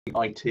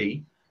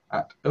IT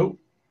at, oh,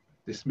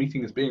 this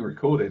meeting is being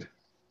recorded.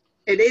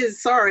 It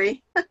is,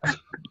 sorry.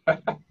 I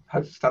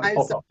just had a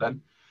pop up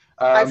then.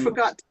 I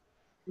forgot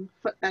to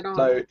put that on.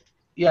 So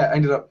yeah,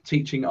 ended up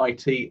teaching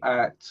IT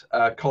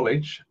at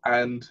college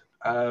and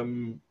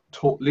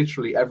taught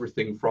literally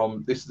everything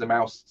from this is a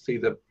mouse, see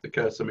the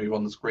cursor move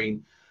on the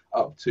screen,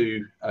 up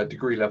to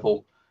degree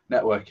level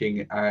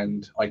networking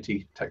and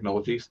IT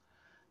technologies.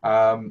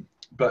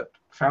 But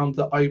found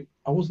that I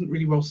wasn't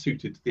really well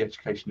suited to the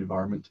education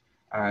environment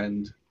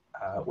and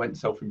went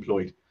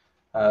self-employed.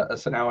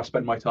 So now I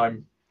spend my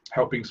time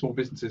helping small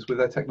businesses with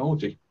their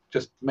technology,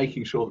 just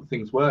making sure that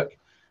things work,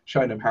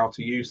 showing them how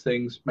to use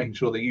things, making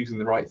sure they're using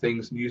the right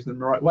things and using them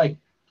the right way.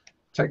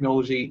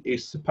 Technology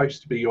is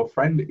supposed to be your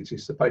friend. It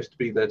is supposed to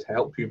be there to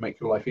help you make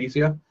your life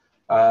easier.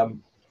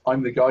 I'm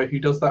the guy who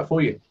does that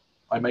for you.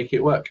 I make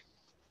it work.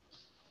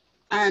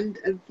 And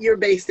you're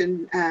based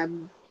in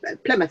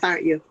Plymouth,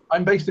 aren't you?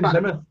 I'm based in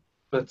Plymouth,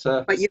 but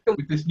you can,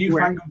 with this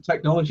newfangled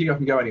technology, I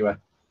can go anywhere.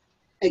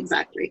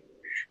 Exactly.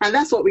 And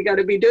that's what we got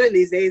to be doing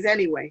these days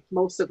anyway.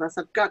 Most of us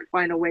have got to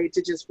find a way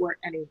to just work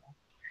anywhere.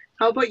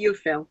 How about you,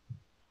 Phil?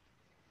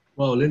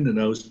 Well, Linda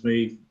knows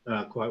me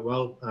quite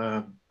well,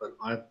 but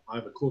I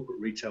have a corporate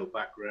retail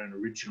background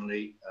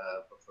originally,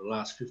 but for the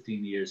last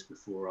 15 years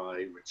before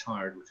I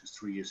retired, which was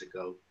 3 years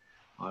ago,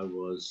 I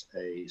was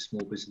a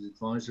small business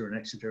advisor in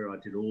Exeter. I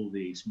did all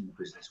the small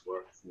business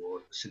work for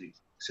the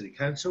city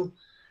council,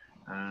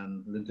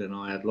 and Linda and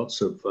I had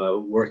lots of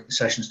working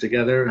sessions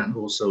together, and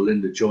also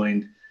Linda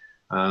joined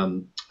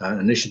an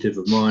initiative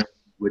of mine,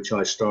 which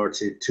I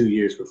started 2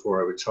 years before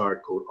I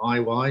retired, called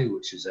IY,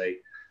 which is a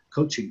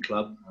coaching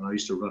club, and I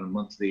used to run a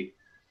monthly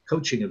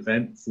coaching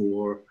event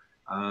for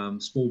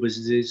small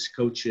businesses,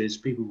 coaches,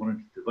 people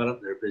wanting to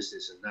develop their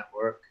business and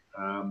network.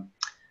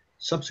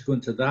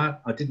 Subsequent to that,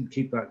 I didn't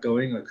keep that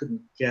going. I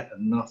couldn't get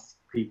enough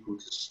people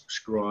to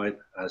subscribe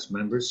as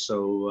members.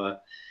 So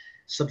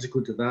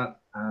subsequent to that,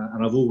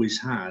 and I've always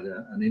had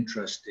an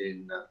interest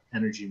in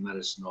energy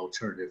medicine,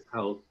 alternative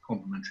health,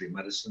 complementary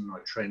medicine. I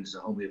trained as a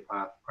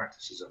homeopath,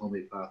 practiced as a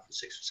homeopath for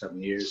 6 or 7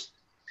 years.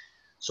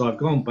 So I've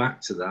gone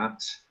back to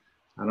that,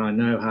 and I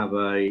now have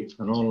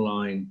an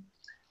online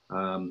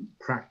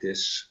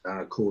practice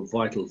called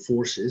Vital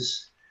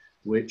Forces,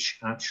 which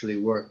actually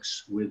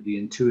works with the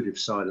intuitive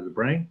side of the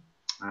brain.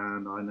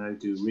 And I now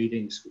do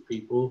readings for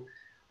people,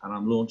 and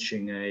I'm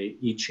launching a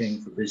I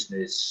Ching for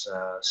Business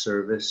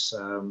service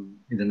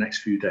in the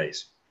next few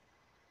days.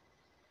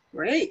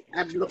 Great.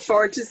 I look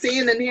forward to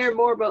seeing and hearing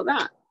more about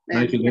that.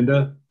 Thank you,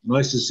 Linda.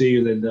 Nice to see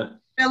you, Linda.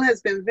 Phil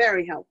has been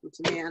very helpful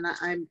to me, and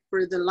I'm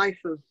for the life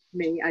of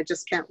me, I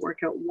just can't work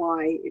out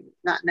why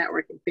that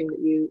networking thing that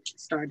you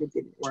started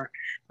didn't work.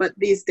 But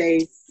these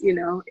days, you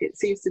know, it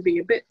seems to be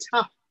a bit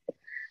tough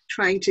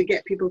trying to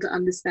get people to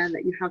understand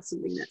that you have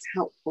something that's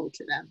helpful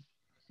to them.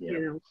 Yeah.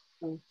 You know,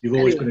 so, you've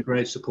always been a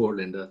great support,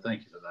 Linda.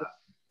 Thank you for that.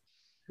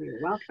 You're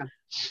welcome.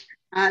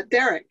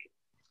 Derek.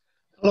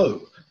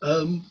 Hello.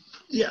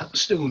 Yeah,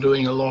 still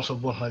doing a lot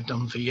of what I've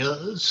done for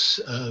years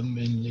in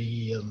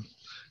the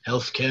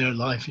healthcare,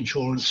 life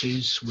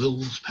insurances,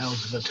 wills,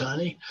 powers of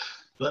attorney.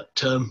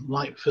 But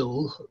like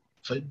Phil,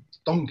 for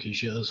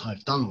donkey's years,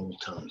 I've done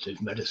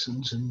alternative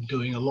medicines and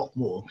doing a lot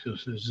more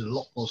because there's a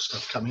lot more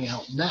stuff coming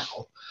out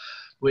now,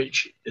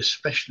 which,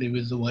 especially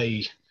with the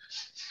way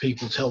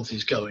people's health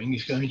is going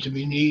to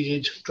be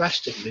needed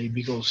drastically,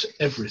 because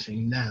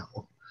everything now,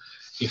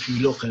 if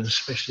you look, and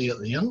especially at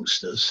the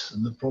youngsters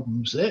and the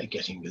problems they're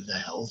getting with their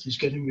health, is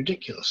getting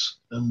ridiculous.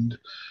 And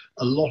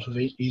a lot of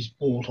it is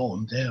brought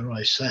on, dare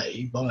I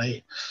say,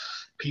 by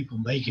people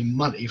making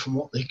money from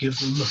what they give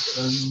them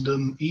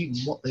and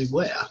even what they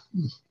wear.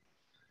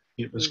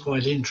 It was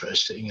quite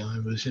interesting. I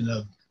was in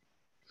a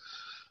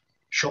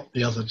shop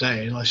the other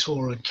day and I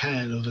saw a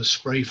can of a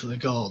spray for the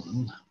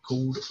garden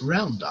called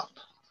Roundup.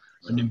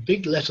 And in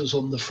big letters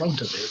on the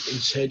front of it,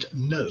 it said,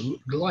 no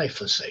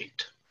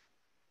glyphosate.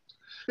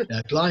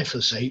 Now,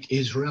 glyphosate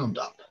is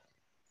Roundup.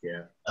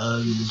 Yeah.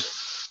 And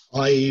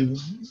I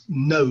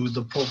know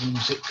the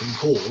problems it can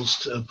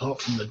cause, apart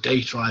from the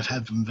data I've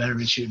had from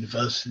various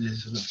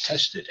universities that have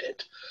tested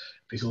it.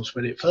 Because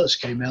when it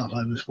first came out,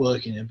 I was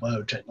working in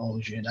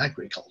biotechnology and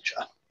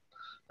agriculture,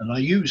 and I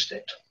used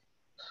it.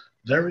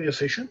 Very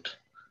efficient,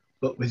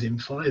 but within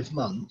 5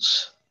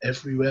 months,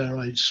 everywhere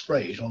I'd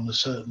sprayed on a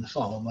certain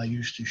farm I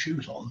used to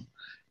shoot on,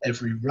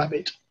 every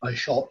rabbit I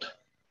shot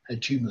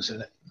had tumours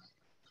in it.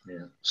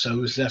 Yeah. So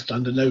it was left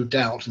under no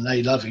doubt, and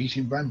they love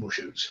eating bramble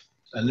shoots.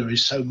 And there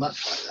is so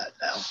much like that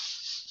now.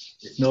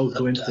 It's no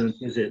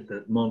coincidence, is it,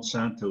 that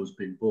Monsanto's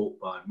been bought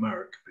by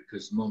Merck,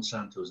 because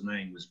Monsanto's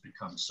name has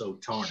become so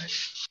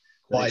tarnished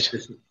that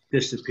it's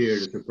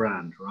disappeared as a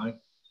brand, right?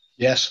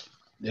 Yes.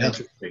 Yeah.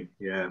 Interesting.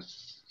 Yeah.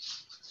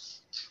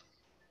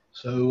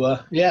 So,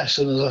 yes,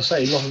 and as I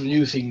say, a lot of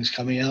new things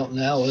coming out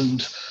now.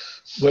 And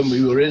when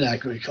we were in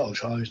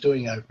agriculture, I was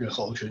doing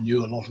agriculture, and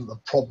knew a lot of the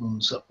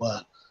problems that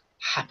were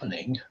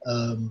happening,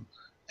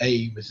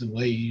 with the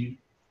way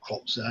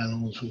crops and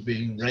animals were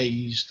being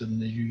raised and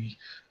the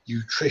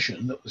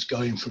nutrition that was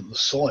going from the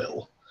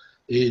soil.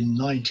 In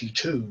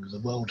 '92, the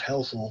World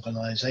Health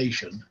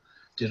Organization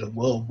did a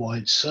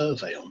worldwide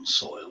survey on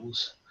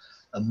soils.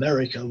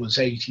 America was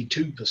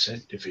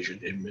 82%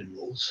 deficient in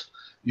minerals.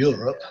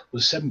 Europe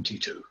was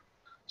 72%.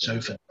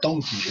 So for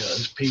donkey's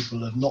years,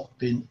 people have not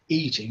been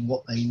eating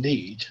what they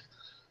need,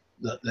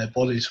 that their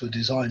bodies were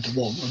designed to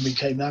want when we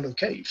came out of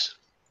caves.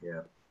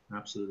 Yeah,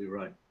 absolutely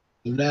right.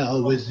 So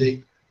now with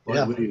the...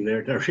 Why were you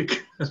there,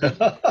 Derek?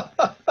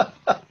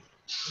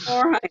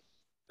 All right.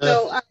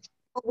 So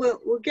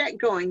we'll get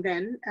going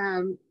then,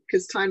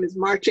 because time is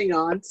marching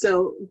on.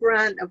 So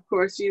Grant, of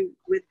course, you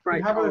with We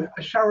Bright. have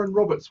a Sharon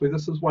Roberts with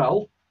us as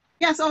well.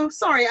 Yes. Oh,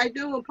 sorry. I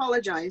do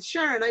apologize,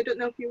 Sharon. I don't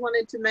know if you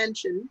wanted to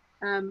mention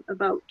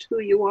about who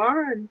you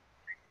are and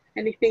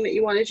anything that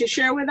you wanted to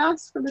share with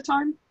us for the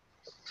time.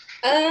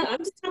 I'm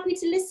just happy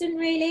to listen,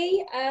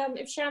 really.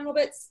 I'm Sharon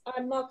Roberts.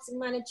 I'm marketing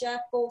manager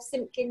for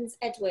Simpkins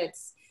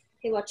Edwards,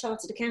 who are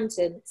chartered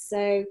accountants.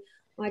 So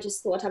I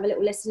just thought I'd have a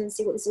little listen and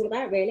see what this is all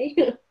about, really.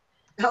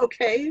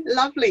 Okay,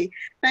 lovely.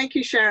 Thank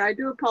you, Sharon. I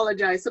do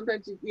apologize.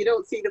 Sometimes you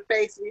don't see the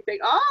face and you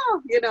think,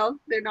 oh, you know,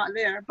 they're not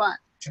there. But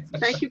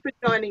thank you for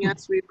joining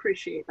us. We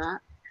appreciate that.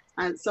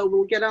 And so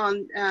we'll get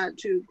on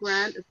to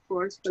Grant, of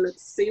course,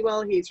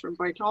 Phillips-Sewell. He's from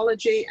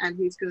Brightology, and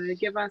he's going to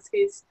give us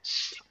his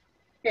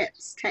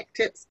tips, tech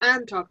tips,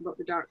 and talk about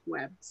the dark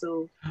web.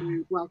 So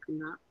we welcome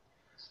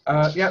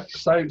that. Yeah,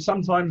 so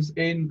sometimes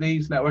in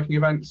these networking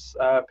events,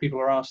 people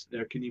are asked, you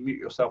know, can you mute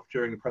yourself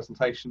during the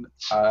presentation?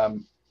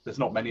 There's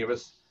not many of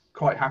us.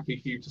 Quite happy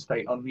for you to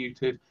stay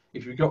unmuted.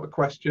 If you've got a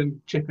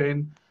question, chip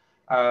in.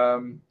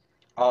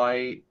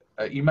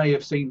 You may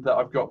have seen that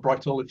I've got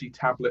Brightology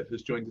tablet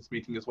has joined this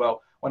meeting as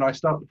well. When I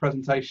start the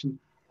presentation,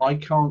 I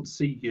can't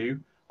see you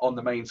on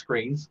the main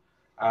screens,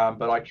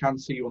 but I can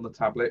see you on the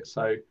tablet.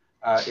 So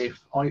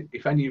if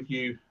any of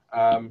you,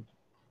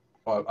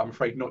 well, I'm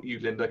afraid not you,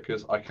 Linda,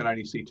 because I can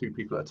only see 2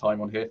 people at a time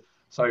on here.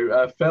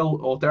 So Phil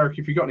or Derek,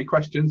 if you've got any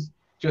questions,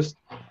 just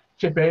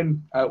chip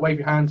in, wave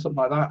your hand,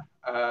 something like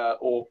that,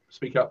 or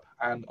speak up,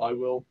 and I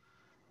will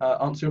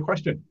answer your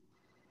question.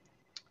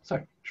 So,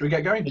 should we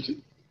get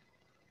going?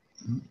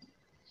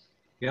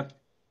 Yep.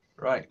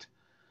 Right.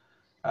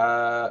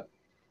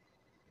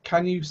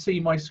 Can you see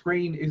my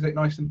screen? Is it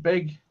nice and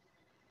big?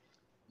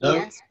 No.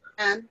 Yes,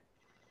 and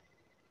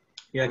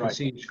Yeah, I can Right.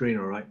 see your screen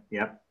all right.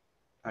 Yeah.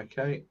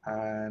 Okay,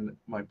 and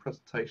my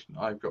presentation,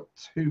 I've got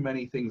too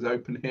many things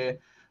open here.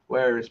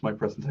 Where is my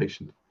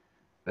presentation?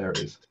 There it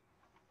is.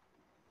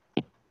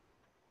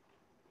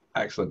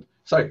 Excellent.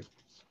 So,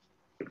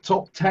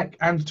 top tech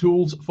and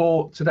tools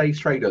for today's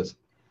traders.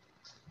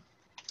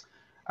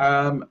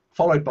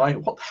 Followed by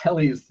what the hell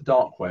is the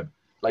dark web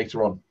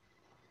later on.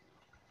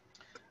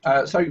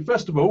 So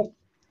first of all,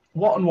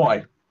 what and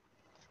why?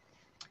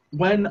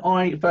 When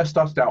I first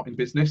started out in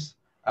business,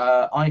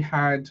 I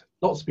had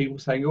lots of people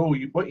saying, oh,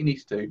 what you need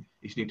to do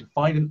is you need to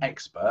find an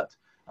expert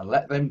and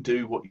let them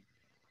do what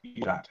you're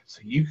good at,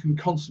 so you can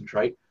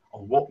concentrate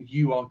on what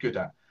you are good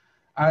at.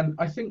 And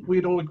I think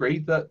we'd all agree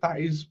that that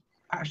is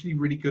actually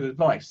really good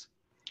advice.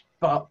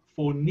 But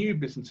for new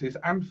businesses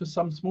and for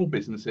some small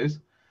businesses,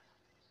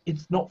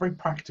 it's not very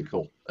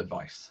practical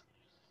advice.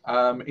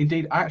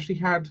 Indeed, I actually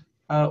had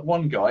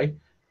one guy,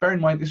 bear in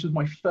mind this was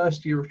my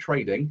first year of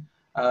trading,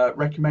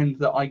 recommend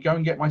that I go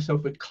and get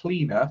myself a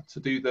cleaner to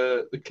do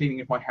the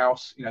cleaning of my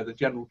house, you know, the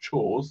general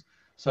chores,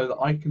 so that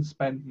I can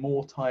spend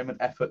more time and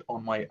effort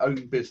on my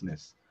own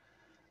business.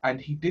 And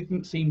he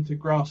didn't seem to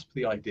grasp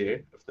the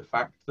idea of the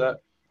fact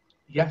that,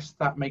 yes,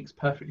 that makes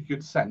perfectly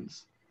good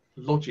sense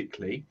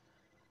logically,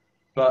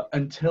 but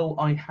until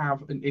I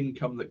have an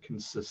income that can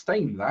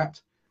sustain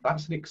that,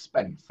 that's an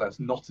expense, that's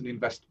not an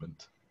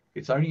investment.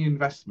 It's only an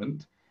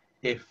investment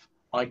if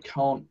I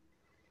can't,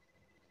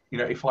 you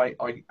know, if I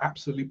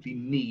absolutely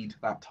need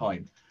that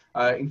time.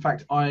 In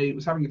fact, I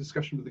was having a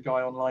discussion with a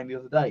guy online the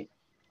other day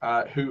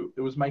who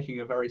was making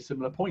a very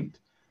similar point.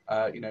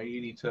 You know, you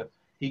need to,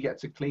 he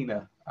gets a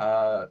cleaner,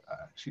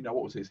 actually no,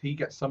 what was his? He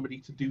gets somebody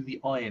to do the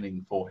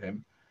ironing for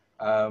him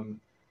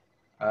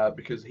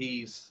because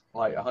he's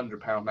like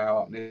 £100 an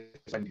hour and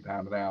it's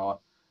 £20 an hour.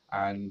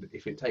 And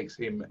if it takes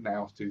him an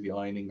hour to do the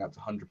ironing, that's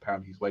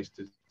 £100 he's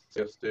wasted.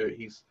 Just do it,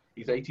 he's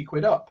 80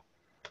 quid up.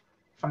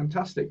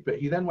 Fantastic. But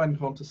he then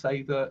went on to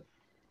say that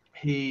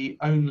he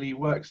only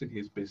works in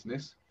his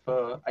business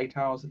for 8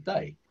 hours a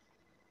day.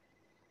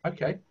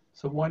 Okay,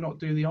 so why not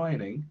do the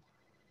ironing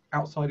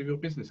outside of your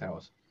business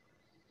hours?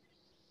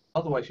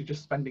 Otherwise, you're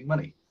just spending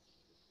money.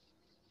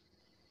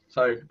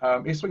 So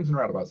it swings and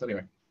roundabouts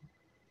anyway.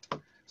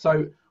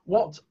 So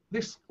what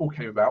this all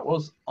came about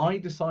was I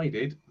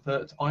decided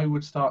that I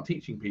would start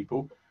teaching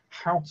people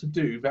how to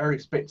do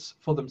various bits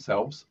for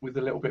themselves with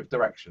a little bit of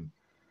direction.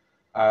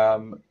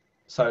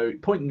 So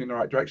pointing in the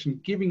right direction,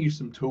 giving you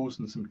some tools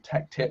and some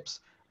tech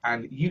tips,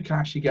 and you can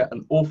actually get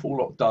an awful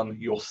lot done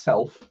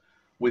yourself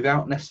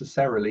without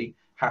necessarily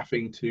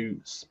having to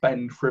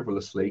spend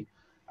frivolously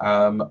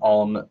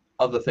on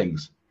other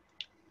things.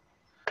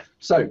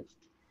 So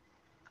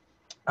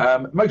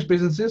most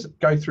businesses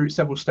go through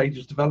several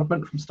stages of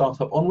development from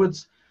startup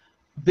onwards.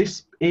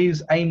 This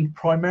is aimed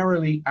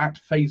primarily at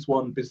phase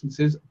 1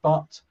 businesses,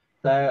 but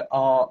there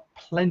are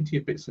plenty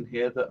of bits in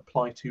here that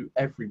apply to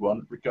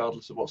everyone,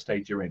 regardless of what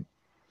stage you're in.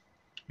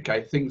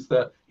 Okay, things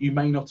that you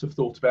may not have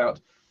thought about,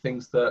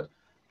 things that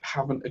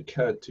haven't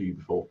occurred to you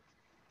before.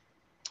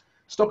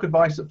 Stock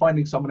advice at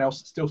finding someone else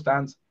still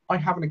stands. I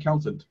have an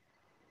accountant.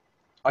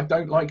 I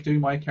don't like doing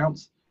my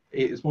accounts.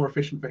 It is more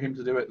efficient for him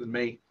to do it than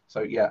me.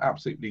 So yeah,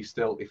 absolutely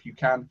still, if you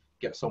can,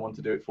 get someone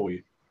to do it for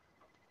you.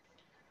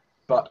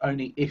 But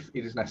only if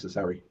it is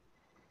necessary.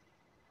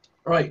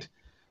 Right,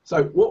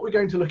 so what we're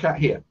going to look at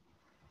here.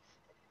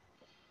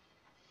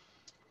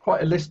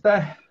 Quite a list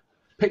there.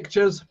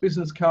 Pictures,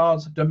 business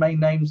cards, domain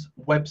names,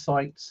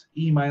 websites,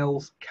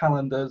 emails,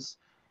 calendars,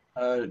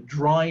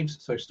 drives,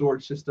 so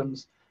storage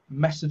systems,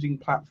 messaging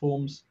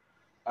platforms,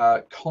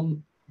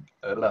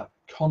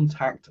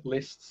 contact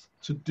lists,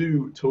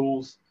 to-do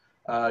tools,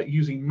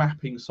 using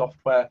mapping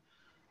software,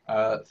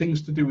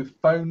 things to do with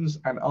phones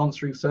and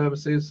answering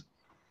services,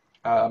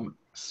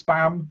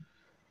 spam,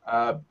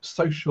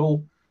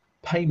 social,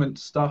 payment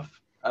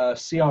stuff,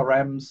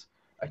 CRMs,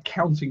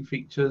 accounting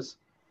features,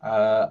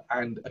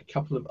 and a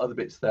couple of other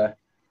bits there.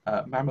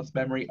 Mammoth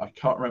memory, I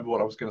can't remember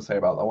what I was going to say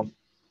about that one.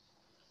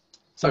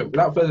 So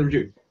without further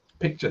ado,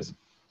 pictures.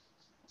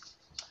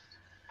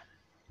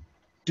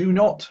 Do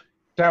not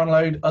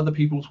download other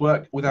people's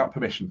work without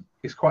permission.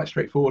 It's quite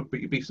straightforward, but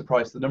you'd be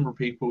surprised the number of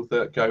people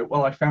that go,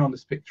 well, I found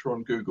this picture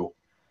on Google.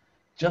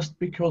 Just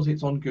because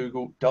it's on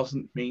Google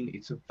doesn't mean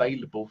it's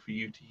available for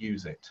you to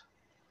use it.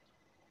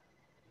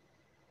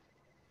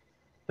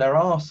 There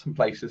are some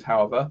places,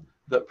 however,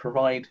 that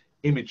provide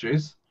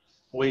images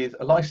with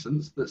a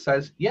license that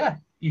says, yeah,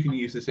 you can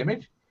use this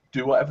image,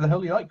 do whatever the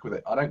hell you like with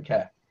it, I don't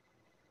care.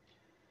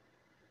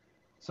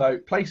 So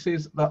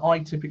places that I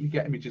typically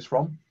get images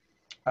from,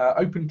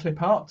 Open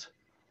Clip Art,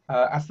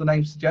 as the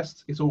name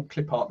suggests, it's all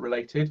clip art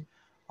related.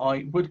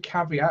 I would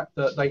caveat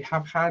that they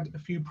have had a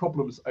few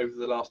problems over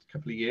the last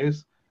couple of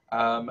years,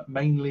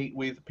 mainly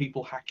with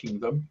people hacking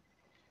them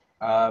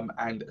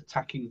and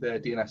attacking their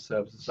DNS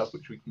servers and stuff,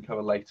 which we can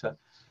cover later.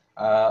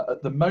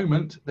 At the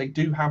moment, they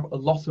do have a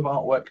lot of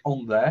artwork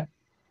on there,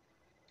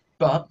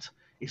 but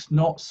it's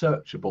not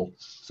searchable.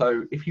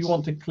 So if you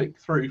want to click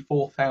through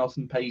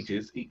 4,000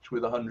 pages, each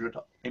with 100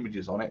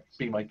 images on it,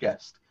 be my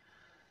guest.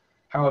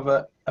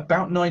 However,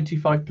 about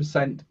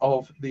 95%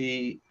 of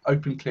the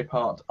Open Clip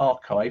Art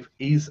archive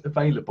is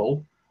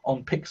available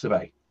on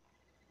Pixabay,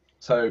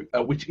 so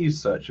which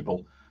is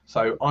searchable.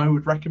 So I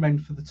would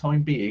recommend, for the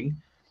time being,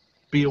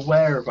 be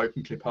aware of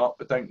Open Clip Art,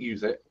 but don't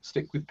use it.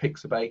 Stick with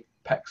Pixabay,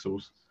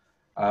 Pexels,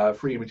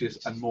 free images,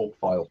 and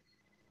Morgfile.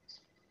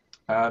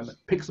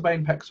 Pixabay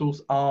and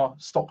Pexels are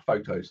stock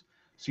photos.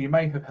 So you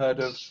may have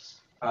heard of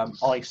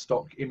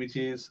iStock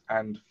images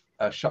and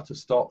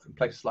Shutterstock and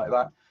places like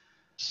that.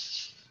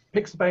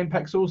 Pixabay and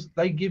Pexels,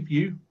 they give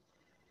you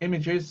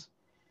images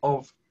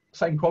of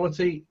same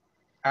quality,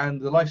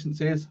 and the license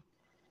is,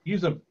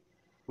 use them.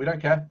 We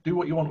don't care. Do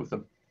what you want with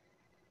them.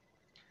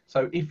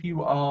 So if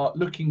you are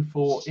looking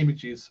for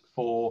images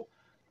for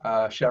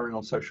sharing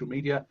on social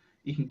media,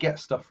 you can get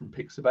stuff from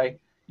Pixabay.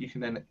 You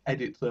can then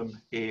edit them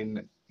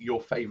in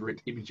your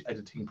favorite image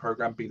editing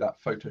program, be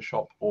that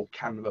Photoshop or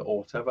Canva or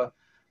whatever.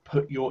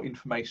 Put your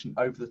information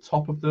over the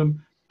top of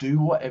them. Do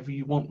whatever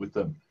you want with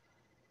them.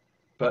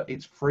 But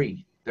it's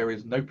free. There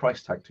is no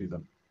price tag to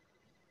them.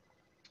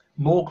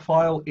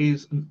 Morgfile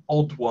is an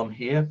odd one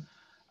here.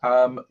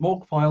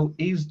 Morgfile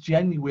is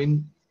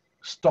genuine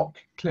stock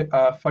clip,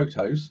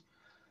 photos,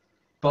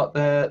 but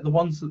they're the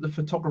ones that the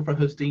photographer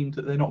has deemed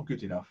that they're not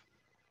good enough.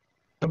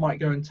 They might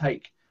go and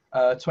take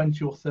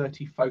 20 or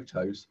 30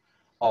 photos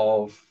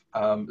of,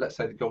 let's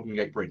say, the Golden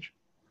Gate Bridge.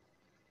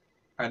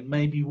 And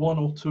maybe one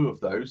or two of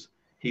those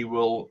he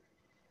will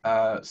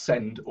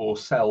send or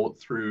sell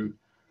through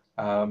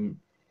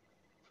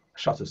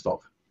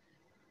Shutterstock.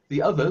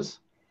 The others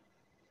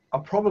are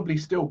probably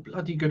still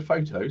bloody good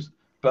photos,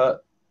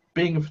 but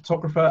being a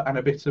photographer and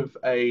a bit of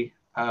a,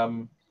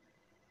 I've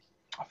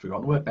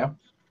forgotten the word now,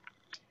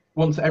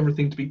 wants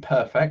everything to be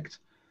perfect,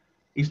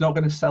 he's not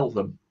going to sell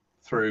them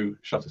through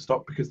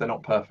Shutterstock because they're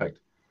not perfect.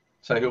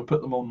 So he'll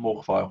put them on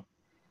Morgfile.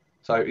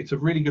 So it's a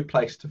really good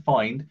place to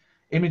find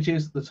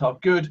images that are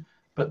good,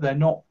 but they're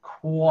not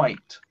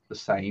quite the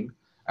same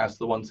as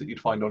the ones that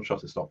you'd find on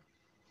Shutterstock.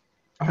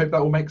 I hope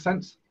that will make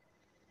sense.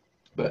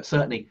 But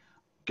certainly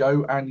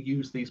go and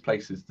use these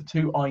places. The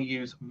two I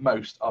use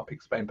most are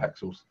Pixabay and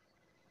Pexels.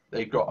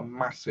 They've got a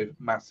massive,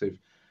 massive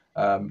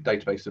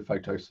database of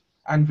photos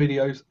and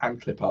videos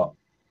and clip art.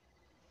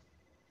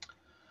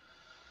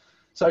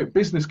 So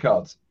business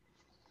cards.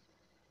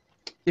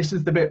 This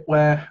is the bit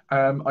where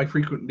I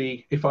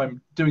frequently, if I'm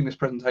doing this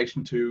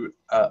presentation to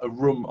a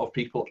room of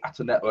people at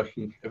a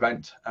networking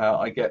event,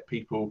 I get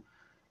people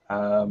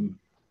a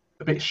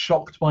bit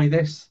shocked by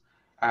this,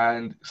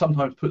 and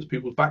sometimes puts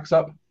people's backs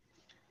up.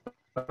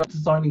 But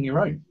designing your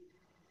own.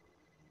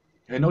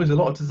 It annoys a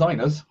lot of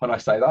designers when I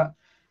say that.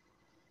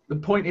 The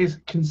point is,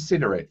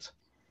 consider it.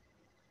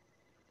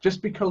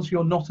 Just because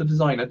you're not a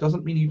designer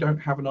doesn't mean you don't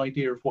have an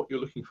idea of what you're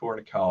looking for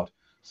in a card.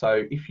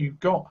 So if you've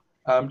got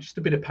just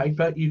a bit of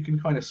paper, you can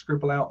kind of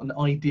scribble out an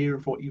idea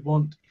of what you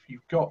want. If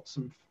you've got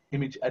some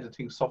image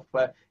editing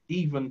software,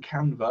 even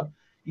Canva,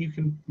 you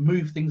can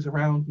move things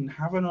around and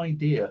have an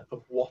idea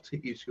of what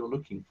it is you're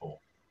looking for.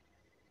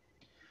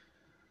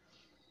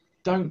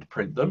 Don't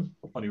print them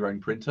on your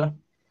own printer.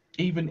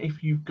 Even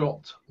if you've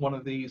got one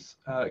of these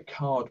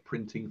card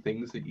printing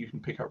things that you can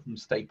pick up from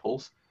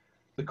Staples,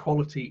 the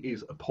quality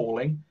is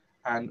appalling,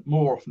 and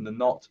more often than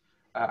not,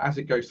 as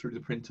it goes through the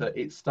printer,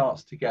 it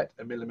starts to get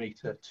 1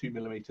 millimeter, 2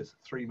 millimeters,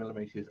 3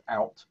 millimeters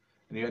out,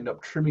 and you end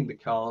up trimming the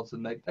cards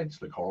and they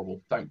just look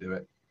horrible. Don't do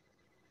it.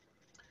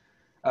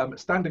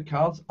 Standard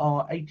cards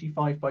are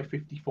 85 by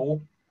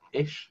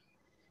 54-ish.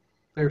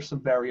 There's some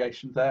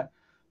variation there,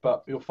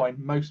 but you'll find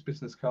most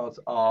business cards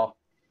are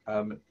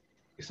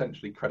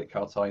essentially credit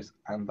card size,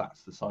 and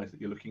that's the size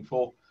that you're looking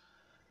for.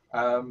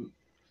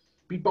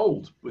 Be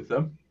bold with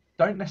them.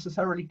 Don't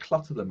necessarily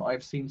clutter them.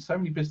 I've seen so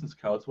many business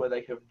cards where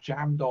they have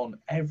jammed on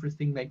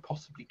everything they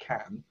possibly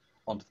can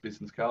onto the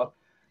business card,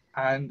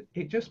 and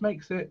it just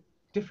makes it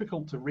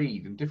difficult to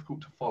read and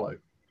difficult to follow.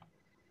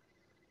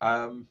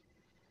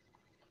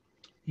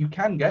 You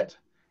can get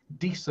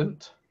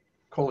decent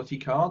quality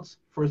cards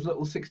for as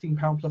little as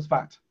 £16 plus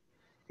VAT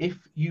if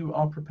you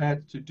are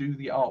prepared to do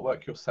the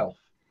artwork yourself.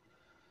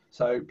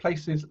 So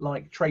places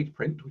like Trade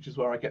Print, which is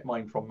where I get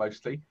mine from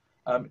mostly,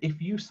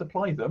 if you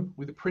supply them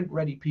with a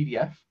print-ready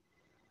PDF,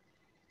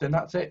 then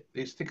that's it.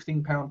 It's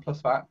 £16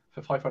 plus VAT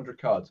for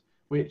 500 cards,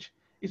 which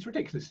is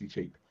ridiculously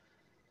cheap.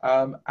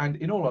 And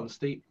in all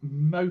honesty,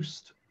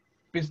 most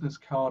business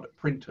card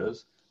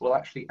printers will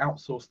actually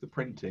outsource the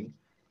printing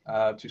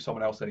to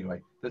someone else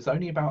anyway. There's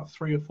only about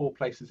 3 or 4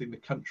 places in the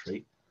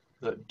country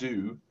that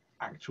do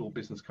actual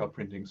business card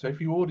printing. So if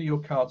you order your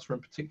cards from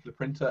a particular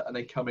printer and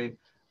they come in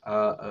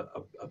a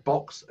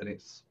box, and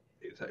it's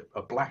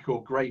a black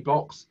or grey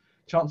box,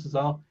 chances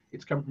are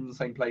it's come from the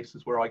same place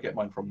as where I get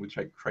mine from with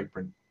Trade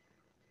Print.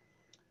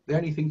 The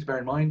only thing to bear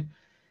in mind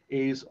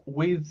is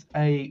with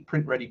a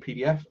print-ready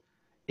PDF,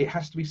 it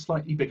has to be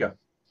slightly bigger.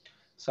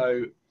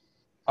 So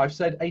I've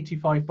said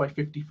 85 by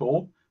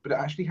 54, but it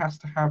actually has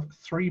to have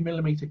 3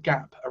 millimeter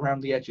gap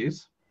around the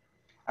edges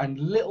and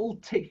little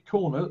tick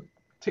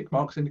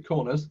marks in the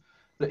corners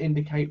that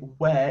indicate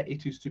where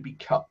it is to be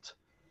cut,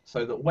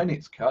 so that when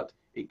it's cut,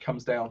 it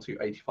comes down to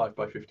 85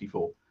 by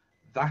 54.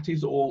 That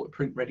is all a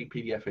print-ready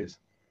PDF is.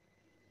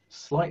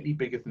 Slightly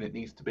bigger than it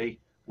needs to be,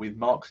 with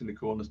marks in the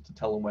corners to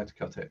tell them where to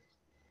cut it.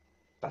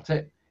 That's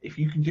it. If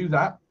you can do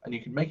that and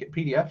you can make it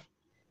PDF,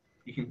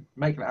 you can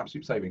make an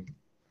absolute saving.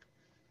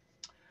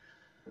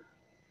 A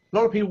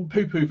lot of people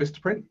poo-poo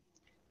Vistaprint.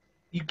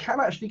 You can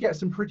actually get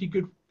some pretty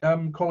good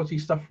quality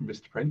stuff from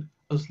Vistaprint,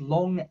 as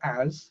long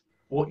as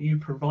what you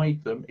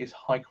provide them is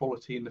high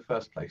quality in the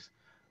first place.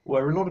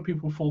 Where a lot of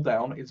people fall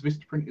down is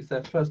Vistaprint is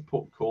their first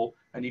port of call,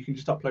 and you can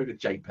just upload a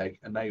JPEG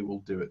and they will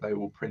do it. They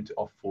will print it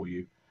off for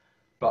you.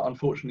 But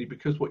unfortunately,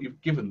 because what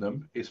you've given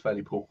them is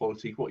fairly poor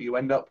quality, what you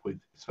end up with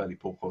is fairly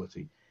poor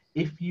quality.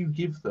 If you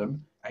give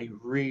them a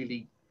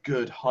really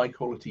good high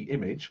quality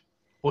image,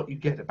 what you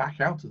get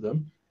back out of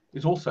them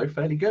is also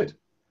fairly good.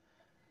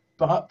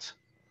 But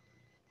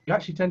you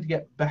actually tend to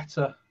get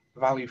better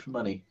value for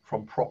money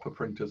from proper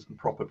printers and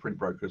proper print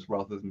brokers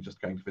rather than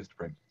just going to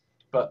Vistaprint.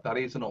 But that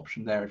is an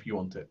option there if you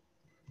want it.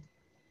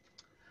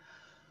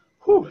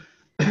 Whew.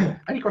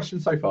 Any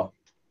questions so far?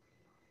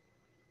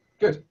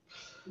 Good.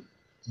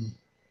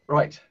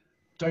 Right,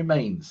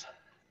 domains.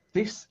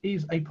 This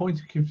is a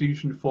point of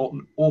confusion for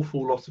an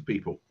awful lot of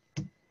people.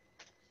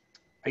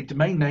 A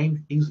domain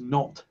name is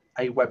not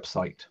a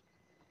website,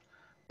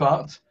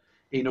 but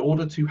in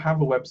order to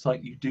have a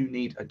website, you do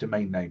need a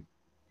domain name.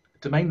 A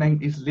domain name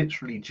is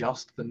literally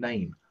just the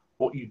name.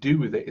 What you do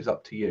with it is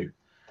up to you.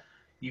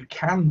 You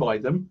can buy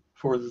them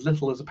for as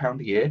little as £1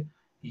 a year.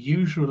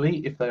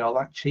 Usually, if they are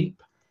that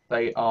cheap,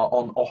 they are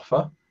on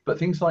offer. But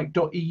things like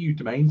 .eu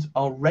domains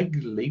are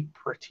regularly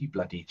pretty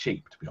bloody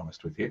cheap, to be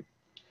honest with you.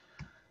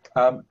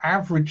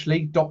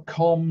 Averagely,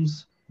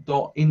 .coms,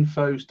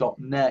 .infos,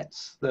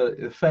 .nets,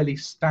 the fairly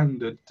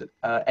standard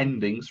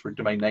endings for a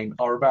domain name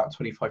are about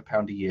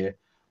 £25 a year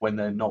when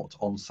they're not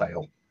on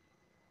sale.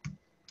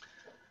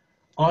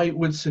 I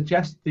would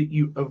suggest that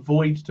you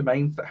avoid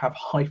domains that have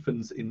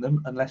hyphens in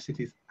them unless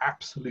it is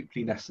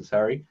absolutely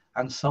necessary,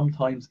 and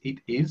sometimes it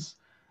is.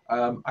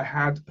 I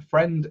had a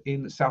friend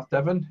in South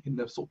Devon, in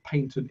the sort of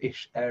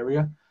Paynton-ish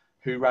area,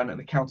 who ran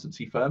an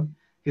accountancy firm.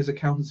 His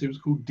accountancy was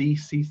called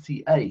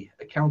DCCA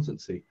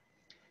Accountancy.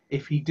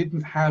 If he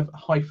didn't have a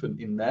hyphen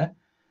in there,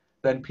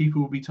 then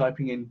people would be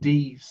typing in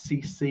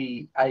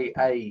DCCAACC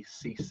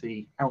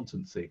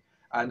Accountancy.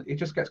 And it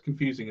just gets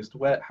confusing as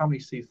to how many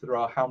C's there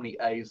are, how many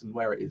A's, and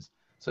where it is.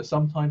 So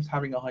sometimes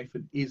having a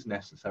hyphen is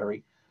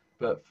necessary,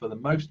 but for the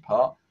most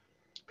part,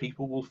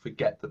 people will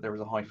forget that there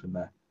is a hyphen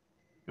there.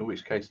 In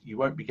which case you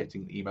won't be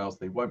getting the emails,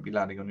 they won't be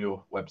landing on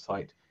your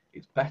website.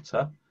 It's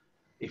better,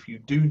 if you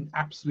do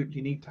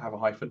absolutely need to have a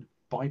hyphen,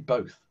 buy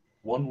both,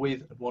 one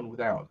with and one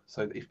without,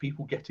 so that if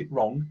people get it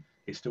wrong,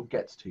 it still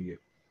gets to you.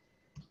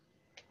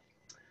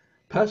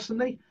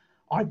 Personally,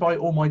 I buy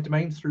all my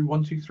domains through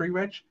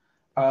 123reg,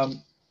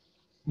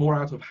 more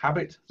out of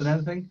habit than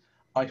anything.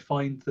 I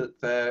find that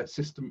their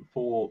system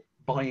for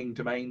buying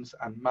domains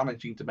and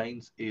managing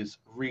domains is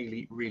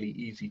really, really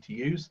easy to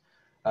use.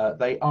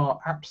 They are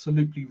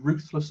absolutely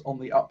ruthless on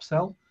the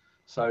upsell.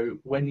 So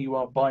when you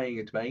are buying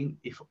a domain,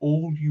 if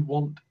all you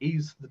want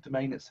is the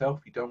domain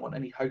itself, you don't want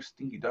any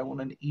hosting, you don't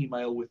want an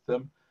email with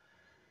them,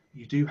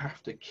 you do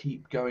have to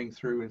keep going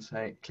through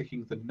and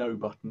clicking the no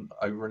button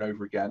over and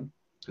over again,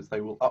 because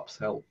they will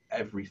upsell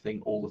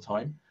everything all the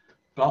time.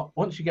 But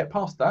once you get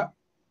past that,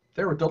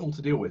 they're a doddle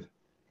to deal with.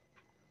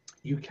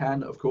 You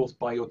can, of course,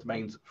 buy your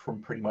domains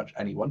from pretty much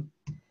anyone.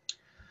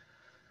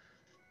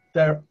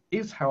 There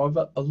is,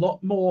 however, a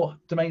lot more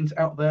domains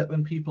out there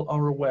than people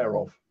are aware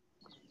of.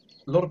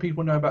 A lot of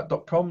people know about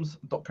 .coms,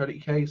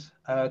 .co.uk's.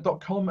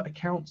 .com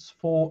accounts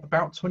for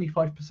about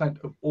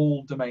 25% of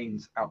all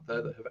domains out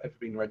there that have ever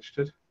been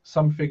registered.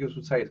 Some figures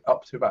would say it's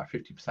up to about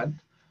 50%.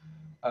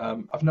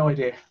 I've no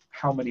idea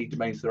how many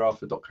domains there are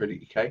for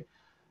 .co.uk,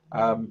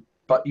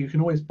 but you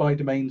can always buy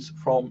domains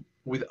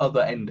with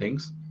other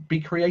endings. Be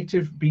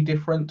creative, be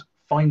different,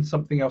 find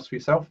something else for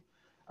yourself.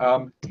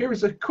 Here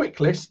is a quick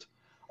list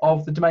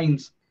of the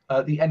domains,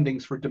 the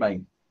endings for a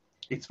domain.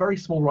 It's very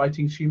small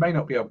writing, so you may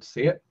not be able to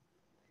see it,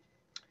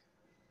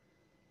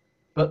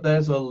 but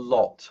there's a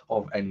lot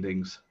of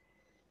endings.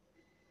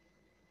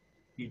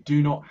 You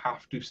do not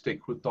have to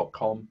stick with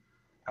 .com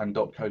and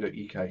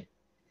 .co.uk.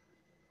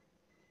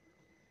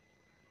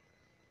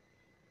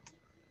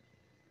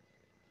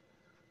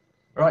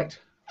 Right,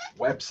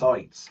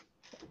 websites.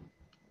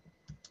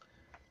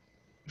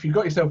 If you've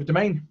got yourself a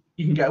domain,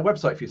 you can get a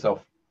website for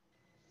yourself.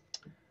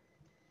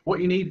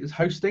 What you need is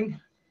hosting.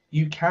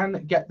 You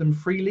can get them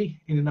freely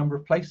in a number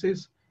of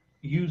places.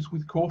 Use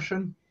with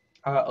caution.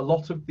 A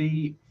lot of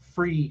the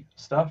free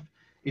stuff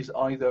is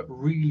either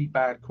really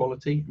bad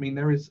quality. I mean,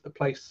 there is a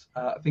place,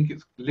 I think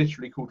it's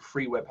literally called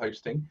Free Web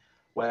Hosting,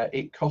 where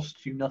it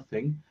costs you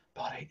nothing,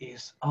 but it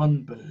is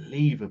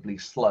unbelievably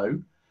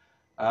slow.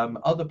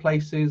 Other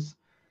places,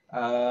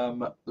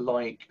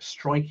 like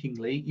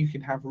Strikingly, you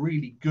can have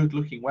really good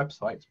looking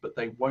websites, but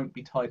they won't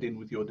be tied in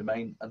with your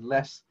domain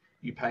unless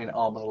you pay an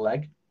arm and a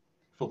leg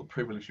for the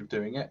privilege of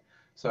doing it.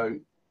 So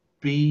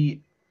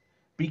be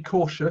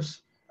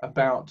cautious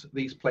about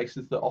these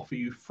places that offer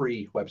you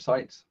free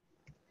websites.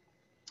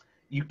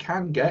 You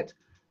can get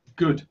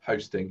good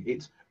hosting.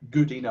 It's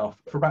good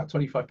enough for about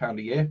 £25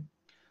 a year.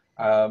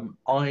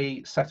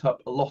 I set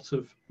up a lot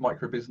of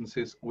micro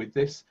businesses with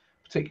this,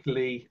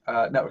 particularly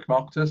network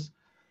marketers.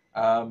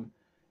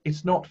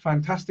 It's not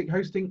fantastic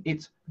hosting,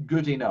 it's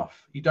good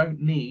enough. You don't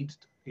need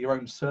your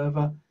own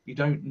server. You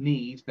don't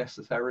need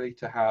necessarily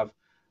to have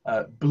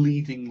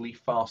bleedingly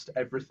fast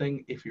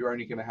everything if you're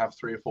only going to have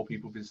 3 or 4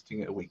 people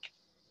visiting it a week.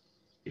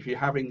 If you're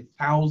having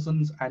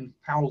thousands and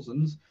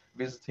thousands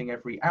visiting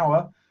every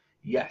hour,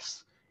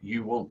 yes,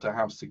 you want to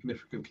have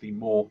significantly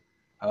more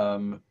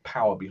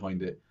power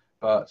behind it.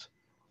 But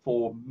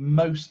for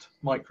most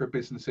micro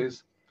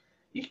businesses,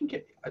 you can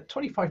get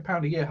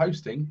 £25 a year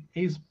hosting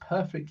is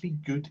perfectly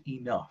good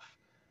enough.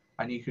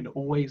 And you can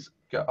always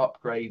go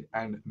upgrade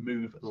and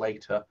move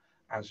later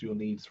as your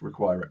needs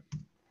require it.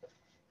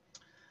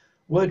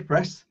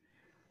 WordPress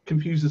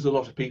confuses a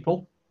lot of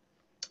people.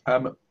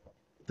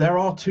 There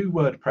are 2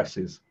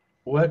 WordPresses,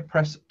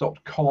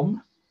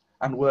 WordPress.com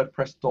and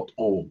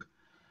WordPress.org.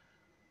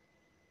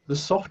 The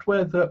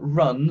software that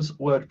runs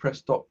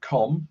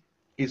WordPress.com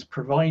is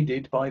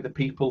provided by the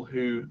people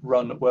who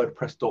run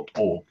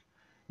WordPress.org.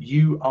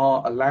 You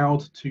are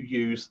allowed to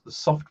use the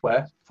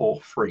software for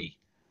free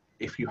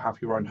if you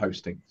have your own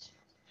hosting.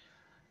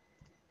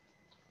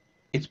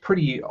 It's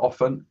pretty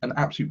often an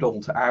absolute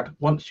doddle to add.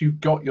 Once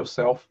you've got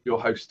yourself your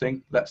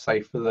hosting, let's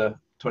say for the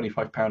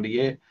 £25 a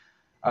year,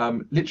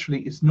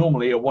 literally it's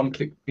normally a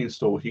one-click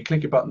install. You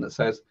click a button that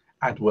says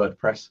add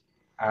WordPress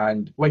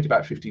and wait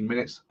about 15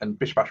 minutes and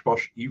bish bash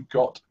bosh, you've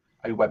got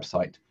a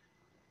website.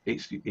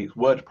 It's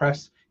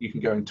WordPress. You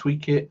can go and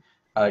tweak it.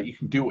 You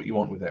can do what you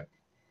want with it.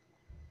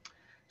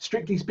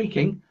 Strictly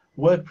speaking,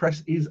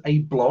 WordPress is a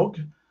blog,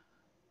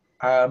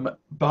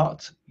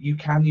 but you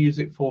can use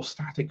it for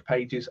static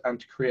pages and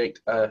to create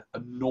a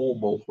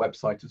normal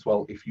website as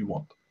well if you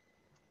want.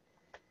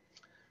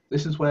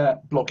 This is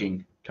where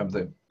blogging comes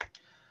in.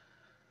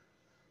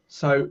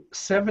 So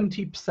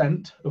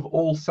 70% of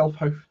all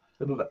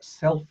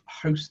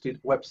self-hosted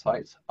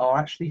websites are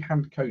actually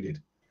hand-coded.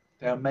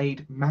 They are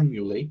made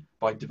manually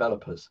by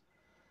developers.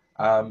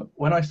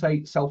 When I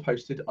say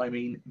self-hosted, I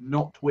mean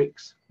not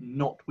Wix,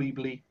 not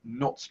Weebly,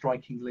 not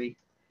Strikingly,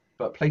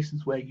 but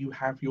places where you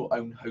have your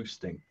own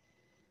hosting,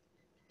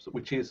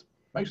 which is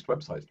most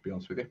websites, to be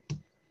honest with you.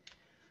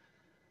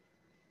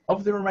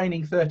 Of the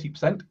remaining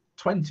 30%,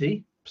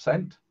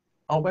 20%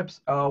 are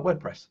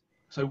WordPress.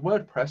 So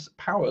WordPress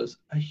powers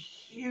a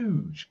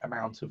huge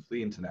amount of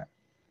the internet.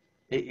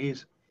 It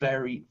is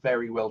very,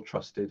 very well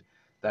trusted.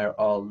 There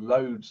are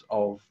loads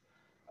of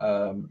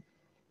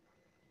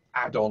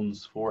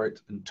add-ons for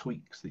it and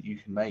tweaks that you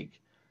can make.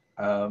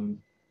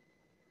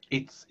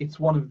 It's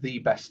one of the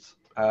best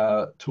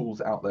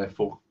tools out there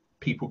for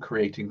people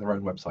creating their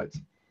own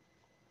websites.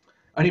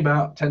 Only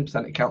about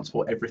 10% accounts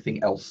for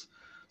everything else.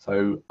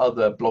 So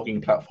other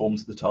blogging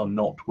platforms that are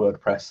not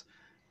WordPress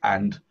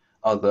and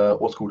other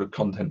what's called a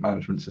content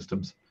management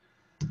systems.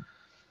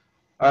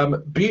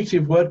 Beauty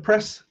of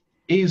WordPress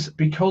is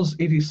because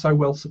it is so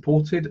well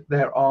supported,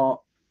 there are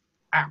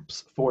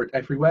apps for it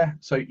everywhere.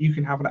 So you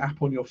can have an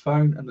app on your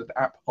phone and an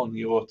app on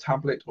your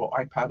tablet or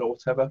iPad or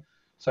whatever.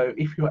 So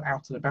if you're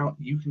out and about,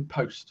 you can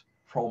post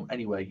from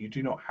anywhere. You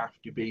do not have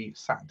to be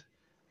sat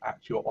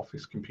at your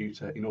office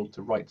computer in order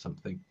to write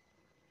something.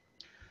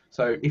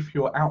 So if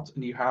you're out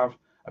and you have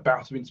a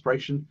bout of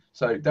inspiration,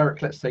 so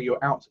Derek, let's say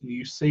you're out and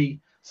you see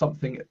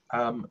something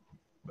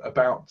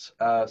about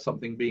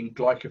something being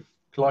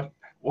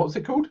what's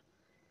it called?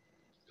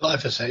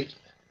 Glyphosate.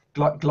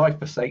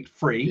 Glyphosate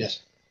free.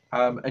 Yes.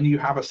 And you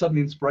have a sudden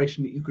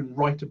inspiration that you can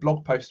write a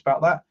blog post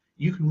about that.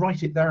 You can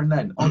write it there and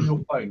then on your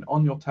phone,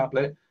 on your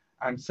tablet,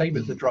 and save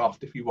it as a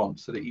draft if you want,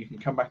 so that you can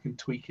come back and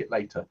tweak it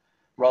later,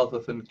 rather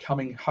than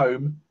coming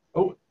home.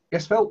 Oh,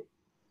 yes, Phil?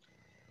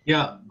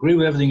 Yeah, agree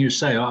with everything you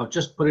say. I've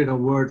just put in a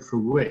word for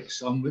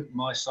Wix.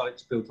 My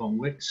site's built on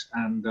Wix,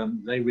 and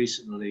they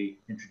recently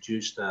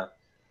introduced an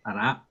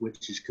app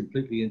which is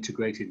completely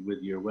integrated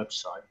with your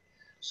website.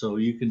 So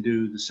you can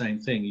do the same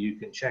thing. You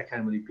can check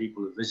how many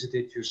people have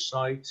visited your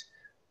site,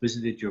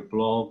 visited your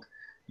blog.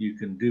 You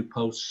can do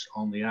posts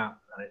on the app,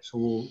 and it's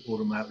all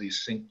automatically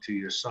synced to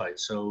your site.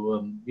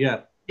 So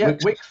yeah,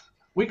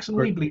 Wix and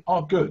Weebly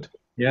are good.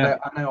 Yeah,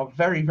 and they are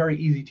very, very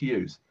easy to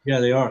use. Yeah,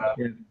 they are.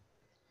 Yeah.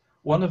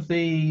 One of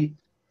the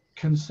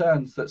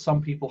concerns that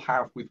some people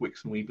have with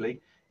Wix and Weebly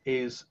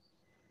is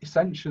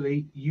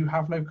essentially you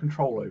have no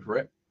control over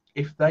it.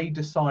 If they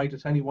decide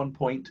at any one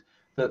point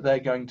that they're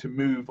going to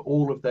move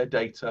all of their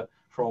data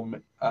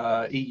from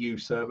EU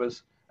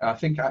servers, I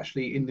think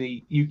actually in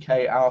the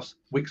UK, our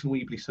Wix and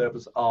Weebly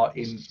servers are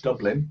in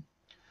Dublin.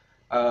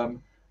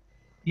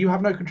 You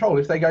have no control.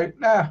 If they go,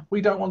 nah,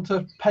 we don't want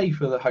to pay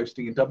for the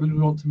hosting in Dublin,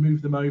 we want to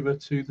move them over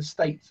to the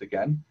States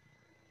again,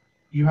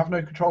 you have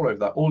no control over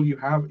that. All you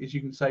have is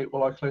you can say,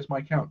 well, I close my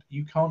account.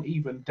 You can't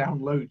even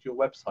download your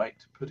website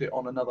to put it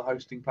on another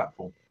hosting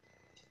platform.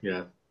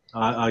 Yeah,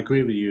 I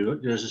agree with you.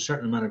 There's a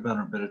certain amount of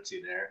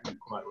vulnerability there. You're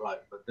quite right.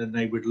 But then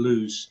they would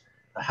lose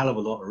a hell of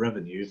a lot of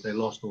revenue if they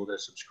lost all their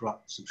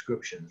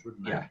subscriptions,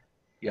 wouldn't they? Yeah,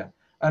 yeah.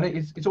 And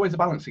it's always a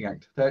balancing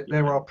act.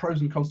 There are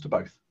pros and cons to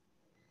both.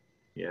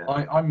 Yeah.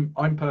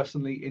 I'm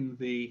personally in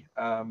the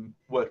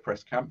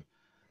WordPress camp,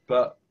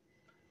 but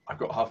I've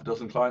got half a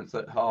dozen clients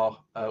that are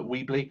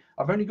Weebly.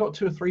 I've only got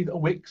 2 or 3 that are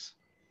Wix.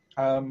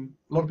 A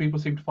lot of people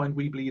seem to find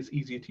Weebly is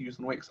easier to use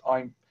than Wix.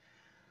 It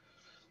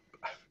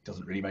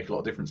doesn't really make a lot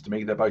of difference to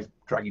me. They're both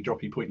draggy,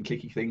 droppy, point and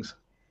clicky things.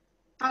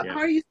 How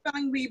are you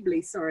spelling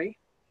Weebly? Sorry.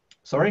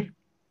 Sorry?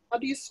 How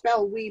do you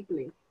spell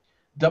Weebly?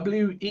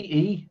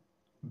 Weebly.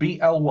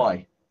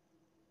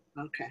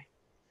 Okay.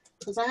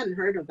 Because I hadn't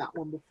heard of that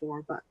one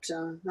before, but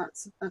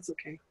that's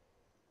okay.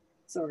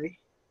 Sorry.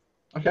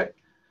 Okay.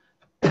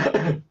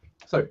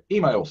 So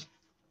emails.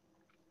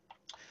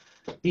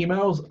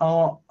 Emails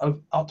are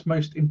of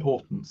utmost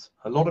importance.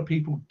 A lot of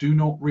people do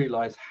not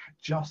realize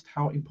just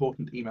how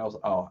important emails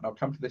are. And I'll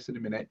come to this in a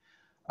minute.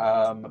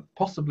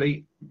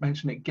 Possibly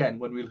mention it again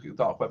when we look at the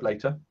dark web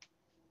later.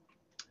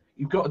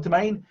 You've got a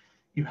domain,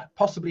 you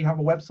possibly have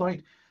a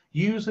website,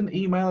 use an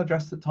email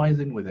address that ties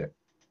in with it.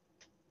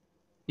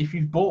 If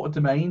you've bought a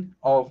domain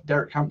of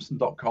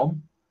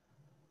derekhampson.com,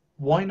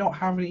 why not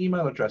have an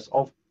email address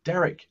of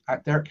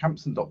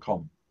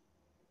derek@derekhampson.com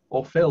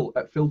or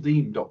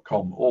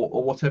phil@phildean.com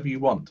or whatever you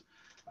want?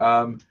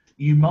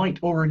 You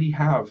might already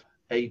have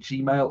a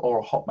Gmail or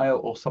a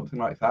Hotmail or something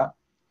like that.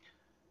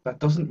 That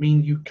doesn't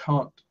mean you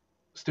can't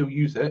still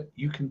use it.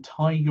 You can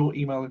tie your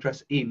email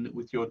address in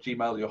with your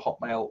Gmail, your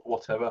Hotmail,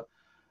 whatever,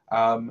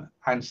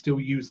 and still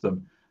use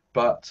them.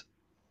 But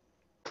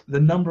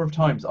the number of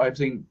times I've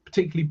seen,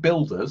 particularly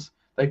builders,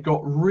 they've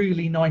got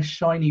really nice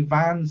shiny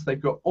vans, they've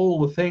got all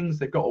the things,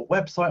 they've got a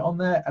website on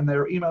there, and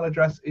their email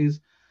address is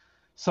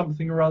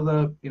something or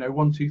other,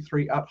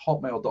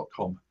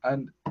 123@hotmail.com,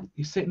 and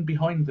you're sitting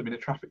behind them in a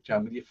traffic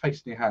jam with your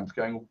face in your hands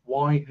going,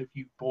 why have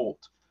you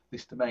bought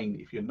this domain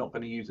if you're not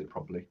going to use it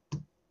properly?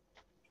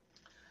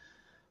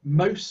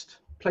 Most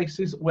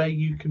places where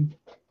you can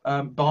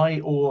buy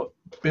or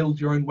build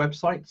your own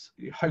websites,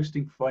 your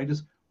hosting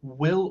providers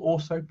will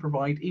also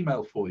provide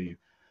email for you.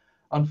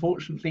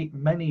 Unfortunately,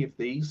 many of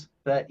these,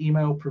 their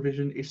email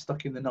provision is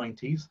stuck in the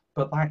 90s,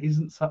 but that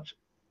isn't such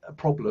a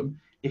problem.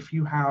 If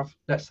you have,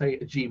 let's say,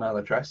 a Gmail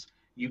address,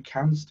 you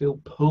can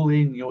still pull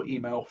in your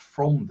email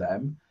from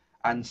them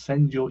and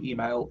send your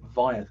email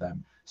via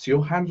them. So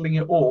you're handling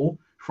it all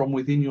from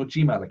within your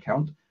Gmail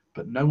account,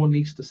 but no one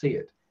needs to see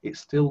it. It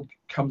still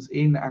comes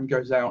in and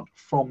goes out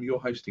from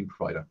your hosting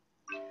provider.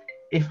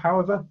 If,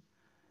 however,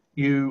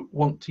 you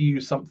want to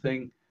use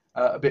something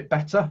a bit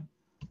better,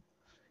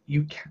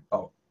 you can,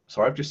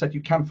 I've just said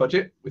you can fudge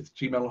it with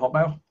Gmail and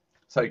Hotmail.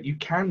 So you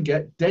can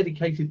get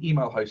dedicated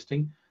email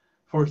hosting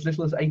for as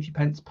little as 80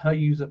 pence per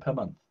user per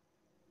month.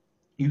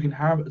 You can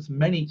have as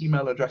many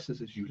email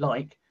addresses as you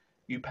like,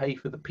 you pay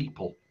for the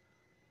people.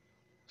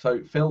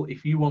 So Phil,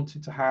 if you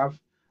wanted to have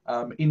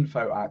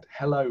info at,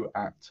 hello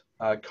at,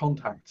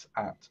 contacts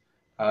at,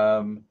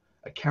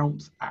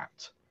 accounts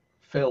at,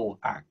 fill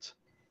at.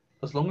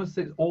 As long as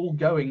it's all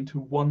going to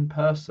one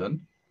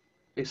person,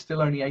 it's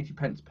still only 80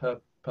 pence per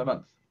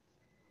month.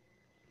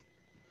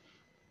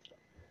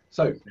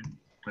 So,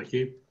 thank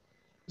you.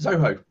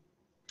 Zoho,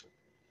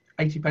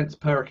 80 pence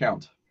per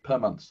account per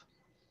month.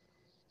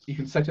 You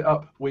can set it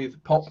up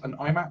with POP and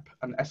IMAP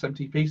and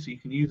SMTP, so you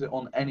can use it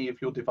on any of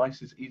your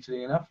devices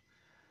easily enough.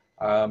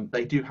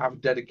 They do have a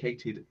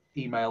dedicated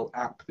email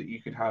app that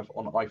you can have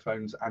on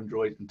iPhones,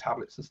 Android, and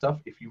tablets and stuff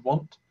if you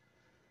want.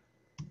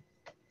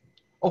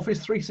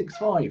 Office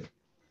 365.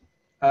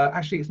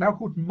 Actually, it's now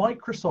called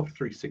Microsoft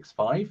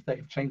 365. They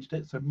have changed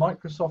it. So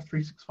Microsoft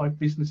 365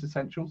 Business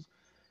Essentials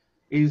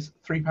is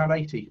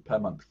 £3.80 per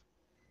month.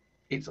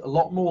 It's a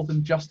lot more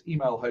than just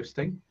email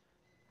hosting.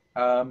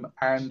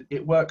 And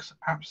it works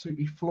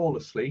absolutely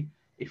flawlessly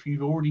if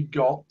you've already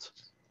got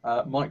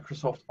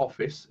Microsoft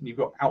Office and you've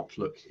got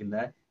Outlook in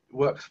there. It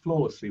works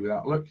flawlessly with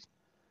Outlook.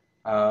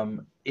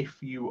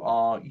 If you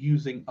are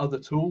using other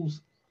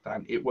tools,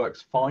 then it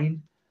works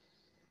fine.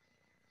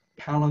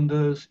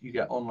 Calendars, you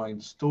get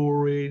online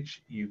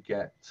storage, you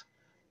get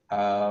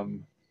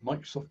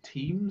Microsoft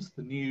Teams,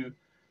 the new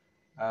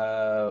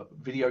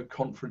video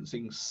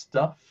conferencing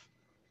stuff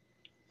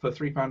for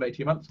 £3.80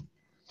 a month.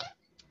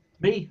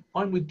 Me,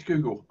 I'm with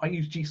Google. I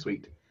use G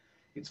Suite.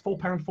 It's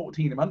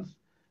 £4.14 a month,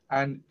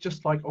 and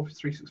just like Office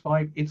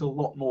 365, it's a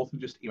lot more than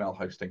just email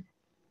hosting.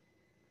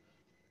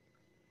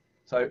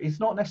 So it's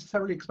not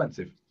necessarily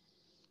expensive.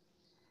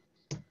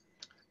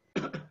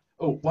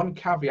 Oh, one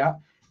caveat: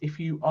 if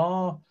you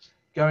are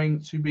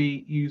going to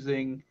be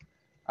using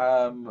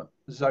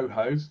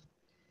Zoho,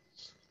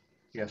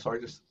 yeah,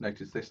 sorry, just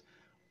noticed this.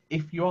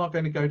 If you are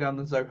going to go down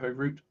the Zoho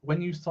route,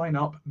 when you sign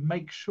up,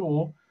 make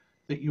sure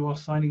that you are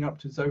signing up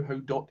to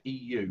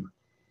zoho.eu.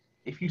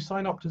 If you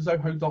sign up to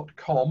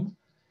zoho.com,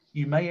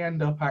 you may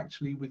end up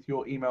actually with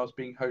your emails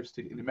being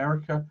hosted in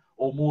America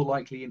or more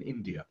likely in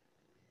India.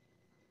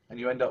 And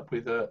you end up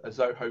with a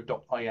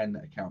zoho.in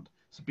account.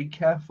 So be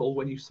careful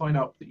when you sign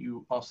up that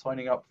you are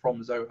signing up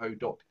from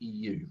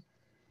zoho.eu.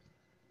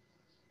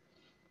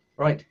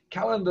 Right,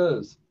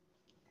 calendars.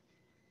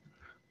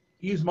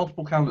 Use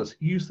multiple calendars.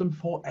 Use them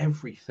for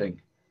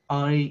everything.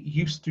 I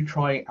used to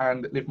try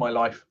and live my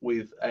life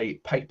with a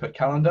paper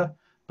calendar,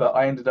 but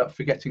I ended up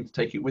forgetting to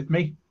take it with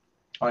me.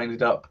 I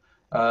ended up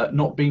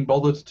not being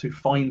bothered to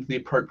find the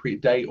appropriate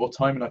day or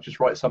time, and I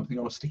just write something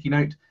on a sticky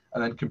note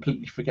and then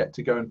completely forget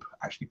to go and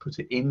actually put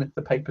it in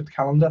the paper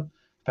calendar,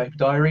 paper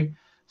diary.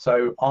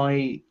 So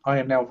I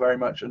am now very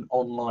much an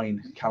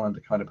online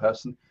calendar kind of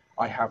person.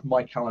 I have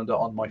my calendar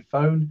on my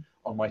phone,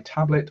 on my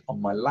tablet, on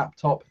my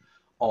laptop,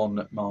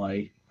 on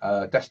my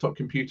desktop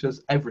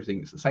computers, everything.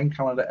 It's the same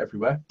calendar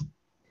everywhere.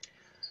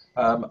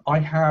 I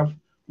have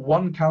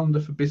one calendar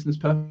for business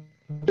purpose,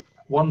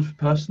 one for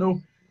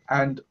personal,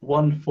 and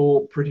one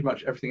for pretty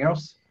much everything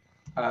else.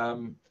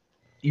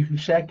 You can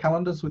share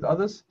calendars with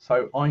others.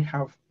 So I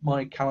have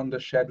my calendar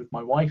shared with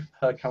my wife,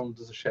 her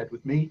calendars are shared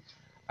with me,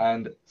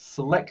 and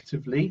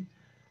selectively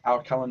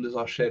our calendars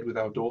are shared with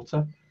our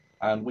daughter,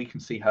 and we can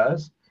see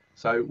hers.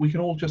 So we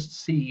can all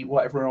just see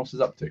what everyone else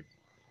is up to.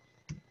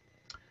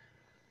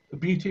 The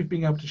beauty of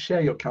being able to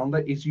share your calendar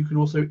is you can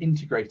also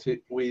integrate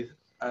it with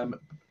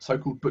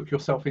so-called book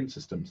yourself in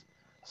systems.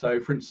 So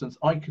for instance,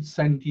 I could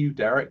send you,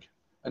 Derek,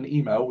 an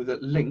email with a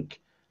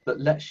link that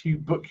lets you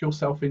book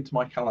yourself into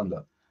my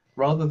calendar,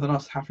 rather than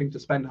us having to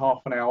spend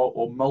half an hour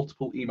or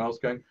multiple emails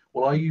going,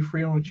 well, are you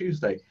free on a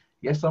Tuesday?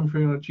 Yes, I'm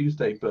free on a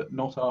Tuesday, but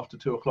not after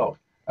 2 o'clock.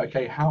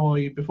 Okay, how are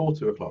you before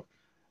 2 o'clock?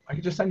 I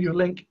can just send you a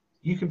link.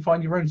 You can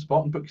find your own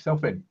spot and book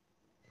yourself in.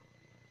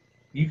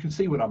 You can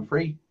see when I'm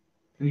free,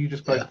 and you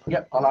just go, yeah.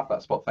 Yep, I'll have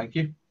that spot, thank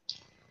you.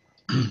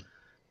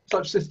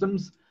 Such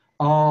systems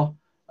are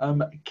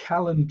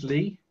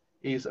Calendly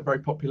is a very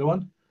popular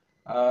one.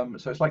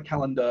 So it's like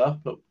calendar,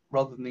 but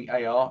rather than the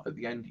AR at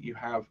the end, you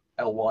have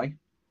LY.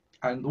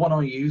 And the one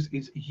I use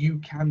is You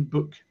Can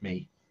Book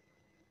Me.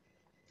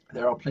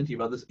 There are plenty of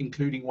others,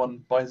 including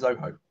one by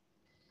Zoho.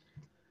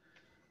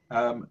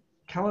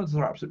 Calendars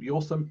are absolutely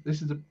awesome.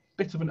 This is a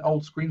bit of an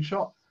old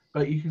screenshot,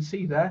 but you can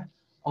see there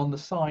on the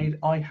side,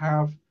 I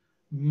have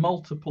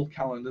multiple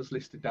calendars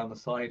listed down the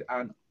side,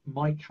 and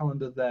my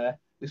calendar there,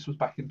 this was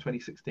back in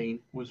 2016,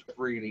 was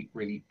really,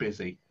 really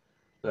busy.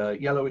 The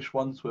yellowish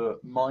ones were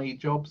my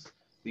jobs,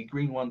 the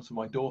green ones are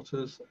my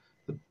daughter's,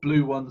 the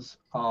blue ones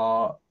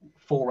are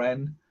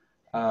 4N,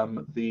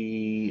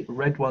 the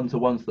red ones are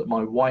ones that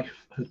my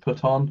wife has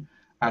put on,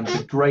 and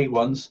the grey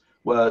ones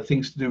were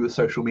things to do with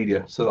social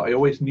media, so that I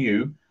always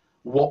knew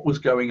what was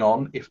going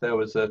on. If there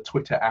was a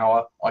Twitter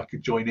hour, I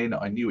could join in,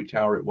 I knew which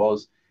hour it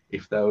was.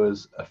 If there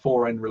was a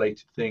 4N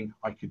related thing,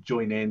 I could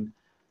join in,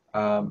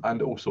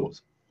 and all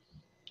sorts.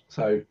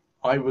 So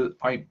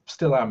I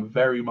still am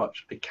very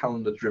much a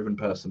calendar driven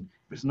person.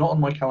 If it's not on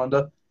my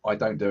calendar, I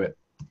don't do it.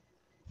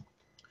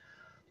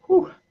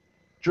 Whew.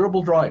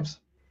 Durable drives.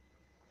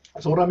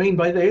 So what I mean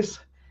by this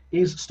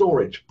is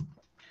storage.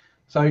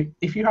 So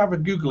if you have a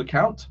Google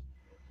account,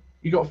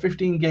 you got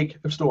 15 gig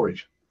of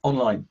storage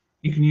online.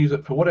 You can use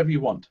it for whatever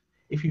you want.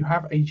 If you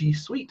have a G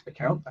Suite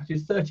account, that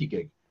is 30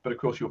 gig, but of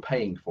course you're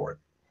paying for it.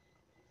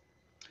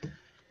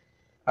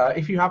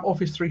 If you have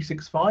Office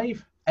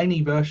 365,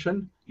 any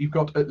version, you've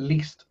got at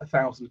least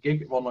 1,000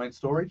 gig of online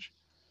storage.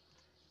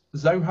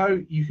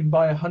 Zoho, you can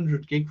buy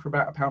 100 gig for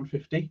about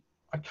 £1.50.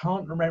 I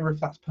can't remember if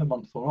that's per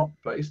month or not,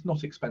 but it's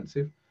not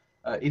expensive.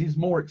 It is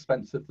more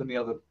expensive than the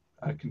other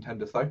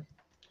contenders though.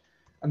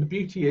 And the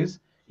beauty is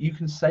you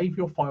can save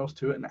your files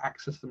to it and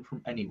access them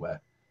from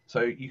anywhere.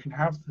 So you can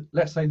have,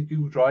 let's say the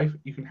Google Drive,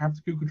 you can have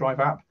the Google Drive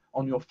app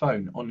on your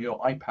phone, on your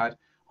iPad,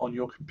 on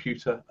your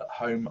computer at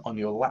home, on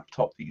your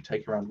laptop that you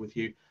take around with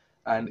you.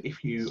 And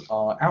if you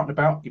are out and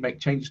about, you make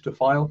changes to a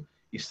file,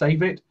 you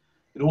save it,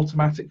 it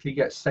automatically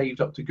gets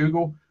saved up to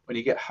Google. When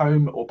you get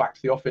home or back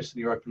to the office and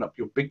you open up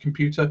your big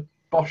computer,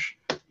 bosh,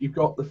 you've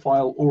got the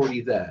file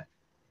already there.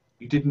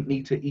 You didn't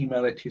need to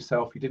email it to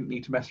yourself. You didn't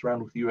need to mess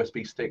around with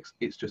USB sticks.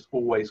 It's just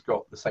always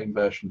got the same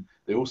version.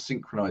 They all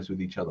synchronize with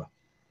each other.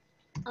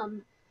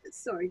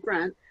 Sorry,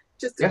 Grant,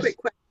 just a quick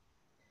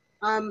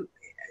question.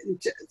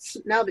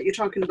 Now that you're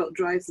talking about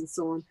drives and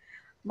so on,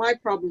 my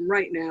problem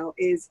right now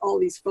is all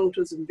these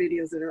photos and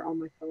videos that are on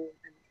my phone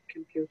and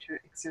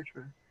computer,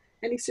 etc.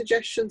 Any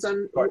suggestions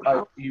on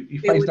how you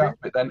phased out a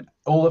bit then?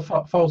 All the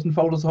files and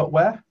folders are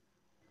where?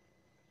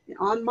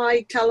 On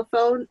my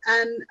telephone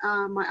and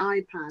my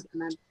iPad,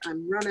 and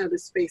I'm run out of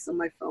space on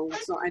my phone,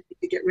 so I need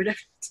to get rid of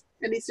it.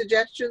 Any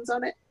suggestions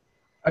on it?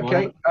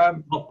 Okay.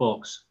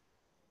 Dropbox.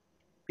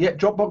 Yeah,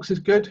 Dropbox is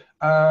good.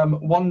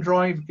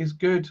 OneDrive is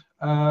good.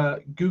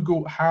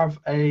 Google have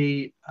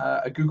a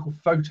Google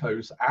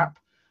Photos app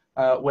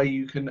where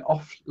you can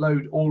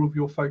offload all of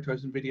your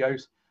photos and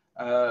videos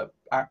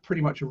at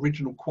pretty much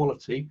original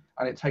quality,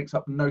 and it takes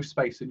up no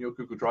space in your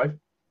Google Drive.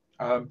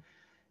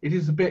 It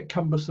is a bit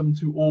cumbersome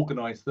to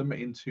organize them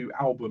into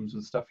albums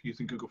and stuff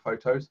using Google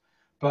Photos,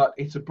 but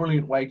it's a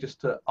brilliant way just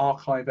to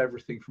archive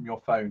everything from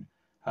your phone.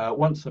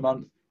 Once a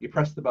month, you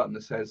press the button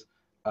that says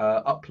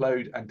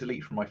upload and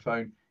delete from my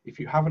phone. If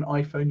you have an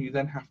iPhone, you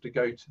then have to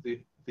go to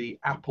the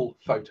Apple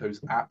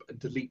Photos app and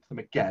delete them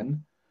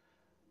again,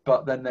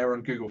 but then they're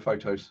on Google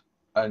Photos.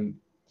 And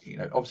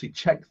obviously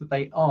check that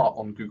they are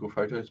on Google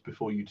Photos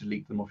before you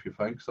delete them off your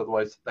phone, because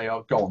otherwise they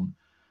are gone.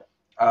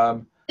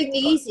 I think the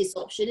easiest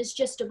option is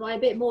just to buy a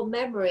bit more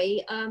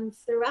memory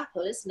through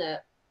Apple, isn't it?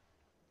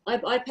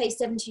 I pay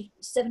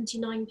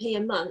 79p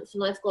a month,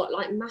 and I've got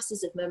like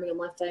masses of memory on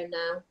my phone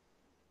now.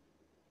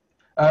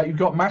 You've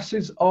got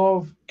masses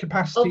of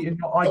capacity in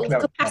your iCloud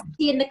account.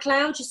 Capacity in the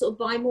cloud, you sort of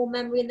buy more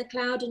memory in the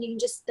cloud, and you can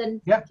just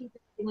then keep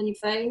everything on your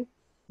phone.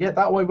 Yeah,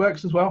 that way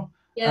works as well.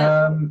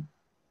 Yeah.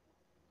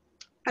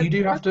 You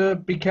do have to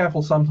be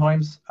careful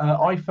sometimes.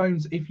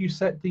 iPhones, if you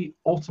set the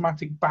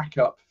automatic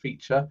backup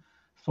feature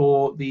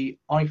for the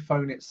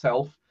iPhone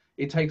itself,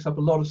 it takes up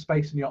a lot of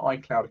space in your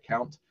iCloud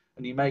account,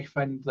 and you may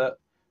find that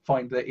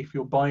if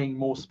you're buying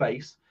more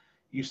space,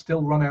 you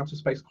still run out of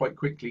space quite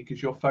quickly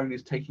because your phone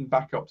is taking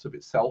backups of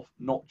itself,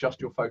 not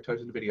just your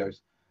photos and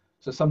videos.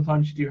 So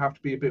sometimes you do have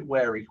to be a bit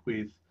wary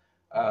with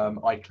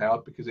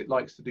iCloud because it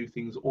likes to do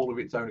things all of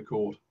its own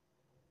accord.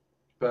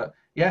 But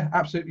yeah,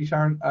 absolutely,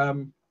 Sharon.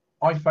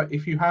 iPhone,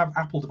 if you have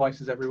Apple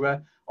devices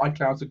everywhere,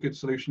 iCloud's a good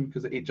solution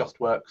because it just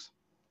works.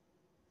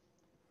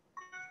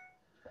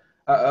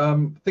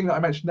 Thing that I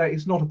mentioned there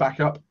is not a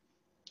backup.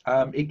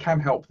 It can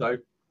help though.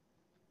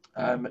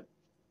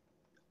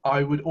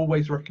 I would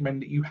always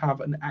recommend that you have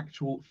an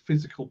actual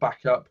physical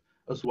backup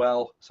as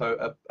well.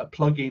 So a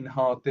plug-in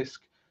hard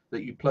disk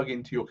that you plug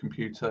into your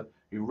computer,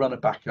 you run a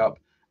backup,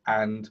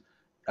 and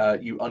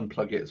you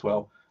unplug it as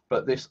well.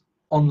 But this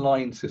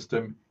online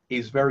system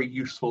is very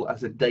useful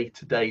as a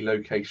day-to-day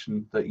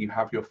location that you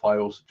have your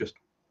files just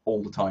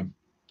all the time.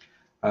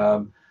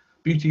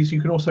 Beauty is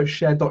you can also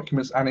share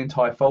documents and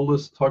entire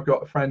folders. So I've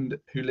got a friend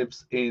who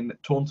lives in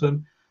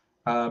Taunton,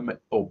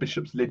 or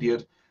Bishop's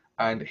Lydiard,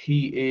 and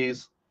he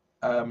is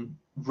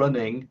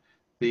running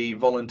the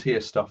volunteer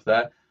stuff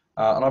there.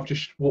 And I've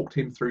just walked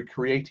him through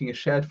creating a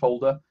shared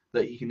folder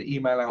that he can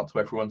email out to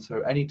everyone.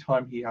 So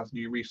anytime he has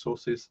new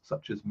resources,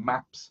 such as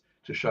maps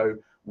to show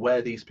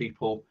where these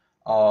people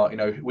are,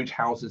 which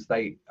houses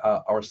they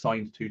are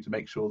assigned to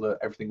make sure that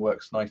everything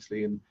works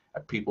nicely and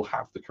people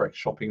have the correct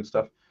shopping and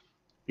stuff,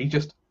 he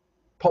just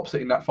pops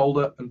it in that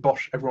folder and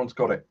bosh, everyone's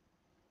got it.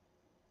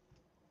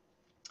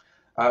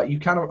 You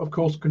can, of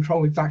course,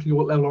 control exactly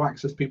what level of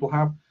access people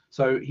have.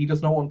 So he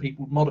does not want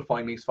people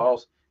modifying these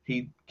files.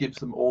 He gives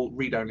them all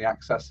read-only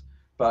access.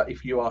 But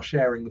if you are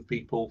sharing with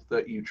people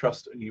that you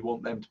trust and you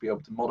want them to be able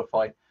to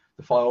modify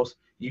the files,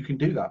 you can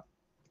do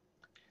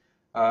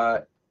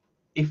that.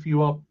 If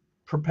you are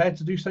prepared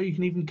to do so, you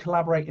can even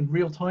collaborate in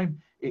real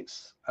time.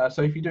 It's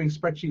so if you're doing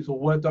spreadsheets or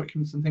Word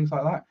documents and things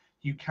like that,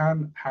 you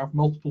can have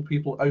multiple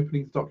people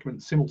opening the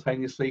document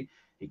simultaneously.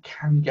 It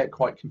can get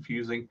quite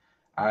confusing,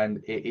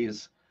 and it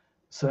is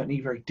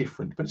certainly very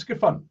different, but it's good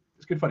fun.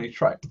 It's good fun to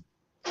try it.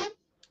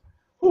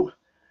 Whew.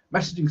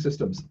 Messaging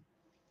systems.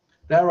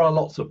 There are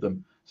lots of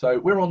them. So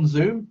we're on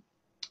Zoom.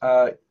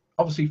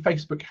 Obviously,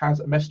 Facebook has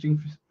a messaging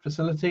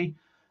facility.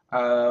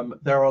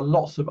 There are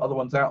lots of other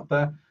ones out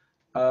there.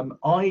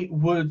 I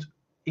would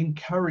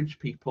encourage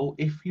people,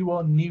 if you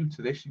are new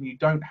to this and you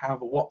don't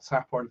have a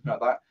WhatsApp or anything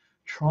like that,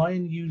 try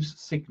and use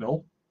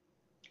Signal.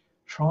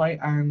 try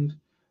and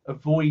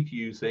avoid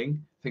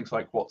using things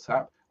like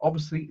WhatsApp.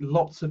 Obviously,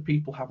 lots of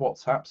people have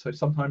WhatsApp, so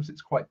sometimes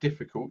it's quite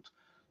difficult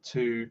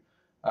to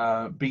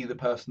be the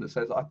person that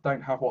says, I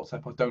don't have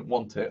WhatsApp, I don't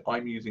want it,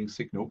 I'm using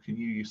Signal, can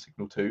you use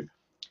Signal too?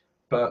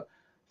 But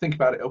think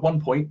about it, at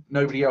one point,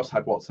 nobody else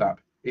had WhatsApp.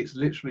 It's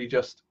literally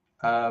just,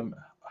 I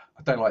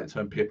don't like the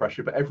term peer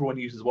pressure, but everyone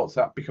uses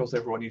WhatsApp because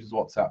everyone uses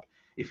WhatsApp.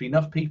 If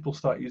enough people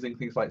start using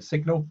things like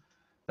Signal,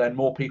 then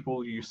more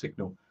people use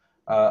Signal.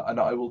 And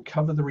I will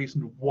cover the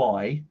reason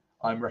why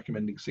I'm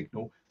recommending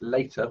Signal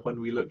later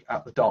when we look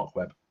at the dark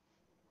web.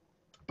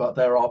 But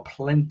there are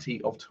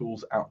plenty of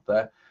tools out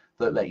there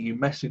that let you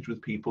message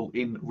with people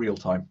in real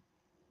time,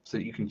 so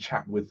that you can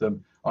chat with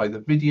them, either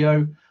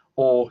video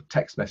or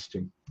text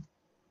messaging,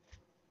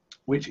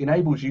 which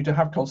enables you to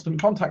have constant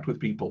contact with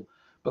people.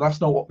 But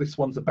that's not what this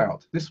one's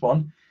about. This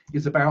one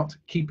is about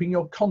keeping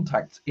your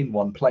contacts in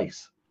one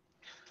place.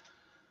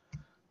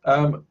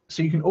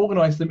 So you can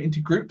organize them into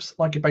groups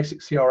like a basic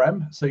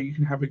CRM. So you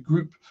can have a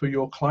group for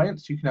your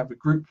clients, you can have a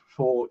group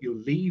for your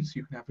leads,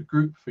 you can have a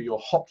group for your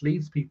hot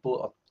leads.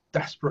 People are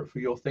desperate for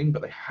your thing,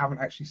 but they haven't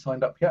actually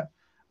signed up yet.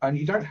 And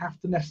you don't have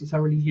to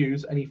necessarily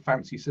use any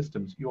fancy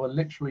systems. You are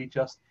literally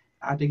just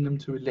adding them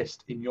to a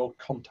list in your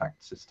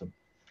contact system.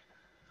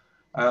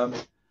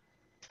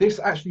 This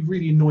actually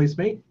really annoys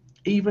me.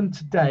 Even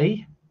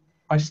today,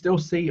 I still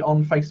see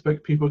on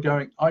Facebook people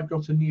going, I've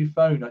got a new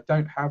phone, I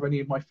don't have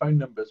any of my phone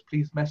numbers,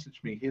 please message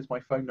me, here's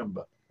my phone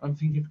number. I'm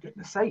thinking, for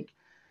goodness sake,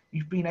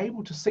 you've been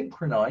able to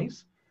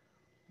synchronize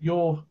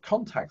your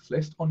contacts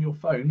list on your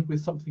phone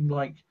with something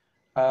like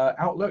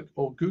Outlook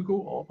or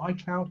Google or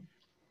iCloud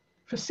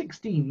for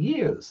 16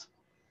 years.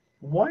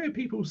 Why are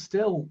people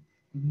still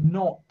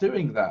not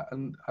doing that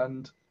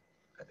and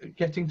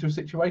getting to a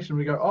situation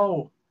where you go,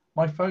 oh,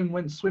 my phone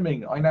went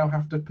swimming, I now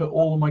have to put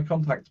all of my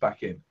contacts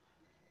back in?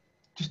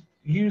 Just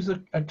use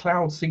a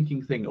cloud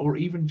syncing thing, or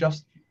even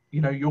just,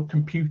 you know, your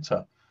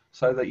computer,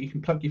 so that you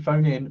can plug your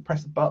phone in,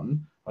 press a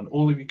button, and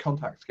all of your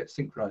contacts get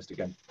synchronized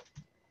again.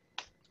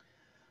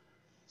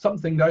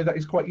 Something though that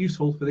is quite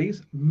useful for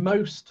these,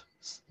 most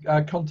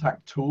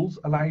contact tools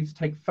allow you to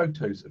take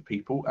photos of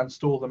people and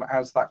store them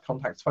as that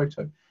contact's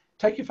photo.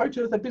 Take a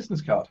photo of their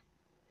business card.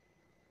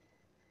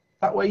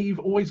 That way you've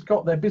always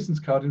got their business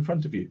card in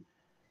front of you.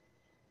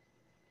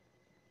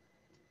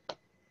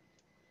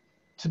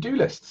 To-do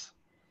lists.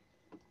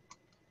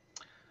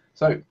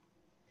 So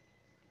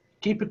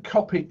keep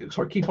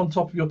on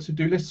top of your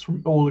to-do lists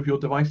from all of your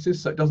devices.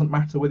 So it doesn't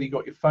matter whether you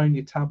got your phone,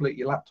 your tablet,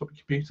 your laptop, your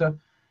computer.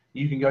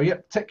 You can go,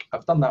 yep, tick,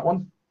 I've done that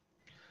one.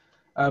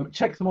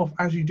 Check them off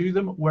as you do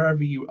them,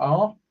 wherever you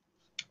are.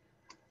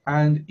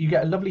 And you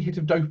get a lovely hit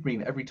of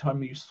dopamine every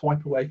time you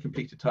swipe away a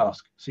completed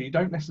task. So you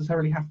don't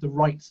necessarily have to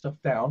write stuff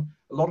down.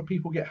 A lot of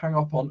people get hung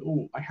up on,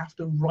 oh, I have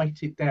to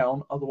write it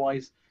down,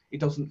 otherwise it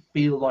doesn't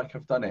feel like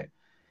I've done it.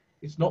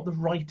 It's not the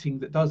writing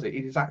that does it.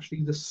 It is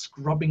actually the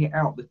scrubbing it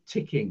out, the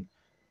ticking.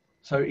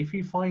 So if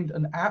you find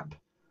an app,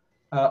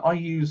 I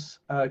use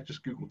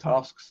just Google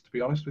Tasks, to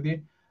be honest with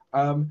you.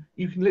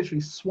 You can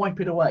literally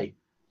swipe it away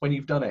when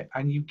you've done it,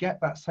 and you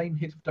get that same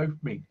hit of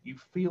dopamine. You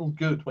feel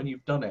good when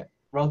you've done it,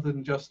 rather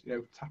than just, you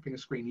know, tapping a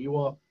screen. You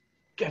are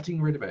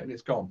getting rid of it and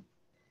it's gone.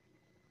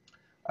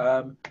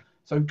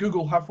 So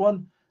Google have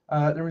one.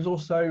 There is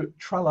also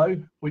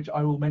Trello, which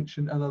I will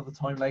mention another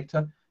time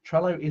later.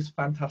 Trello is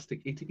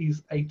fantastic. It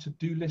is a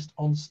to-do list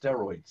on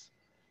steroids,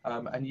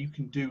 and you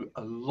can do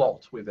a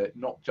lot with it,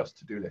 not just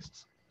to-do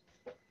lists.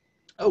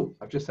 Oh,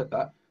 I've just said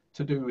that,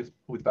 to do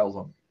with bells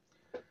on.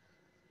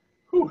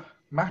 Whew,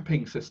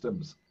 mapping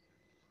systems.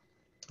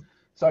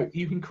 So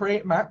you can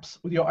create maps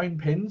with your own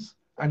pins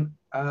and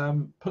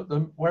put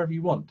them wherever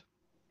you want.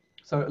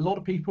 So a lot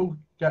of people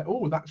get,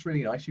 oh, that's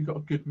really nice, you've got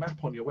a good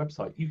map on your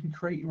website. You can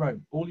create your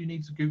own. All you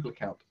need is a Google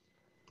account.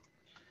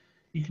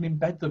 You can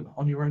embed them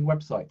on your own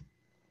website.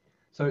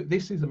 So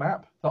this is a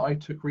map that I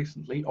took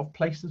recently of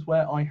places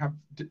where I have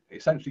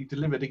essentially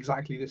delivered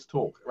exactly this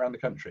talk around the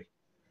country.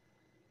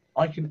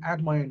 I can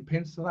add my own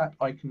pins to that.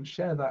 I can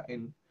share that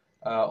in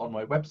on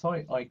my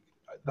website.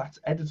 That's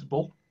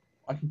editable.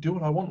 I can do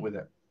what I want with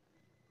it.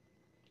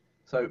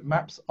 So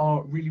maps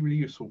are really, really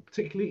useful,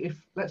 particularly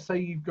if, let's say,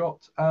 you've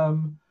got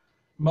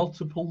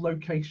multiple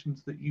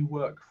locations that you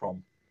work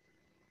from.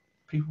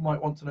 People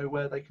might want to know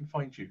where they can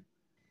find you.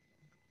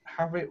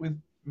 Have it with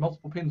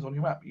multiple pins on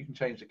your map. You can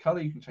change the color,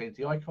 you can change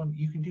the icon,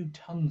 you can do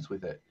tons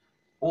with it,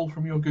 all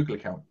from your Google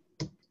account.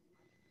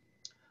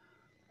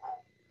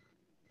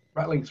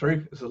 Rattling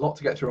through, there's a lot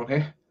to get through on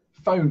here.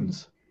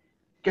 Phones.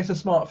 Get a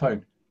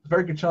smartphone. There's a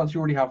very good chance you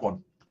already have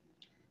one.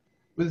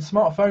 With a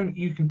smartphone,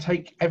 you can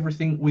take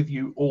everything with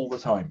you all the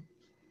time.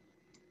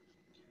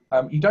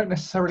 You don't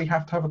necessarily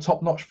have to have a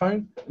top-notch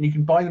phone, and you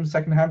can buy them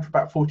secondhand for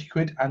about 40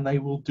 quid, and they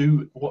will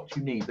do what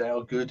you need. They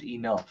are good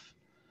enough.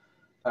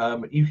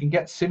 You can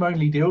get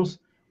SIM-only deals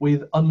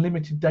with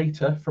unlimited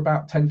data for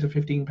about £10 to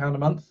 £15 a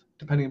month,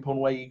 depending upon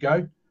where you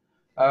go.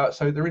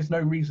 So there is no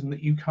reason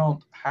that you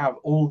can't have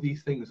all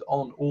these things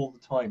on all the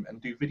time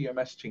and do video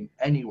messaging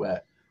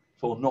anywhere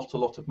for not a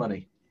lot of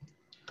money.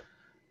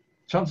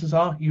 Chances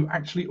are you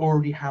actually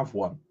already have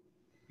one.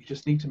 You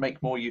just need to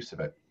make more use of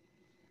it.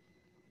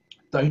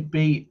 Don't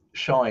be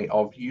shy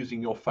of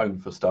using your phone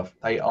for stuff.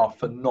 They are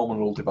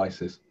phenomenal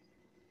devices.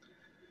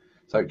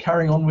 So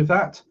carrying on with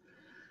that,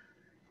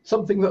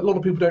 something that a lot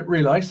of people don't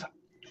realize,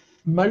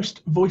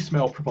 most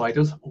voicemail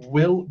providers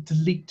will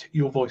delete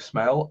your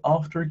voicemail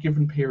after a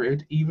given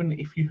period, even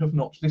if you have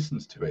not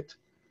listened to it.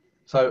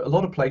 So a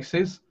lot of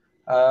places,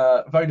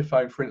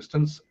 Vodafone for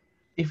instance,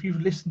 if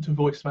you've listened to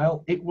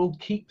voicemail, it will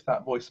keep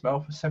that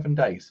voicemail for 7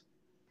 days.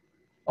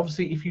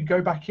 Obviously, if you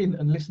go back in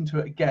and listen to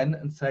it again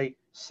and say,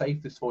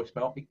 save this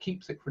voicemail, it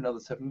keeps it for another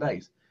 7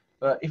 days.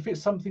 But if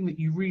it's something that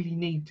you really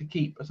need to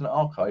keep as an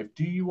archive,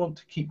 do you want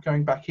to keep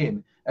going back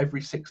in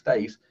every 6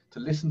 days to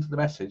listen to the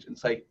message and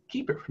say,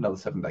 keep it for another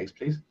 7 days,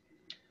 please?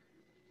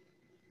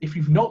 If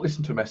you've not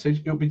listened to a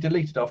message, it will be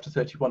deleted after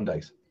 31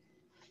 days.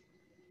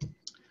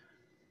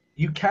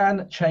 You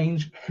can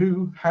change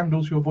who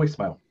handles your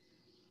voicemail.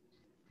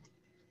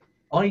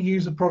 I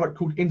use a product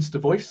called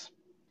InstaVoice.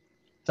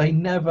 They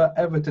never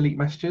ever delete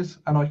messages,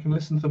 and I can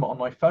listen to them on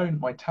my phone,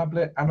 my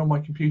tablet, and on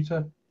my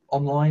computer,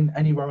 online,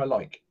 anywhere I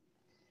like.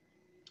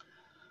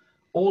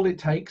 All it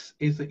takes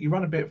is that you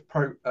run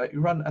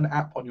an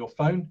app on your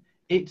phone.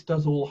 It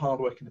does all the hard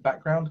work in the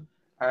background,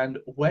 and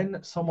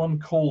when someone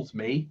calls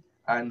me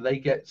and they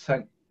get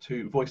sent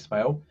to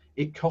voicemail,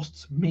 it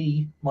costs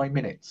me my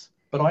minutes,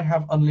 but I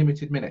have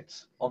unlimited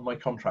minutes on my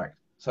contract,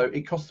 so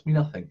it costs me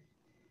nothing.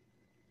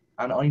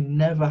 And I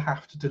never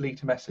have to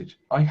delete a message.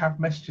 I have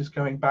messages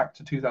going back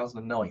to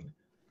 2009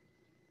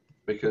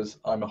 because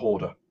I'm a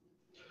hoarder.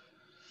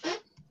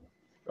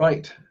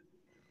 Right,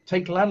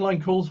 take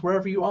landline calls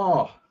wherever you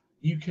are.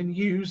 You can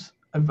use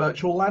a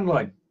virtual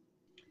landline.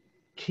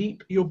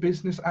 Keep your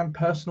business and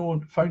personal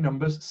phone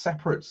numbers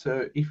separate.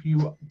 So if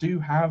you do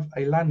have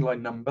a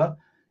landline number,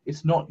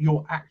 it's not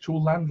your actual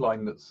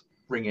landline that's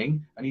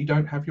ringing, and you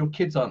don't have your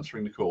kids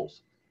answering the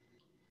calls.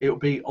 It'll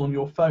be on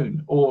your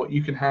phone, or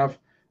you can have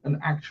an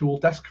actual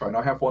desk phone.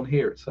 I have one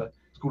here. It's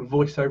called a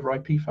voice over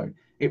IP phone.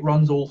 It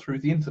runs all through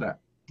the internet.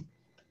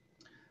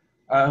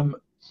 £20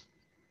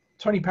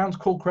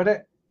 call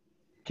credit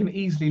can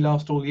easily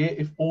last all year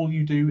if all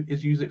you do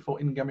is use it for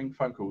incoming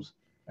phone calls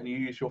and you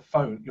use your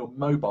phone, your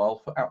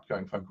mobile, for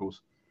outgoing phone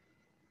calls.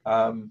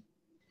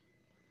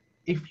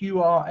 If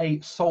you are a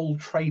sole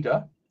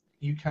trader,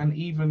 you can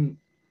even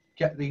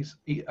get these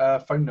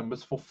phone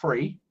numbers for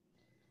free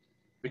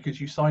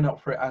because you sign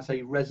up for it as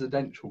a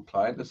residential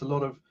client. There's a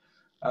lot of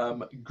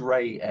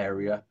grey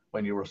area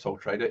when you're a sole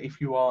trader.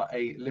 If you are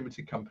a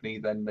limited company,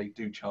 then they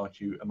do charge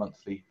you a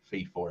monthly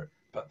fee for it,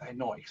 but they're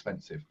not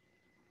expensive.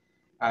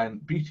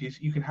 And beauty is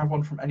you can have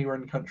one from anywhere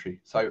in the country.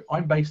 So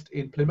I'm based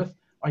in Plymouth.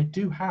 I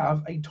do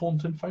have a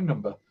Taunton phone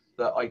number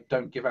that I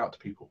don't give out to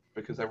people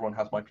because everyone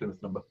has my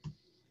Plymouth number.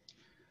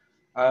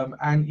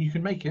 And you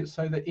can make it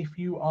so that if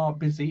you are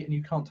busy and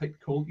you can't take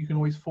the call, you can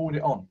always forward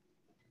it on.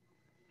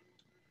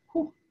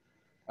 Whew.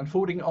 And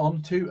forwarding it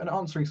on to an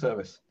answering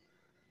service.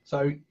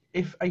 So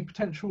if a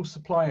potential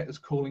supplier is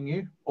calling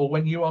you, or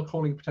when you are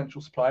calling a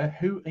potential supplier,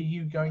 who are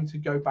you going to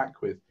go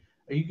back with?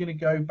 Are you going to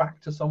go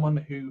back to someone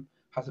who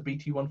has a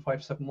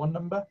BT1571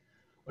 number?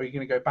 Or are you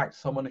going to go back to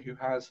someone who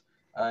has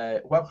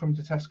welcome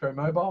to Tesco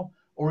mobile?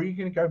 Or are you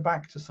going to go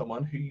back to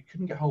someone who you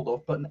couldn't get hold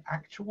of, but an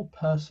actual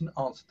person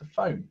answered the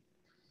phone?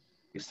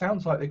 It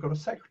sounds like they've got a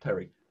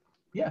secretary.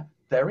 Yeah,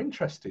 they're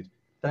interested.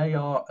 They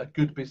are a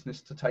good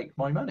business to take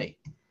my money.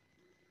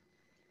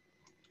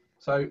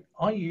 So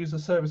I use a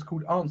service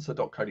called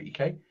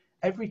answer.co.uk.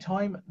 Every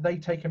time they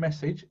take a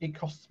message, it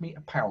costs me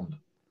 £1.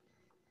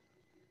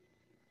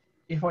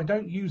 If I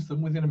don't use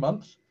them within a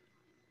month,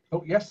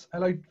 oh yes,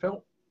 hello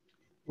Phil.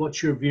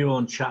 What's your view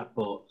on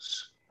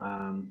chatbots,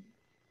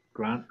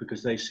 Grant?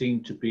 Because they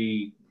seem to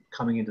be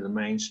coming into the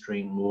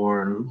mainstream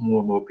more and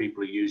more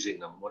people are using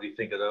them. What do you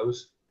think of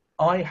those?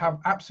 I have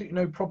absolutely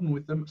no problem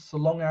with them so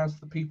long as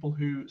the people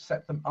who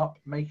set them up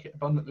make it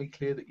abundantly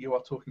clear that you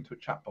are talking to a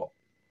chatbot.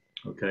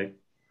 Okay.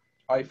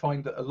 I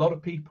find that a lot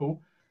of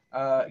people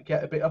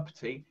get a bit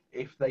uppity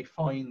if they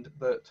find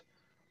that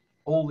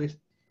all this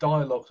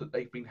dialogue that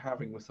they've been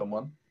having with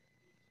someone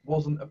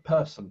wasn't a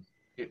person,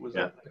 it was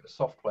a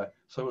software.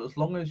 So as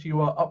long as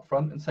you are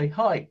upfront and say,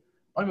 hi,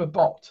 I'm a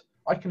bot,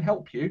 I can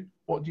help you,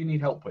 what do you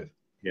need help with?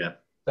 Yeah.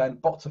 Then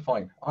bots are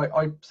fine.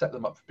 I set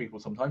them up for people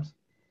sometimes.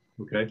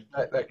 Okay.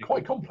 They're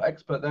quite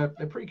complex, but they're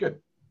pretty good.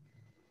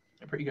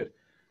 They're pretty good.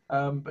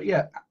 But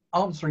yeah,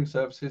 answering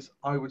services,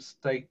 I would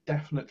say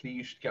definitely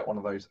you should get one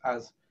of those.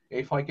 As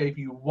if I gave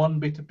you one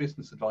bit of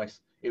business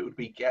advice, it would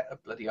be get a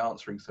bloody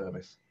answering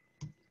service.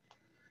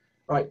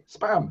 Right,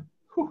 spam.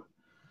 Whew.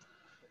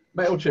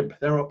 MailChimp.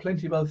 There are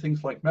plenty of other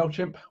things like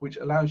MailChimp, which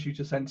allows you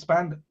to send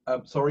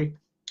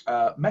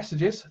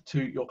messages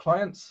to your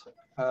clients.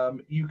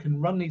 You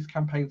can run these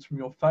campaigns from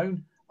your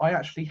phone. I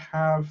actually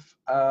have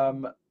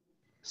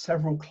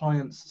several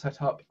clients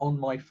set up on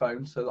my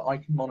phone so that I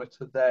can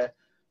monitor their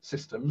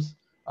systems.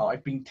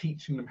 I've been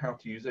teaching them how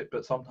to use it,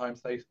 but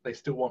sometimes they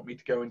still want me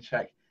to go and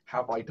check,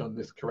 have I done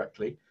this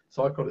correctly?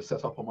 So I've got it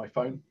set up on my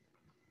phone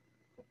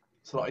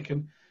so that I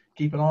can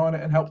keep an eye on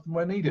it and help them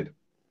where needed.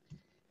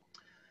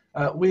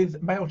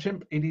 With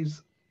MailChimp, it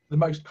is the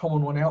most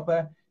common one out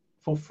there.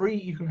 For free,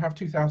 you can have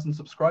 2,000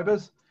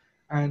 subscribers,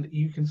 and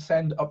you can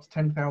send up to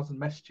 10,000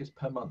 messages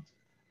per month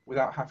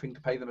without having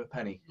to pay them a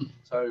penny.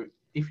 So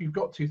if you've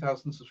got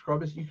 2,000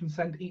 subscribers, you can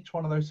send each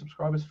one of those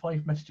subscribers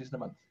 5 messages in a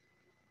month.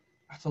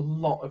 That's a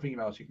lot of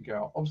emails you can go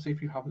out. Obviously,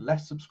 if you have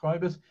less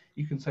subscribers,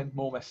 you can send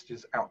more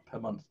messages out per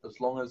month, as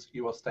long as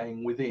you are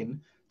staying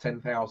within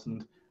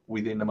 10,000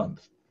 within a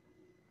month.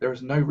 There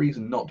is no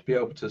reason not to be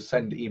able to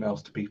send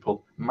emails to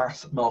people,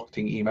 mass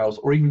marketing emails,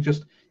 or even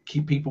just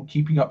keep people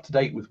keeping up to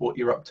date with what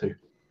you're up to.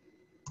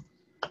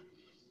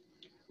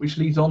 Which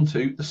leads on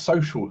to the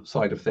social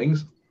side of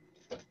things.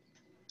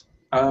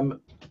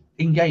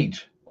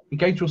 Engage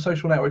your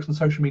social networks and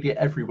social media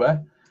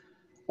everywhere.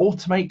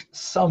 Automate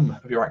some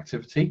of your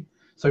activity.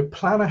 So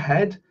plan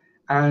ahead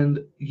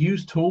and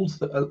use tools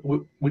that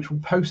which will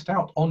post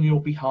out on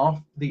your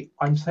behalf.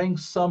 I'm saying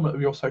some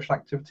of your social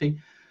activity.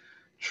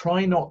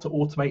 Try not to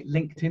automate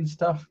LinkedIn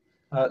stuff.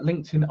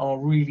 LinkedIn are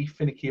really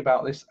finicky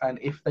about this, and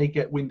if they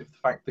get wind of the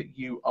fact that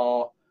you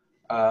are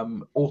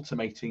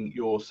automating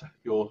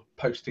your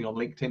posting on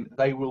LinkedIn,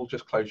 they will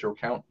just close your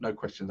account, no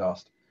questions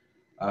asked.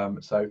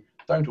 So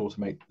don't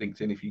automate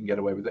LinkedIn if you can get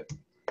away with it.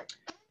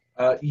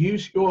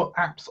 Use your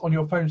apps on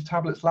your phones,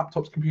 tablets,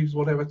 laptops, computers,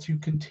 whatever, to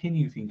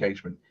continue the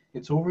engagement.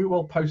 It's all very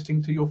well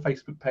posting to your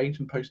Facebook page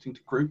and posting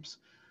to groups,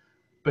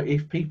 but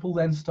if people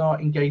then start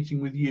engaging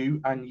with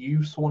you and you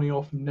swanning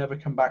off and never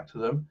come back to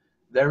them,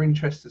 their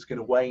interest is going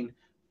to wane,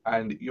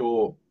 and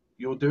you're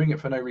doing it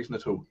for no reason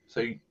at all.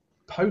 So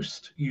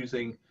post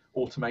using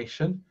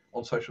automation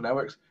on social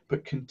networks,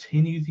 but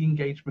continue the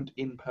engagement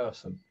in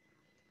person.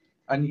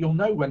 And you'll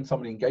know when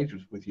somebody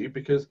engages with you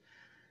because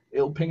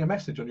it'll ping a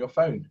message on your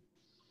phone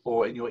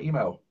or in your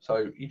email.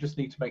 So you just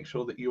need to make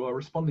sure that you are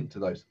responding to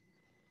those.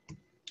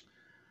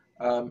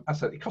 As I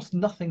said, it costs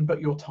nothing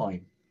but your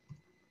time.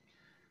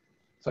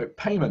 So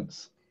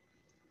payments.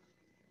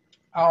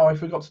 Oh, I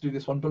forgot to do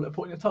this one, bullet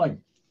point at a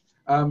time.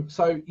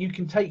 So you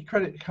can take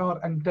credit card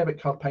and debit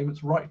card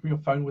payments right from your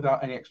phone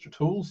without any extra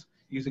tools,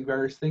 using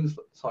various things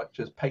such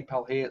as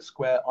PayPal Here,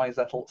 Square,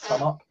 iZettle,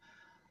 SumUp.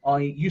 I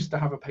used to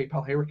have a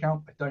PayPal Here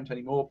account. I don't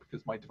anymore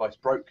because my device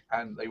broke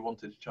and they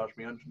wanted to charge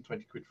me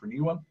 120 quid for a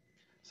new one.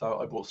 So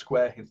I bought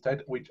Square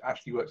instead, which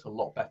actually works a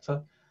lot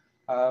better.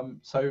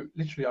 So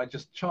literally I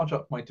just charge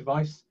up my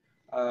device,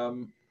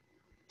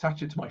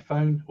 attach it to my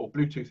phone or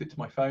Bluetooth it to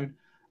my phone,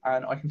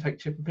 and I can take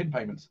chip and pin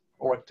payments,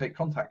 or I can take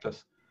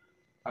contactless.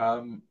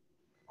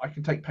 I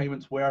can take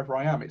payments wherever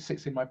I am. It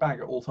sits in my bag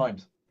at all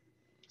times.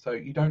 So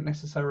you don't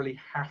necessarily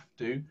have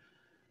to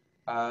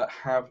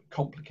have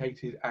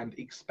complicated and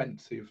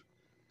expensive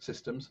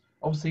systems.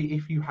 Obviously,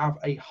 if you have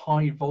a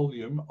high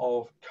volume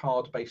of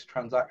card-based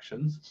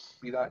transactions,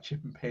 be that chip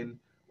and pin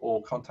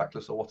or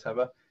contactless or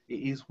whatever, it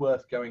is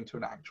worth going to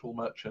an actual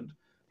merchant.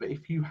 But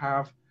if you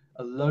have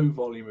a low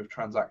volume of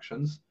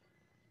transactions,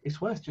 it's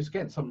worth just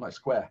getting something like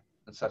Square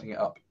and setting it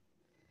up.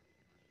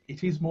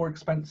 It is more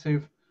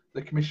expensive.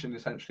 The commission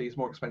essentially is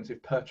more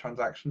expensive per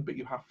transaction, but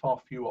you have far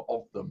fewer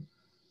of them.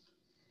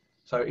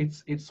 So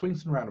it's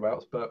swings and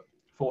roundabouts, but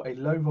for a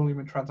low volume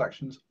of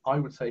transactions, I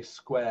would say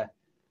Square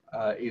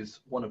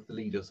is one of the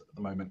leaders at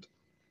the moment.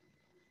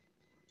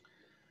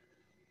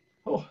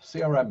 Oh,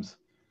 CRMs.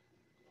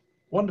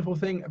 Wonderful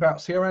thing about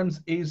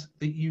CRMs is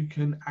that you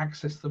can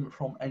access them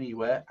from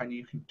anywhere and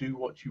you can do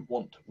what you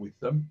want with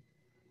them.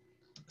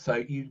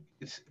 So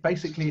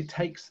basically it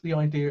takes the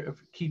idea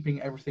of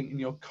keeping everything in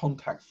your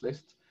contacts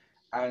list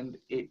and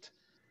it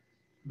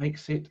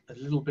makes it a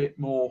little bit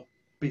more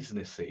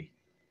businessy,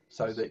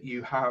 so that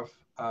you have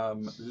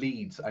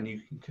leads and you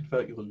can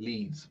convert your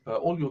leads.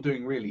 But all you're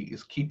doing really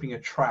is keeping a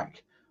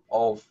track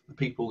of the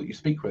people that you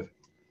speak with.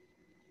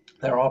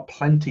 There are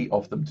plenty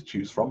of them to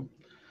choose from.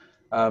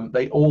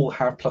 They all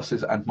have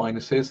pluses and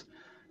minuses.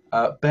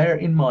 Bear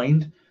in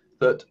mind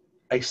that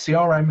a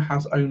CRM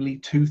has only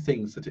 2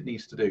 things that it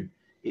needs to do.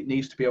 It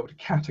needs to be able to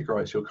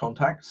categorize your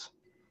contacts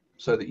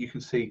so that you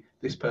can see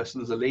this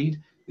person is a lead,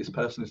 this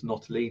person is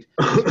not a lead,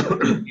 this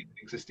person is an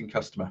existing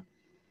customer.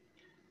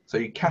 So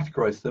you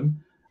categorize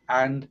them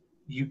and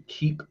you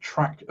keep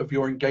track of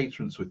your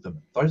engagements with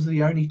them. Those are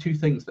the only 2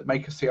 things that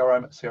make a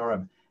CRM a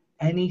CRM.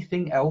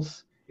 Anything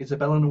else is a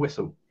bell and a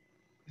whistle.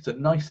 It's a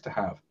nice to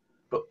have,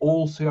 but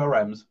all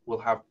CRMs will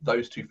have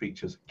those 2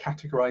 features: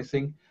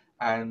 categorizing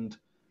and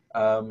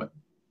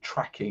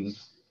tracking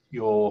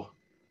your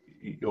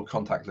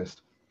contact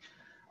list.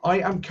 I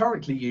am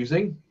currently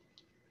using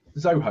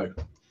Zoho.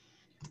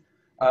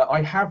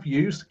 I have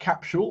used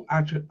Capsule,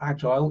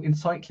 Agile,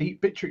 Insightly,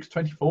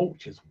 Bitrix24,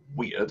 which is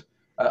weird,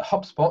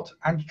 HubSpot,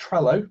 and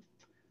Trello,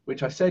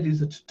 which I said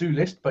is a to-do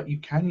list, but you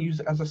can use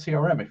it as a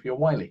CRM if you're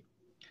wily.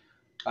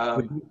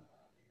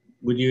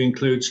 Would you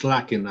include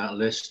Slack in that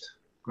list,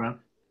 Grant?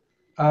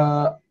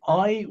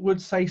 I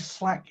would say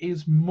Slack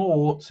is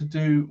more to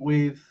do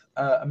with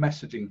a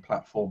messaging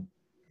platform.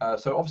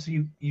 So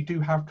obviously you do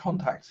have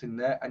contacts in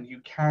there and you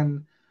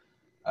can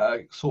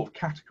sort of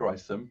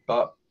categorize them,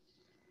 but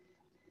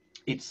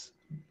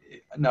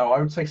no, I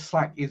would say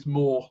Slack is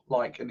more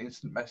like an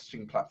instant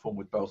messaging platform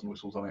with bells and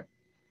whistles on it.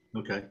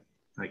 Okay,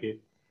 thank you.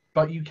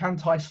 but you can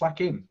tie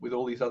Slack in with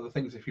all these other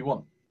things if you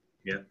want.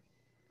 Yeah.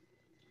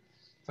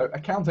 So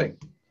accounting,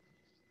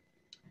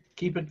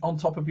 keep it on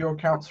top of your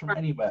accounts from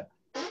anywhere.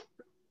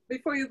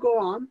 Before you go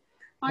on,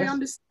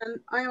 Yes.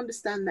 I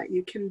understand that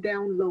you can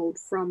download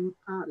from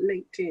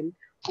LinkedIn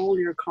all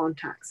your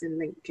contacts in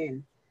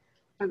LinkedIn.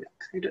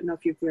 I don't know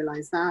if you've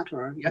realized that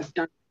or Yes. you've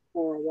done it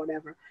before or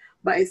whatever.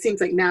 But it seems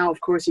like now, of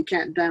course, you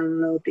can't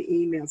download the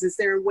emails. Is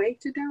there a way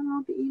to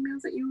download the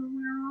emails that you're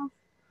aware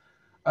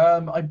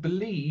of? I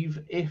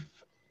believe if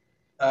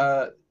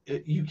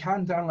you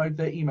can download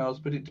their emails,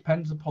 but it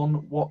depends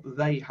upon what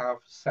they have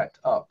set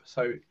up.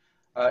 So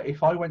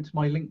if I went to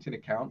my LinkedIn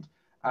account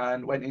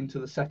and went into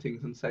the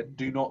settings and said,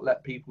 do not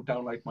let people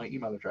download my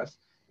email address,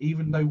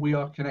 even though we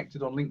are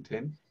connected on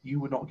LinkedIn, you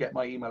would not get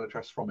my email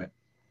address from it.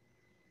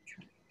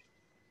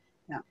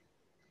 Yeah.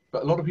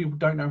 But a lot of people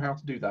don't know how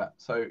to do that.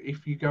 So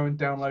if you go and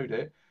download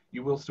it,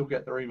 you will still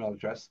get their email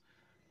address,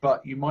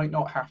 but you might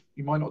not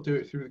do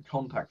it through the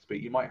contacts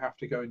bit. You might have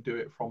to go and do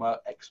it from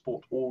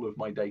export all of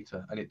my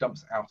data, and it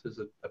dumps out as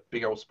a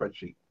big old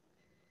spreadsheet.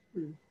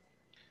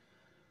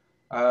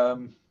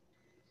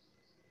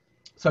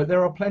 So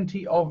there are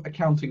plenty of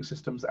accounting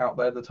systems out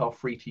there that are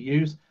free to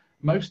use.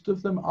 Most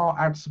of them are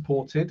ad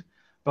supported,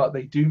 but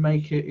they do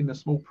make it in the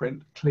small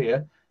print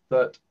clear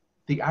that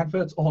the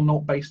adverts are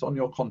not based on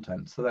your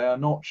content. So they are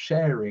not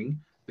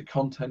sharing the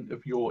content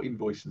of your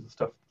invoices and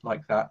stuff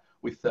like that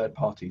with third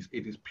parties.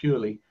 It is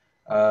purely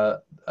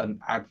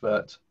an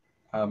advert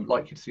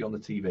like you'd see on the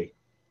TV.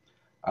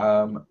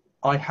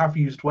 I have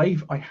used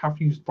Wave, I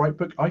have used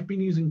Brightbook. I've been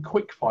using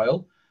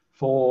QuickFile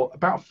for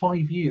about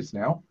 5 years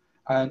now,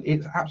 and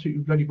it's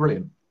absolutely bloody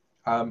brilliant.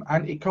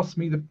 And it costs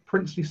me the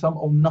princely sum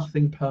of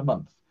nothing per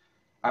month.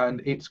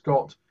 And it's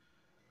got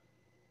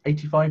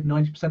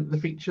 85–90% of the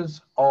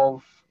features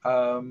of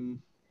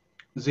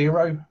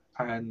Xero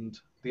and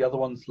the other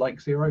ones like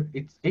Xero.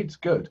 It's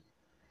good.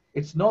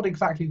 It's not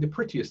exactly the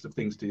prettiest of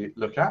things to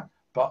look at,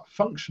 but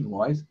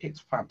function-wise, it's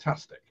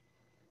fantastic.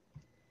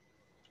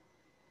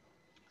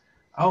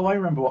 Oh, I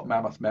remember what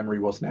Mammoth Memory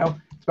was now.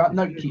 It's about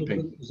note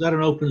keeping. Is that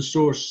an open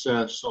source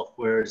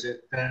software? Is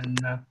it then?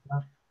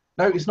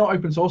 No, it's not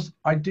open source.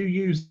 I do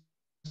use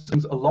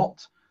things a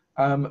lot,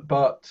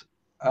 but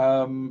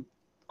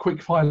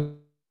QuickFile,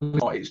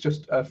 it's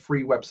just a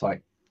free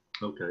website.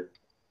 Okay.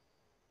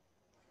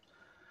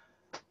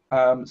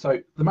 So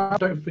the map,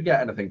 don't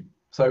forget anything.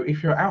 So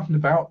if you're out and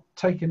about,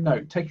 take a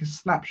note, take a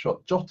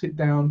snapshot, jot it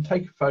down,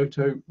 take a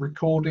photo,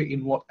 record it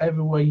in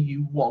whatever way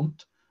you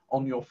want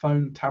on your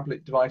phone,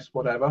 tablet, device,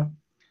 whatever,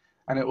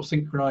 and it will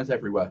synchronize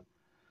everywhere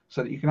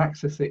so that you can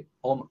access it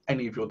on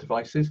any of your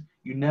devices.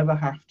 You never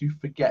have to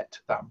forget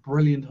that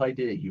brilliant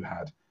idea you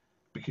had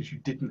because you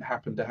didn't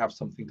happen to have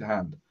something to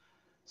hand.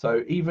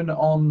 So even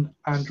on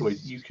Android,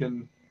 you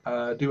can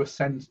do a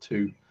send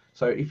to.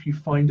 So if you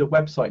find a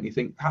website and you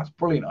think, that's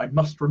brilliant, I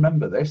must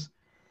remember this,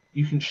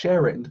 you can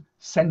share it and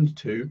send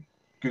to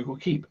Google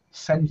Keep,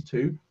 send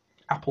to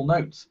Apple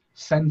Notes,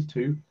 send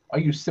to, I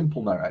use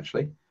Simple Note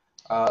actually,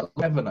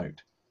 Evernote.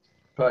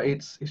 But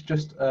it's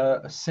just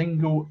a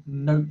single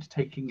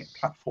note-taking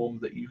platform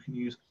that you can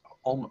use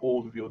on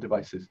all of your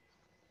devices.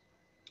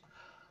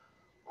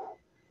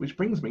 Which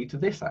brings me to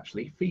this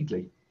actually,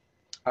 Feedly.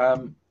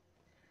 A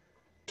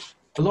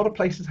lot of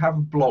places have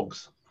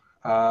blogs.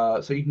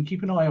 So you can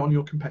keep an eye on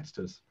your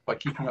competitors by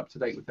keeping up to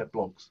date with their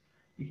blogs.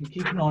 You can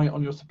keep an eye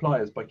on your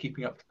suppliers by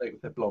keeping up to date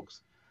with their blogs.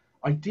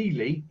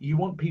 Ideally, you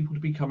want people to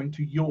be coming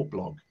to your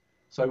blog.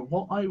 So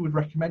what I would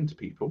recommend to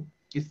people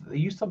is that they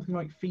use something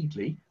like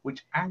Feedly,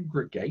 which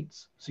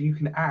aggregates, so you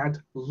can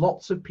add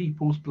lots of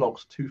people's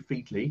blogs to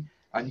Feedly,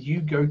 and you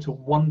go to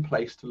one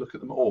place to look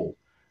at them all.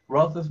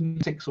 Rather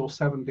than 6 or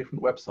 7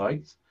 different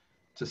websites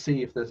to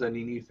see if there's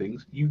any new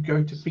things, you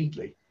go to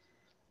Feedly,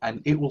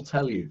 and it will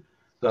tell you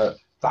that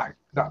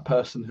that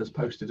person has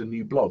posted a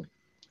new blog.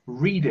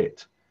 Read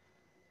it,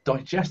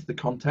 digest the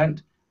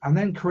content, and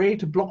then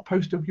create a blog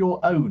post of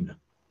your own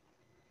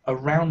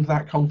around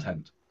that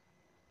content.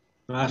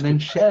 And then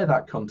share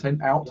that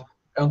content out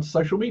on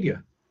social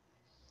media.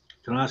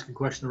 Can I ask a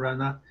question around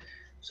that?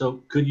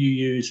 So could you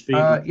use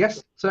Feedly?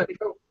 Yes, certainly.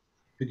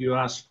 Could you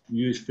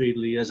use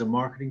Feedly as a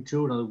marketing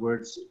tool? In other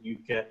words, you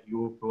get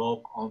your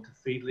blog onto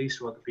Feedly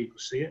so other people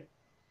see it,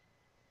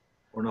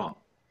 or not?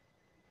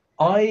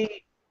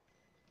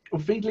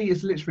 Feedly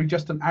is literally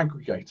just an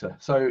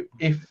aggregator. So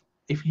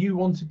if you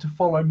wanted to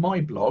follow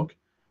my blog,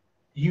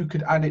 you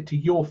could add it to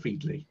your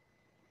Feedly.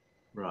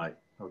 Right.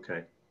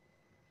 Okay.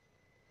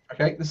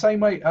 Okay. The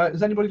same way.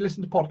 Does anybody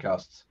listen to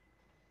podcasts?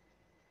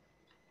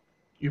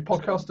 You a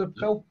podcaster,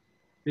 Phil?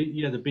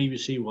 Yeah, the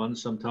BBC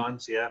ones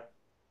sometimes. Yeah.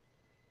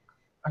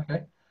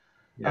 Okay.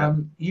 Yeah.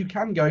 You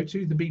can go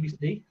to the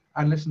BBC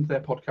and listen to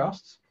their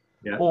podcasts.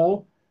 Yeah.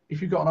 Or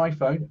if you've got an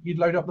iPhone, you'd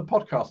load up the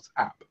podcasts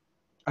app,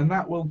 and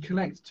that will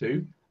connect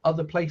to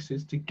other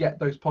places to get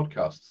those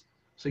podcasts.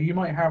 So you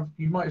might have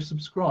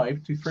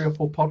subscribed to 3 or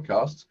 4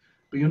 podcasts,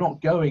 but you're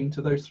not going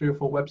to those 3 or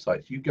 4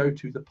 websites. You go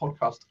to the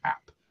podcast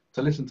app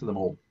to listen to them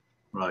all.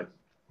 Right.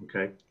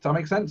 Okay. Does that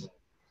make sense?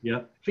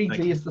 Yeah.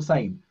 Feedly is the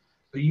same.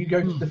 So you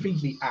go to the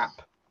Feedly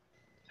app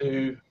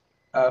to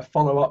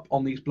follow up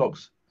on these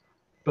blogs.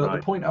 But Right.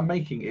 the point I'm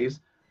making is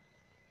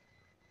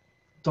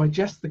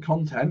digest the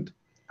content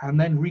and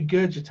then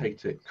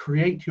regurgitate it.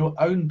 Create your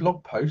own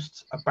blog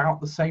posts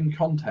about the same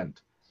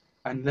content.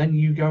 And then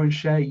you go and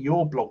share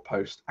your blog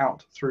post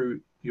out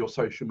through your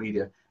social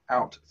media,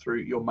 out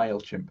through your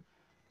MailChimp,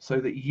 so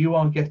that you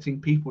are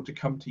getting people to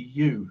come to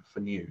you for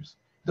news.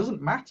 It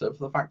doesn't matter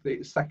for the fact that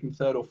it's second,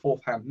 third, or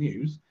fourth hand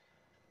news.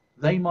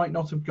 They might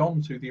not have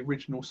gone to the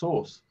original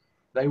source.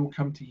 They will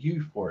come to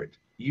you for it.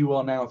 You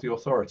are now the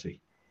authority.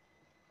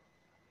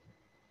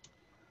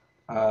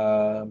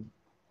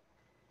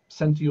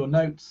 Center your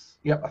notes.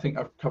 Yep, I think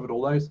I've covered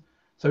all those.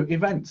 So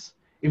events,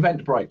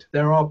 Eventbrite.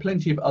 There are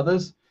plenty of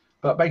others,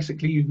 but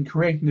basically you can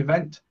create an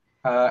event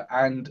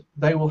and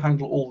they will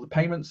handle all the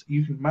payments.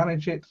 You can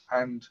manage it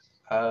and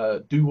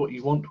do what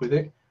you want with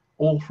it,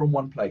 all from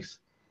one place.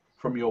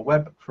 From your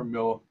web, from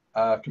your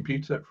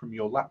computer, from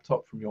your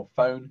laptop, from your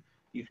phone.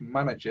 You can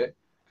manage it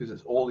because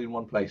it's all in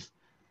one place.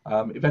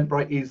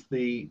 Eventbrite is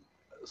the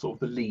sort of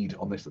the lead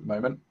on this at the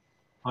moment.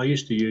 I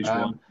used to use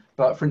one.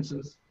 But for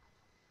instance,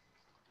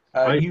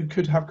 you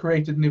could have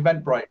created an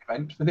Eventbrite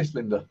event for this,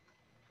 Linda.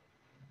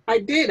 I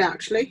did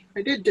actually.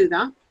 I did do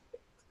that.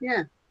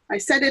 Yeah, I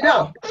set it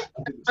up.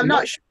 I'm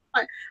not sure.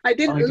 I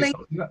didn't link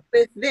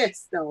with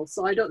this though,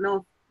 so I don't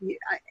know. If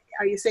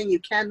are you saying you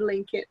can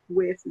link it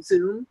with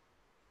Zoom?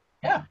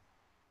 Yeah.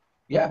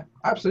 Yeah,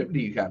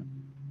 absolutely you can.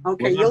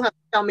 Okay, you'll have to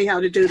tell me how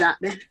to do that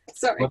then.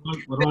 Sorry.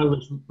 When I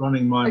was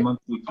running my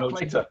monthly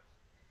coaching, Later.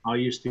 I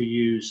used to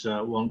use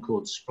one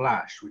called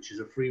Splash, which is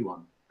a free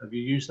one. Have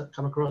you used that?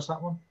 Come across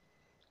that one?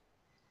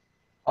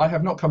 I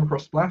have not come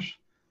across Splash.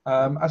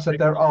 As I said,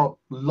 there are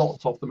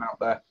lots of them out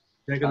there.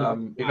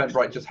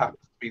 Eventbrite just happens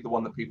to be the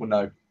one that people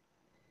know.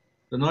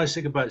 The nice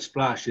thing about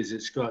Splash is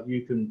it's got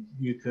you can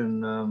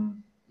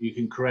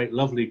create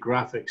lovely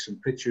graphics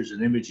and pictures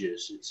and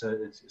images.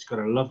 It's got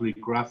a lovely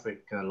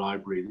graphic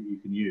library that you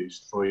can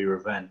use for your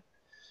event.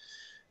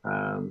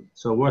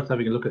 So worth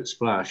having a look at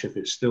Splash if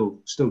it's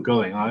still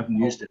going. I haven't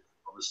used it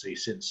obviously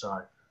since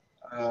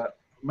I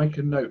make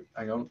a note.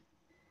 Hang on.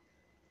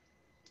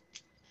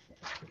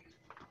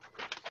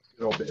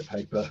 Good old bit of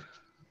paper.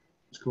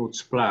 It's called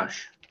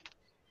Splash.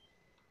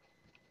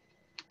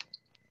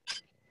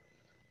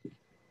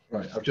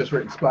 Right, I've just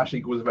written Splash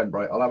equals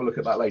Eventbrite. I'll have a look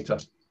at that later.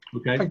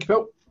 Okay. Thank you,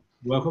 Phil.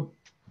 Welcome.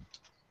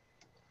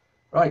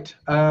 Right.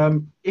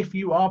 If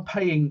you are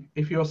paying,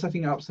 if you're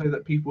setting up so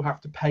that people have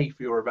to pay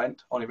for your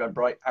event on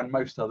Eventbrite and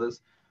most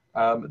others,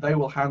 they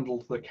will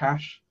handle the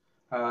cash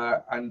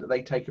and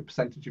they take a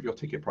percentage of your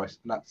ticket price,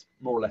 and that's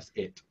more or less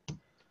it.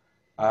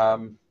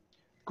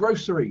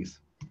 Groceries.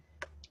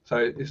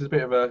 So this is a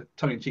bit of a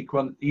tongue-in-cheek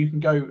one. You can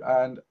go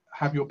and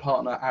have your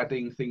partner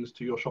adding things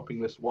to your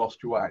shopping list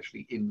whilst you are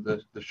actually in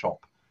the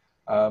shop.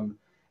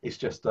 It's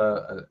just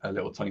a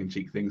little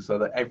tongue-in-cheek thing so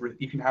that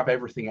you can have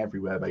everything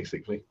everywhere,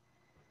 basically.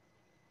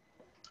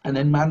 And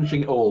then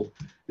managing it all.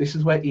 This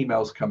is where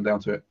emails come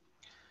down to it.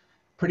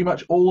 Pretty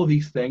much all of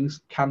these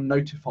things can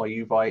notify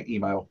you via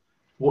email.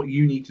 What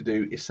you need to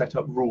do is set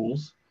up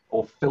rules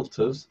or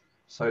filters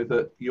so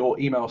that your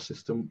email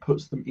system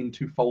puts them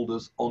into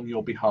folders on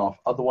your behalf.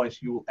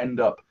 Otherwise, you will end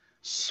up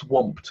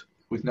swamped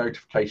with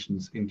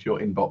notifications into your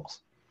inbox.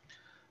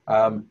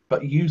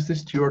 But use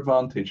this to your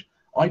advantage.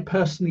 I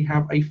personally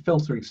have a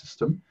filtering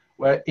system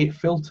where it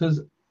filters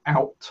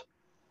out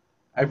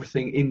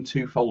everything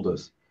into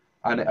folders,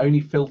 and it only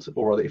filters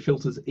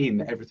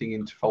in everything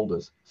into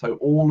folders. So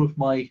all of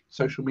my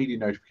social media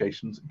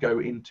notifications go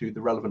into the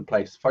relevant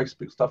place.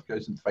 Facebook stuff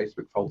goes into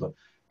Facebook folder.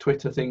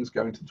 Twitter things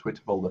go into the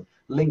Twitter folder.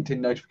 LinkedIn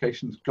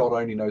notifications, God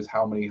only knows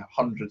how many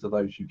hundreds of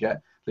those you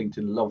get.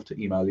 LinkedIn love to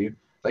email you.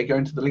 They go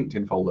into the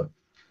LinkedIn folder.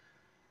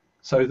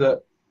 So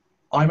that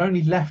I'm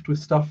only left with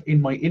stuff in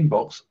my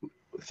inbox,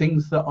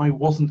 things that I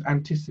wasn't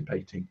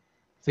anticipating,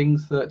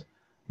 things that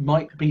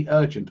might be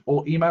urgent,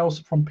 or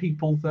emails from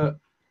people that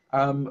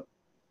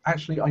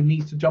actually I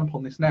need to jump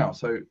on this now.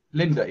 So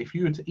Linda, if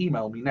you were to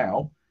email me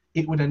now,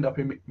 it would end up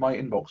in my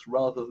inbox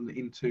rather than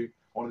into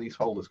one of these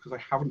folders because I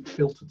haven't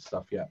filtered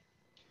stuff yet.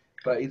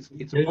 But it's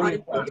a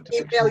brilliant way to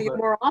email you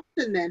more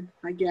often then,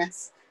 I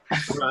guess.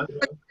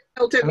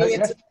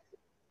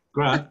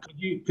 Grant,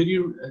 could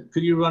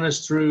you run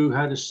us through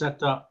how to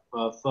set up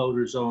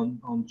folders on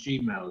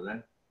Gmail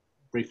then,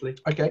 briefly?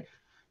 Okay,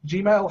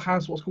 Gmail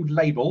has what's called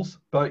labels,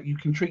 but you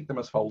can treat them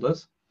as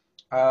folders,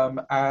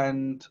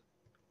 and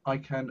I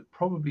can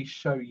probably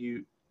show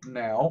you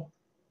now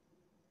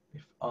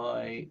if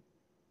I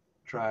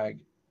drag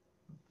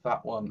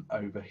that one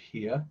over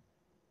here.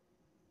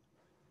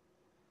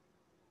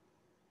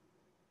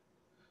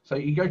 So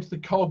you go to the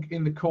cog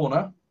in the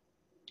corner.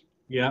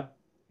 Yeah.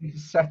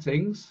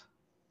 Settings.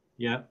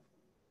 Yeah.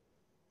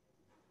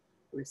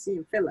 We're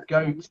seeing Phil.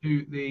 Go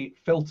to the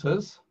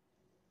filters.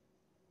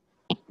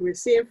 We're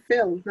seeing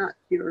Phil, not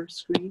your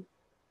screen.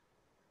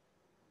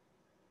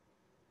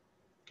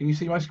 Can you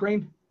see my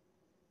screen?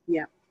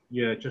 Yeah.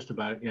 Yeah, just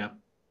about, yeah.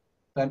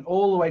 Then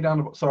all the way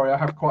down, sorry, I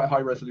have quite a high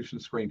resolution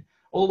screen.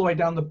 All the way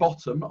down the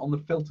bottom on the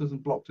filters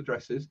and blocked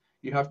addresses,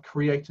 you have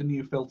create a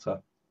new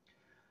filter.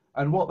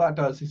 And what that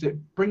does is it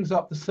brings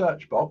up the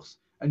search box,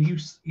 and you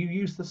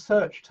use the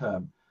search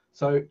term.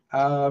 So,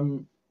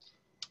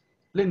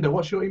 Linda,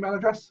 what's your email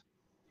address?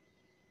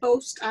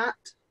 Post at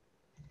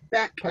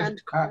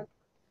beckandcall.uk.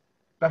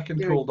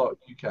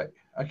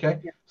 Okay,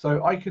 yeah.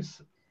 so I could,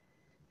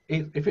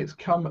 if it's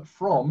come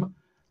from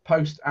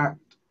post at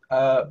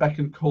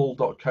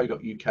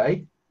beckandcall.co.uk,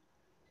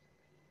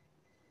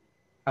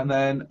 and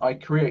then I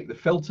create the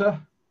filter,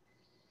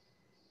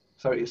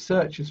 so it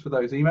searches for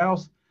those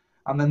emails,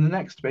 and then the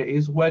next bit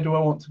is, where do I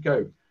want to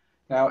go?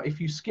 Now,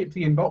 if you skip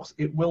the inbox,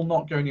 it will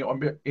not go in your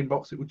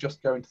inbox, it will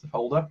just go into the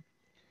folder.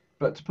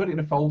 But to put it in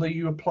a folder,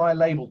 you apply a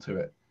label to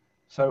it.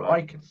 So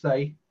I could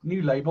say,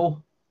 new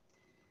label,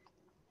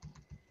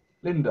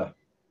 Linda.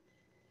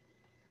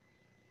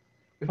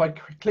 If I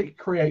click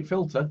create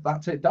filter,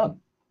 that's it, done.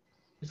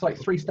 It's like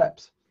 3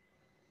 steps.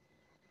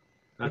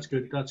 That's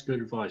good. That's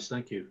good advice.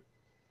 Thank you.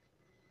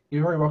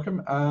 You're very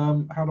welcome.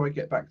 How do I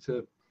get back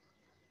to,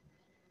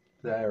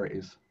 there it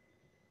is.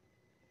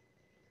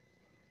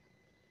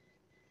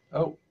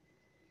 Oh.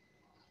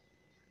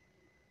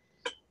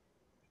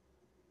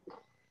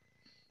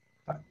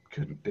 That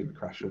didn't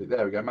crash really.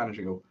 There we go,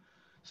 managing all.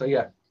 So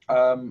yeah,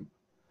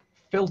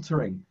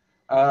 filtering.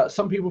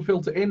 Some people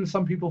filter in,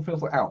 some people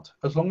filter out.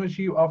 As long as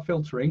you are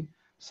filtering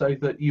so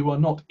that you are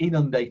not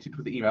inundated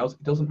with emails,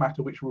 it doesn't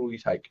matter which rule you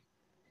take.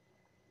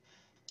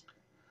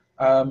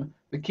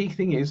 The key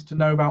thing is to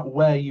know about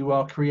where you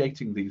are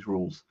creating these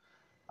rules.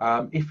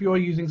 If you're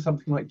using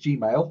something like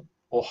Gmail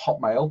or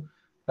Hotmail,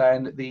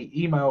 then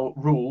the email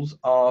rules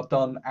are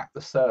done at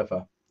the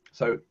server.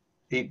 So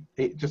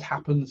it just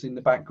happens in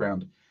the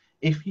background.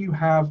 If you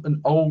have an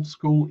old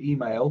school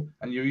email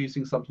and you're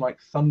using something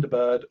like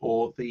Thunderbird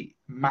or the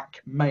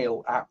Mac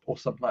Mail app or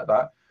something like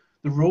that,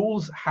 the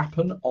rules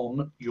happen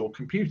on your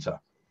computer.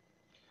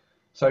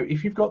 So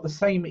if you've got the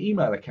same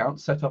email account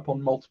set up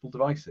on multiple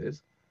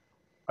devices,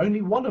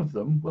 only one of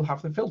them will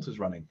have the filters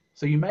running.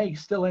 So you may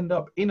still end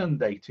up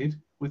inundated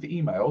with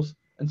emails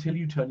until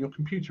you turn your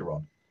computer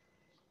on.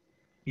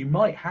 You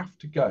might have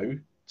to go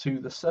to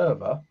the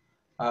server,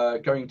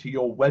 going to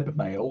your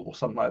webmail or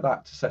something like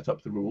that to set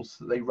up the rules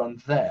so that they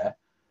run there,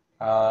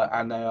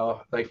 and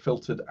they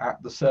filtered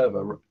at the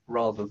server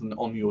rather than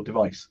on your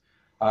device.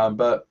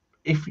 But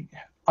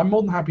I'm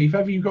more than happy, if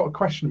ever you've got a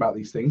question about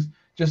these things,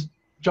 just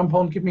jump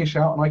on, give me a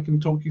shout, and I can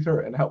talk you through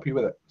it and help you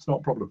with it. It's not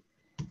a problem.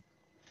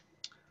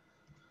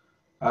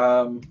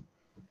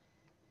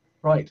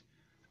 Right,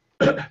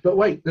 but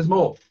wait, there's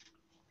more.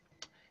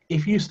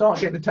 If you start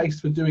getting a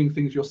taste for doing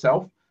things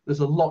yourself,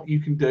 there's a lot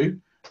you can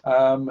do.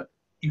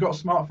 You've got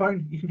a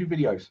smartphone, you can do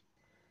videos.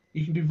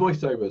 You can do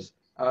voiceovers.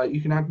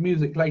 You can add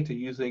music later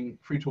using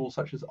free tools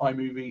such as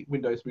iMovie,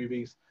 Windows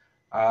Movies.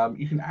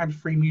 You can add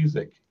free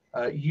music.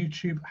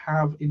 YouTube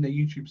have in their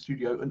YouTube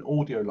studio an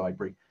audio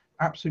library,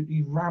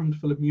 absolutely rammed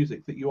full of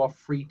music that you are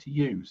free to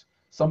use.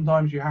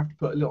 Sometimes you have to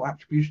put a little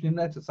attribution in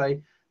there to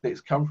say that it's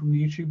come from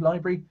the YouTube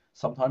library.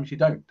 Sometimes you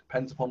don't,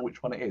 depends upon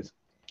which one it is.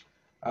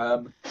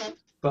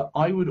 But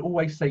I would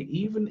always say,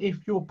 even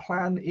if your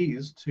plan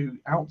is to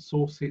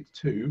outsource it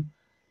to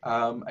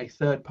a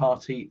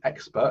third-party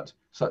expert,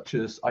 such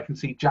as, I can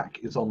see Jack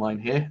is online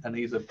here, and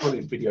he's a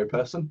brilliant video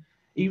person.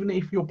 Even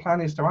if your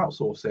plan is to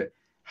outsource it,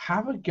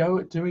 have a go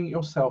at doing it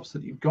yourself so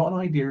that you've got an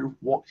idea of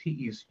what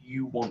it is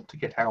you want to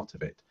get out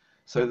of it.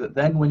 So that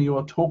then when you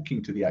are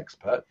talking to the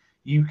expert,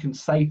 you can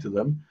say to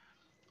them,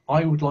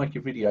 I would like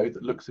a video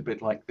that looks a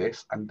bit like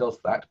this and does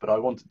that, but I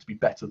want it to be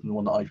better than the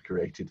one that I've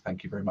created.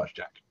 Thank you very much,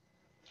 Jack.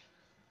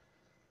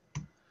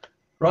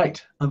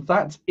 Right, and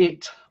that's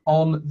it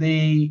on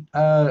the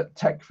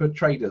tech for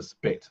traders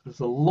bit. There's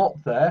a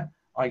lot there.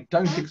 I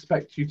don't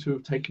expect you to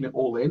have taken it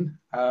all in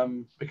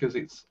because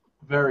it's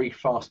very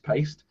fast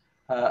paced,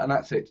 and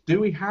that's it.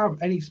 Do we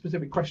have any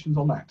specific questions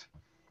on that?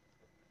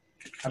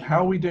 And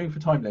how are we doing for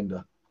time,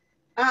 Linda?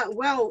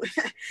 Well,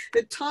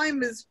 the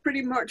time is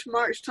pretty much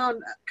marched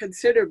on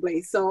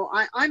considerably, so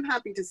I'm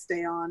happy to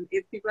stay on.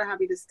 If people are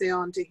happy to stay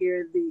on to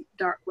hear the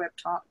dark web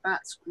talk,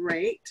 that's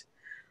great.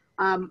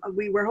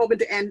 We were hoping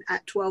to end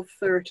at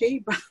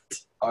 12:30, but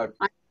I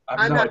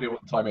have no idea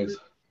what the time is.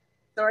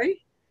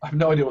 Sorry? I have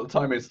no idea what the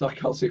time is. I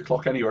can't see a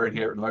clock anywhere in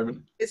here at the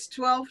moment. It's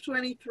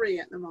 12:23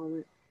 at the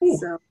moment. Ooh,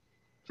 so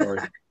sorry.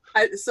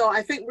 So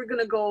I think we're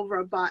going to go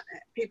over, but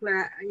people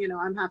are, you know,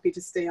 I'm happy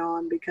to stay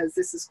on because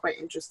this is quite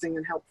interesting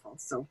and helpful.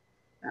 So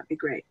that'd be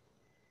great.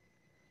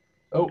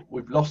 Oh,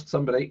 we've lost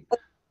somebody.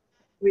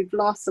 We've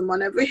lost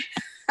someone, have we?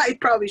 I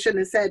probably shouldn't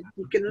have said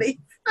you can leave.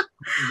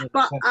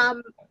 But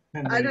I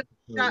don't know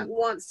if Jack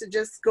wants to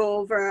just go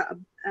over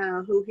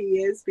who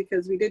he is,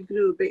 because we did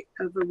do a bit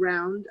of a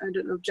round. I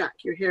don't know if Jack,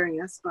 you're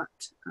hearing us, but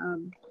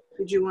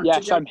did you want to?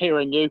 Yes, I'm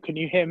hearing you. Can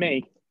you hear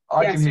me?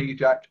 I can hear you,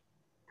 Jack.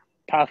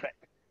 Perfect.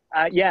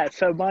 Yeah,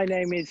 so my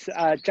name is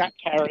Jack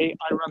Carey.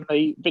 I run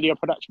the video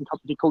production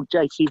company called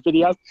JC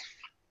Video,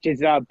 which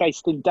is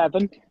based in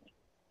Devon.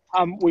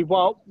 We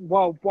work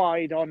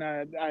worldwide on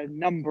a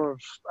number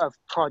of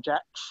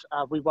projects.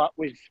 We work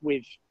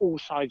with all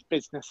size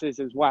businesses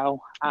as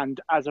well. And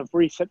as of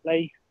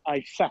recently,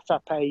 I set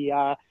up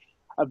a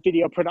a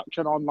video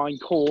production online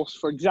course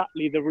for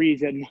exactly the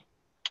reason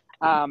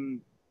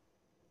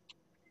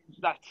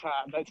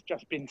that's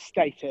just been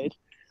stated,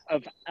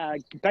 of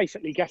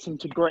basically getting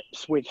to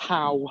grips with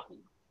how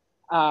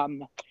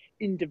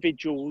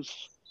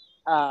individuals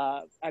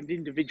and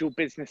individual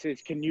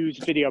businesses can use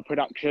video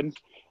production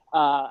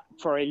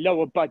for a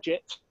lower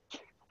budget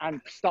and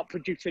start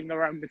producing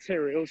their own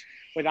materials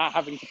without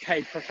having to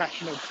pay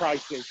professional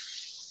prices.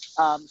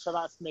 So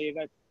that's me,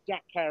 that's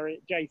Jack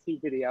Carey at JC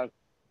Video.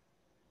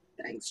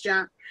 Thanks,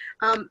 Jack.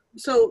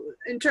 So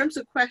in terms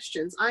of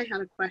questions, I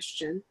had a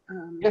question.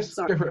 Yes,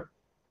 sorry. go for it.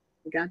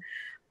 Again,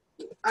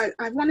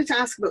 I wanted to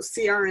ask about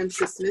CRM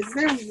system. Is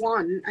there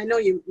one, I know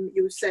you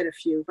said a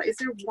few, but is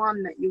there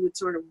one that you would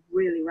sort of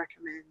really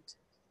recommend?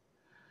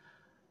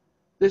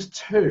 There's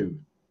two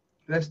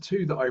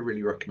that I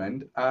really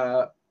recommend,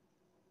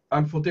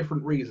 and for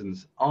different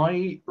reasons.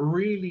 I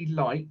really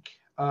like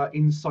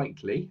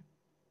Insightly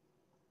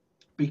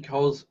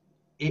because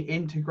it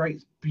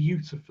integrates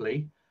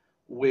beautifully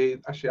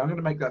with, actually I'm going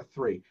to make that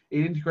 3.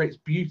 It integrates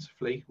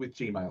beautifully with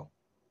Gmail,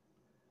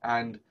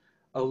 and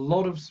a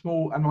lot of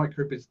small and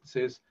micro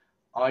businesses,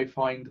 I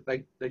find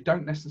they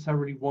don't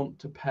necessarily want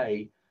to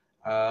pay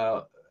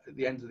at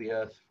the end of the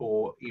earth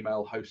for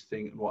email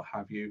hosting and what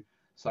have you.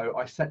 So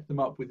I set them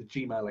up with a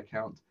Gmail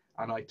account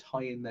and I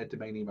tie in their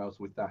domain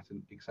emails with that,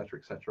 and etc.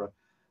 etc.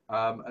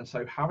 And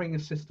so having a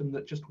system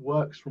that just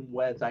works from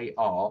where they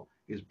are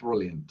is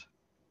brilliant.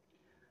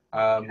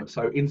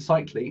 So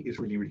Insightly is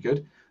really, really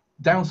good.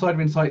 Downside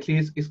of Insightly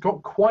is it's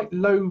got quite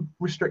low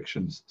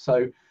restrictions.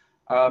 So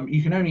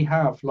you can only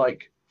have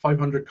like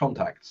 500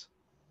 contacts,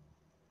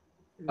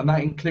 and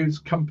that includes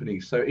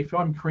companies. So if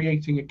I'm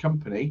creating a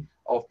company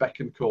of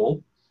Beck and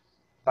Call,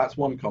 that's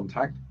 1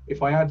 contact.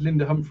 If I add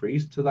Linda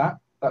Humphreys to that,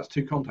 that's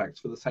 2 contacts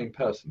for the same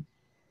person.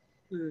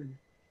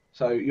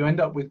 So you end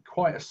up with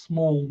quite a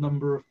small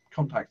number of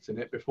contacts in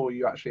it before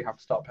you actually have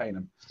to start paying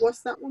them.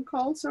 What's that one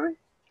called, sorry?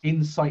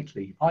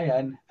 Insightly,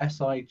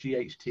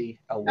 INSIGHTLY.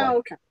 Oh,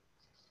 okay.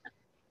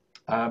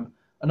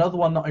 Another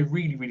one that I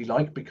really, really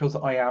like, because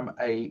I am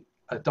a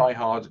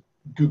diehard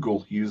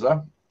Google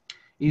user,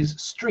 is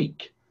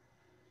Streak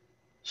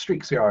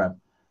CRM.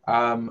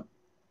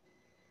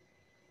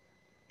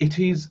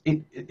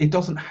 It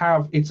doesn't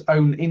have its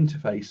own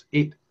interface.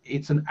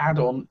 It's an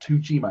add-on to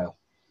Gmail,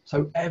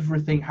 so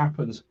everything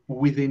happens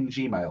within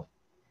Gmail.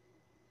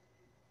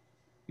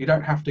 You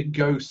don't have to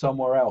go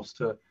somewhere else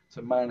to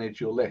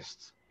manage your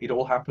lists. It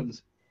all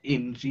happens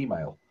in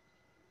Gmail.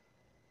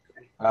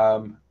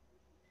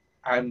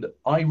 And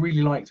I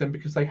really like them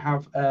because they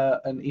have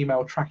an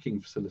email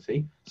tracking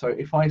facility. So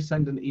if I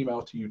send an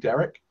email to you,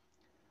 Derek,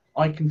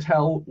 I can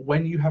tell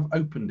when you have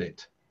opened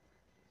it.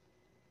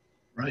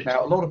 Right.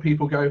 Now, a lot of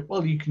people go,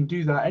 well, you can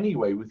do that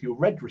anyway with your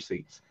red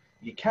receipts.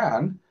 You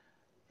can,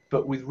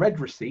 but with red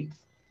receipts,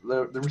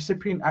 the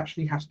recipient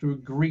actually has to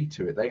agree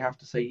to it. They have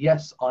to say,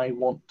 yes, I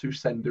want to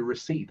send a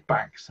receipt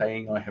back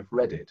saying I have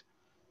read it.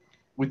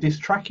 With this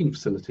tracking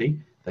facility,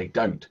 they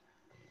don't.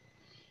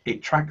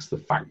 It tracks the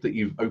fact that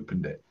you've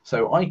opened it.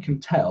 So I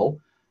can tell,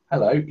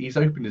 hello, he's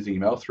opened his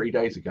email 3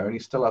 days ago and he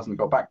still hasn't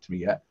got back to me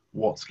yet.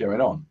 What's going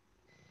on?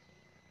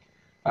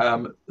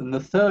 And the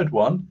third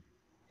one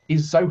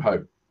is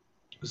Zoho.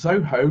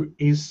 Zoho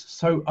is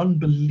so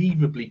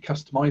unbelievably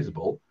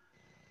customizable.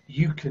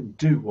 You can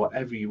do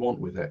whatever you want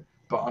with it.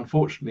 But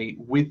unfortunately,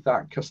 with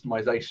that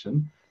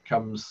customization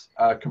comes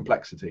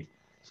complexity.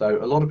 So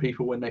a lot of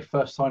people, when they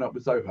first sign up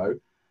with Zoho,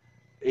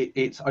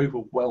 it's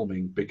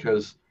overwhelming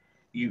because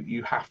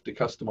you have to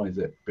customize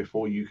it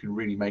before you can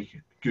really make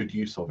good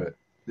use of it.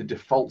 The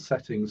default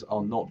settings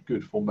are not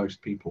good for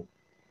most people.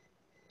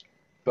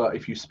 But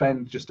if you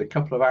spend just a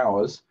couple of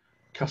hours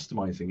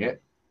customizing it,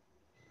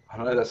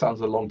 I know that sounds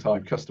a long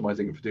time,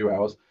 customizing it for 2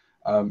 hours,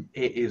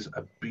 it is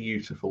a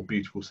beautiful,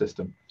 beautiful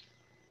system.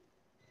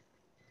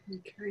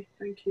 Okay,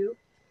 thank you.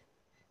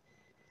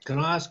 Can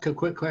I ask a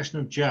quick question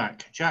of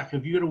Jack? Jack,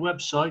 have you got a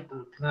website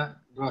that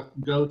I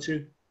can go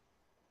to?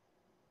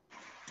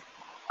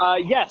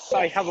 Yes,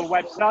 I have a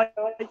website.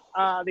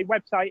 The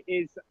website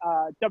is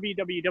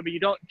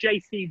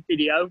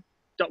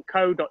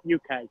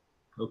www.jcvideo.co.uk.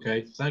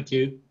 Okay, thank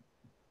you.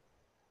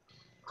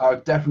 I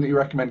would definitely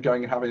recommend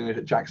going and having a look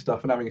at Jack's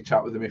stuff and having a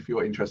chat with him if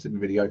you're interested in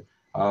video.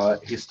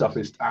 His stuff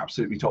is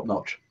absolutely top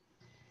notch.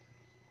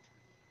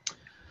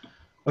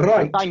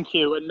 Right. Thank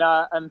you,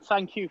 and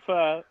thank you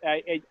for.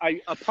 I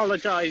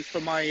apologise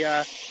for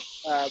my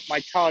my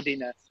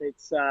tardiness.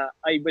 It's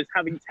I was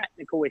having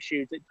technical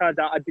issues. It turned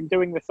out I've been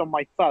doing this on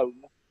my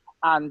phone,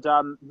 and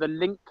the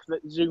link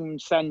that Zoom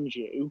sends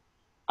you,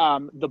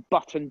 the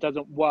button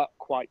doesn't work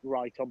quite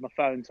right on the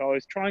phone. So I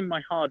was trying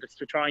my hardest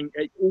to try and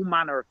all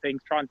manner of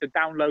things, trying to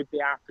download the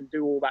app and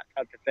do all that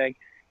type of thing.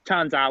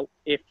 Turns out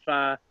if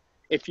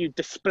you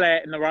display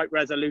it in the right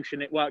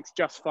resolution, it works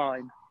just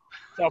fine.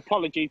 So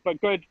apologies,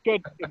 but good.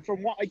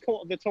 From what I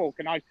caught of the talk,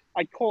 and I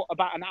caught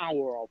about an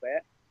hour of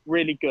it,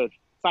 really good.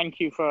 Thank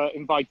you for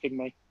inviting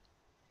me.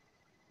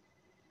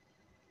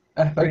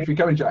 Thank you for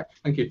coming, Jack.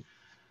 Thank you.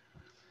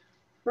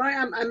 Right,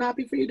 I'm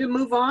happy for you to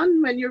move on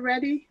when you're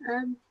ready,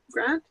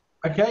 Grant.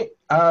 Okay.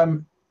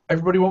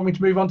 Everybody want me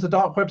to move on to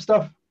dark web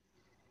stuff?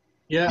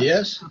 Yeah.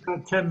 Yes.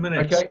 About 10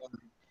 minutes Okay.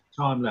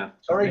 time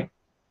left. Sorry.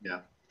 Yeah.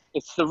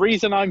 It's the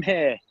reason I'm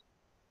here.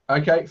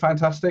 Okay,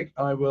 fantastic.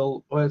 I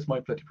will. Where's my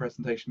bloody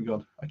presentation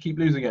gone? I keep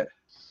losing it.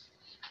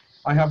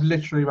 I have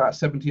literally about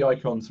 70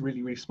 icons,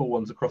 really, really small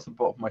ones across the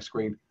bottom of my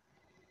screen.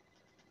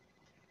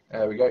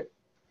 There we go.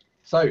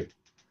 So,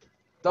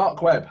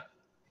 dark web.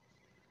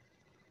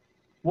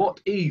 What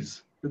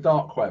is the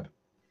dark web?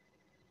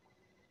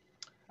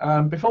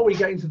 Before we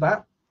get into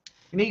that,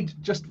 you need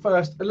just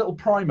first a little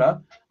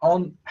primer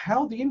on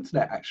how the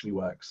internet actually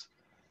works,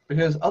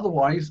 because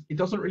otherwise it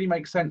doesn't really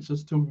make sense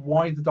as to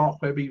why the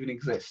dark web even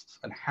exists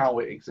and how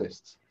it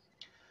exists.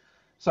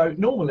 So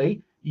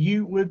normally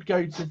you would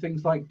go to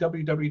things like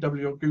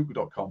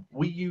www.google.com.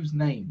 We use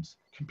names.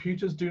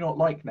 Computers do not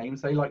like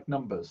names, they like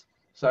numbers.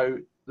 So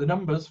the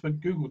numbers for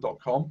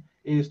google.com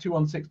is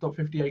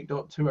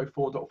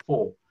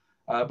 216.58.204.4.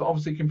 But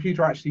obviously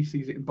computer actually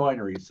sees it in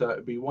binaries, so it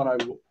would be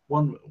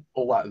 101,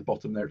 all that at the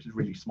bottom there, which is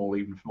really small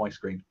even for my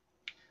screen.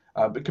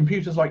 But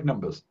computers like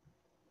numbers.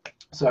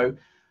 So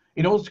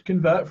in order to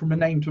convert from a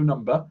name to a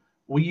number,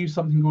 we use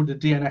something called a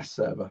DNS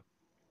server.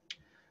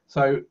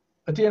 So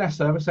a DNS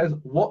server says,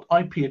 what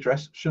IP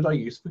address should I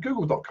use for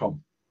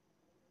google.com?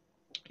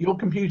 Your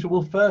computer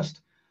will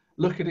first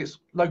look at its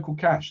local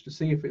cache to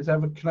see if it's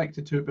ever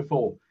connected to it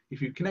before.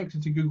 If you've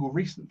connected to Google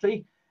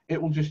recently, it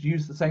will just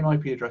use the same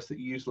IP address that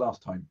you used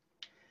last time.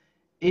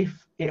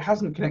 If it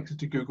hasn't connected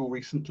to Google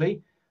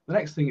recently, the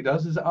next thing it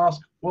does is it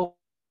asks, well,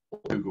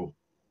 Google,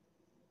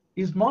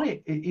 is my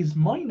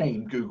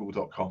name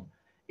google.com?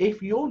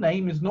 If your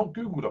name is not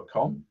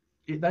google.com,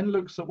 it then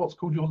looks at what's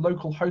called your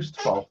local host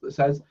file that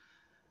says,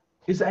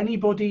 is there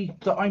anybody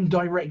that I'm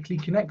directly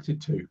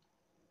connected to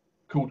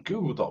called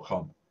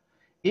google.com?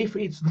 If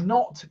it's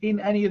not in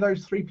any of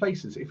those three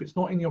places, if it's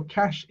not in your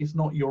cache, it's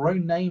not your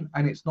own name,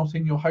 and it's not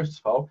in your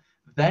host file,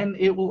 then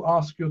it will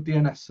ask your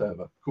DNS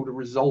server called a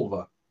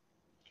resolver.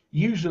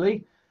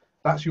 Usually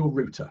that's your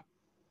router.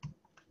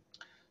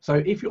 So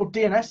if your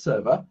DNS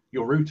server,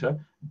 your router,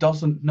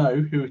 doesn't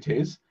know who it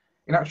is,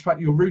 in actual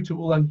fact, your router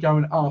will then go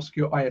and ask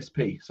your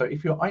ISP. So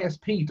if your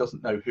ISP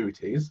doesn't know who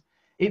it is,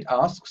 it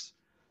asks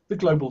the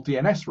global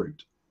DNS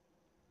route,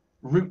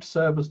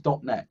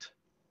 rootservers.net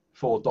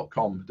for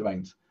 .com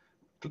domains.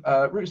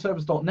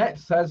 Rootservers.net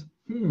says,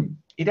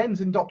 it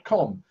ends in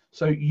 .com,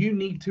 so you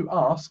need to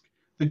ask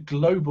the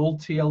global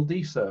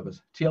TLD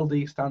servers.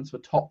 TLD stands for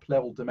top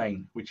level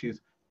domain, which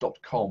is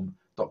 .com,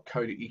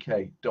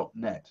 .co.uk,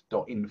 .net,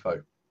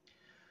 .info.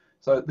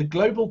 So the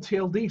global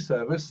TLD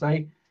servers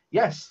say,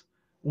 yes,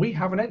 we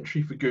have an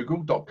entry for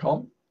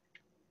google.com,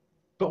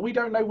 but we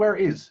don't know where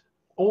it is.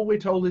 All we're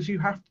told is you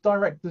have to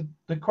direct the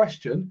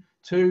question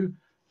to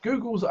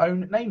Google's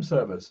own name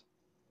servers,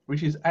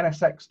 which is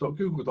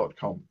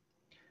nsx.google.com.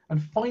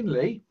 And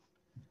finally,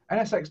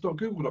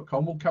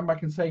 nsx.google.com will come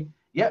back and say,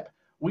 yep,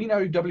 we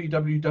know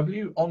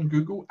www on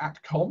Google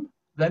 @com.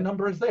 Their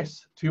number is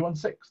this,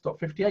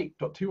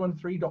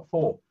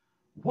 216.58.213.4.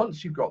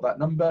 Once you've got that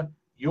number,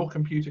 your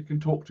computer can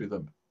talk to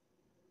them.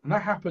 And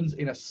that happens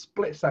in a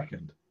split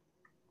second.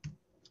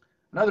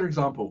 Another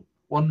example,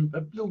 one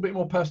a little bit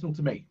more personal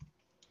to me.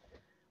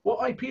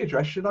 What IP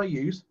address should I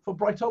use for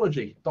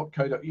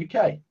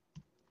brightology.co.uk?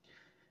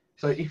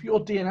 So if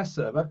your DNS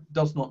server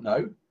does not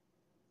know,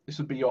 this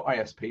would be your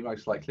ISP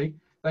most likely,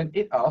 then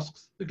it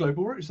asks the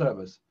global root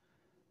servers.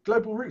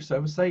 Global root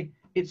servers say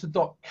it's a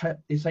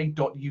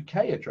 .uk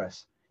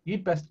address.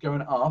 You'd best go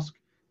and ask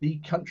the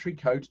country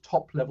code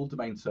top level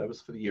domain servers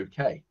for the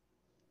UK,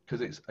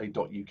 because it's a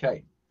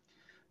 .uk.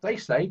 They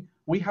say,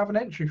 we have an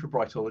entry for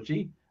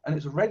Brightology and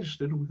it's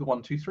registered with the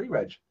 123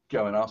 reg.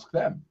 Go and ask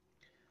them.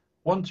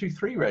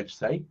 123 reg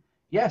say,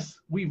 yes,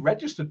 we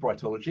registered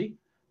Brightology,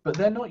 but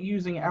they're not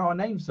using our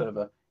name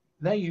server.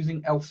 They're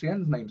using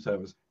LCN's name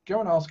servers. Go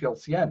and ask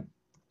LCN.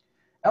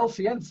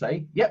 LCN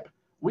say, yep,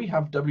 we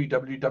have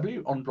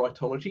www on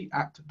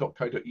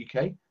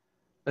brightology@.co.uk.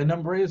 Their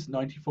number is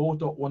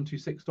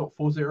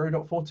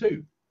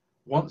 94.126.40.42.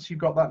 Once you've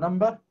got that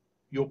number,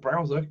 your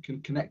browser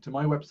can connect to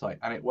my website,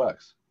 and it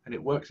works. And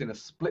it works in a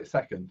split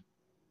second.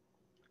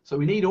 So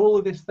we need all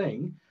of this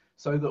thing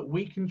so that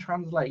we can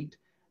translate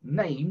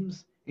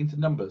names into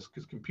numbers,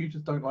 because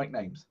computers don't like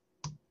names.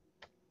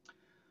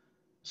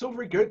 It's all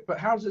very good, but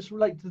how does this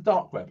relate to the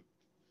dark web?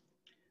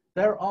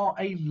 There are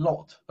a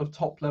lot of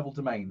top-level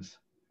domains.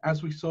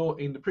 As we saw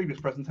in the previous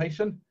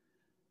presentation,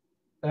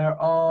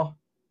 there are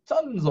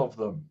tons of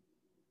them.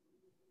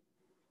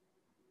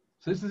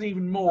 So this is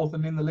even more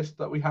than in the list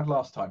that we had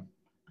last time,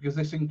 because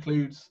this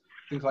includes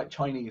things like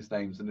Chinese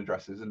names and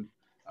addresses and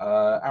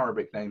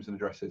Arabic names and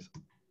addresses.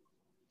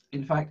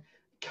 In fact,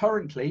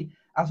 currently,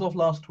 as of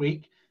last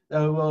week,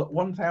 there were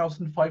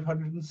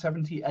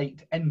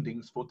 1,578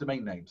 endings for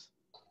domain names.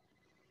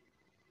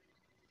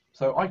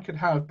 So I could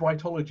have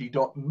brightology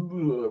dot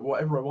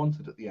whatever I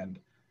wanted at the end,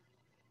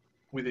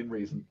 within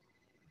reason.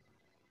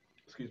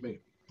 Excuse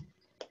me.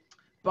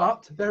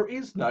 But there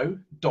is no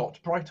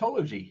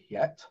 .brightology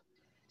yet,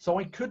 so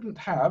I couldn't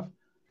have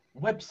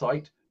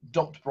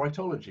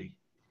website.brightology.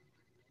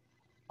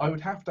 I would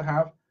have to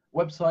have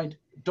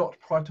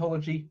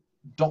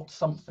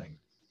website.brightology.something.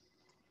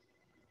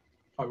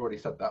 I've already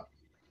said that.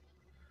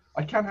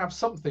 I can have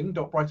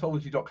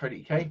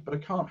something.brightology.co.uk, but I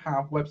can't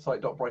have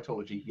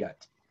website.brightology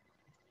yet.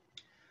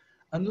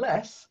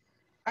 Unless,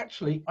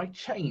 actually, I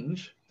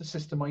change the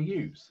system I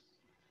use.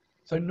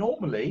 So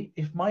normally,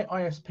 if my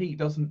ISP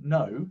doesn't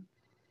know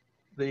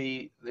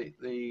the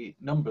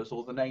numbers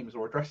or the names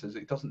or addresses,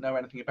 it doesn't know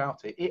anything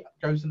about it, it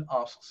goes and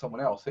asks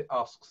someone else. It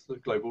asks the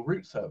global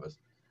root servers.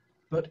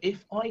 But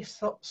if I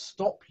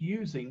stop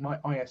using my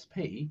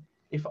ISP,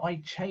 if I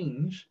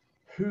change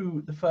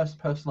who the first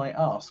person I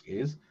ask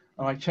is,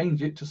 and I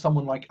change it to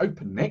someone like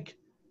OpenNIC,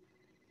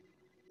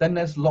 then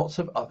there's lots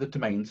of other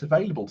domains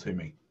available to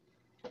me.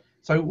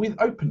 So with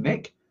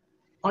OpenNIC,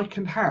 I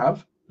can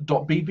have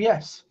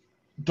 .bbs,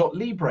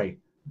 .libre,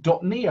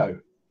 .neo,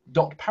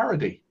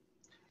 .parody.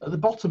 At the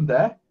bottom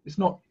there, it's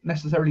not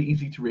necessarily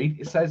easy to read.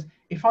 It says,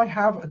 if I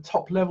have a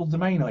top-level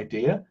domain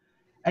idea,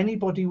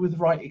 anybody with the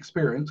right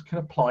experience can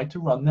apply to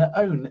run their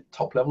own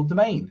top-level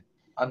domain,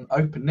 an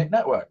OpenNIC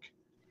network.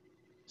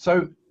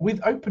 So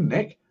with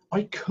OpenNIC,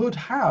 I could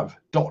have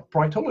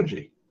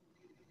 .brightology.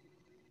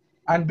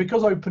 And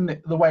because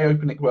OpenNIC, the way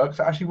OpenNIC works,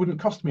 it actually wouldn't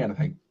cost me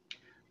anything.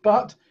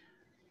 But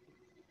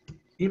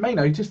you may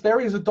notice there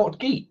is a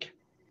 .geek.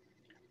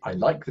 I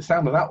like the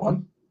sound of that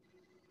one.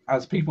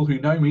 As people who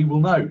know me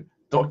will know,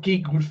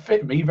 .geek would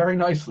fit me very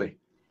nicely.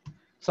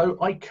 So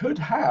I could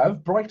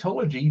have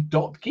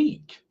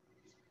brightology.geek.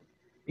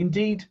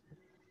 Indeed,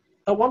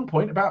 at one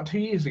point, about 2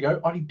 years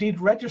ago, I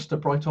did register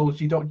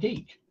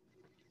brightology.geek.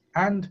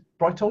 And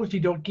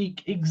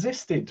brightology.geek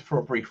existed for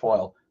a brief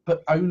while,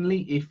 but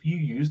only if you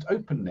used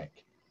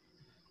OpenNIC.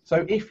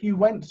 So if you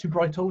went to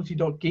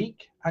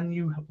brightology.geek and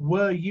you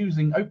were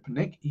using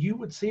OpenNIC, you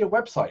would see a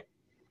website.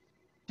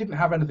 Didn't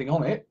have anything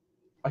on it.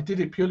 I did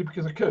it purely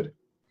because I could.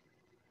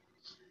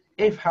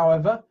 If,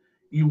 however,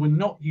 you were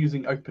not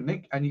using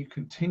OpenNIC and you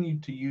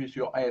continued to use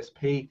your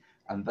ISP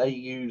and they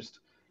used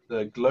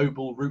the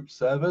global root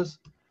servers,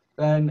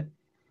 then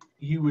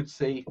you would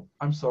see,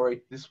 I'm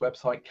sorry, this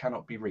website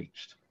cannot be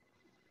reached.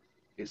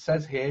 It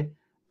says here,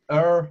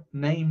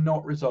 name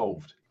not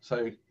resolved.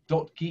 So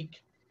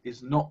 .geek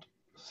is not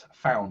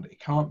found. It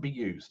can't be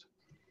used.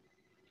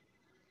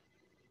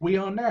 We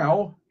are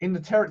now in the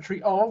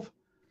territory of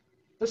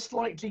the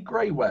slightly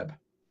grey web.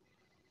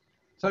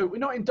 So we're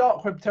not in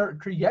dark web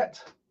territory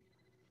yet.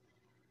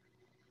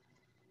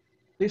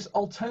 This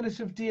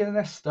alternative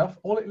DNS stuff,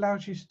 all it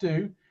allows you to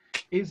do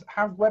is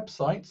have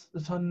websites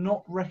that are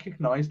not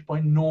recognized by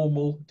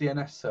normal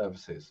DNS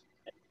services.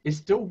 It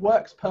still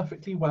works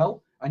perfectly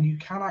well, and you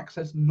can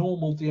access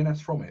normal DNS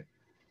from it.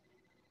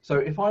 So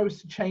if I was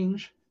to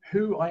change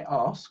who I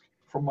ask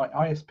from my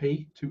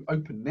ISP to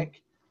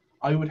OpenNIC,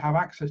 I would have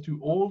access to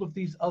all of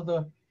these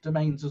other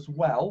domains as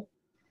well.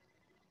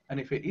 And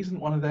if it isn't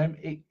one of them,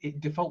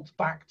 it defaults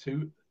back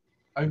to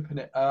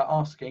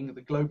asking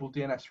the global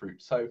DNS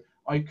route. So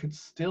I could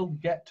still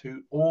get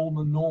to all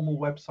the normal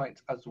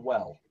websites as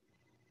well.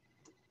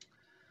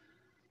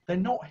 They're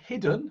not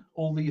hidden,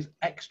 all these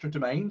extra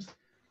domains.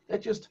 They're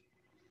just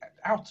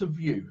out of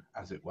view,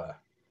 as it were.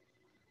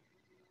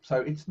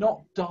 So it's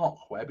not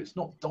dark web, it's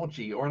not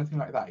dodgy or anything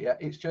like that yet.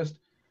 It's just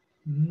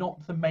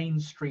not the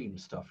mainstream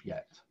stuff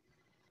yet.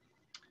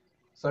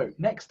 So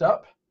next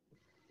up,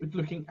 we're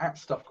looking at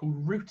stuff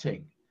called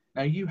routing.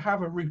 Now you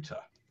have a router.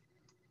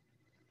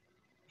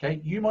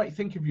 Okay, you might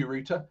think of your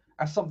router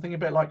as something a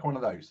bit like one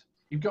of those.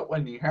 You've got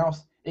one in your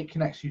house, it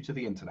connects you to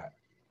the internet.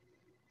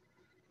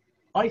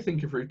 I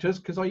think of routers,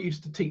 because I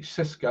used to teach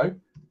Cisco,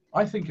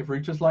 I think of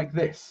routers like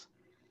this.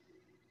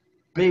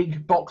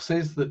 Big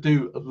boxes that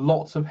do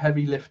lots of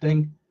heavy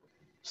lifting,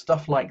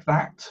 stuff like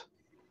that.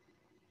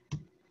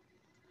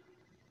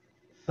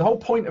 The whole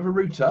point of a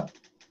router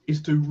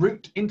is to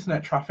route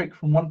internet traffic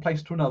from one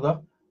place to another,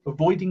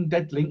 avoiding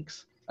dead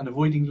links and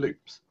avoiding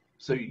loops.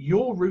 So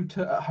your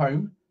router at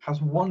home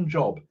has one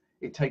job.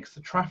 It takes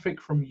the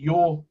traffic from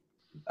your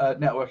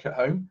network at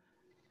home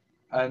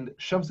and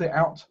shoves it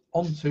out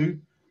onto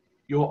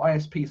your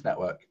ISP's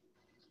network.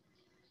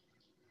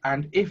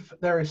 And if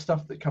there is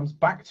stuff that comes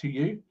back to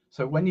you,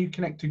 so when you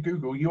connect to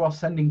Google, you are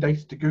sending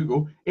data to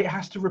Google, it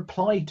has to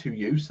reply to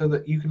you so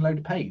that you can load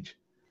a page.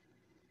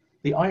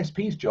 The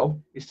ISP's job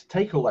is to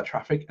take all that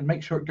traffic and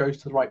make sure it goes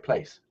to the right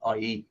place,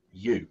 i.e.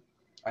 you.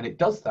 And it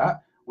does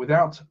that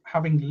without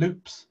having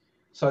loops,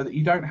 so that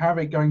you don't have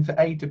it going to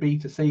A to B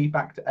to C,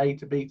 back to A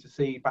to B to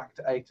C, back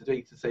to A to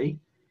D to C.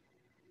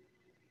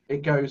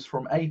 It goes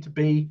from A to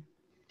B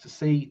to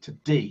C to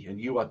D, and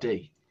you are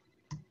D.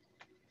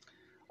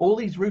 All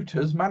these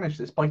routers manage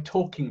this by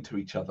talking to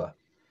each other.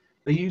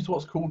 They use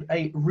what's called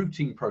a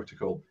routing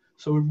protocol.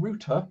 So a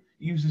router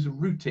uses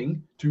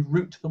routing to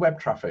route the web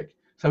traffic.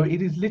 So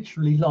it is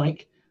literally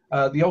like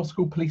the old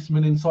school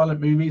policemen in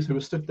silent movies who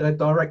are stood there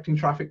directing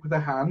traffic with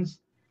their hands.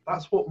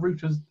 That's what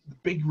routers, the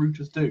big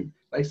routers do.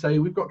 They say,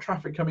 we've got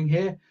traffic coming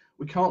here.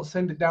 We can't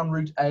send it down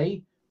route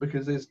A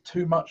because there's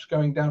too much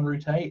going down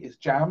route A. It's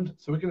jammed.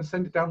 So we're going to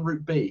send it down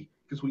route B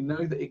because we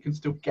know that it can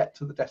still get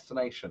to the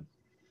destination.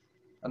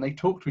 and they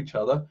talk to each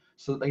other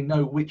so that they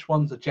know which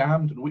ones are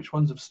jammed and which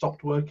ones have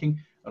stopped working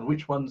and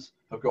which ones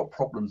have got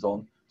problems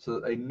on, so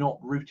that they're not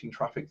routing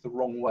traffic the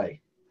wrong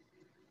way.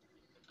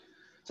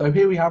 So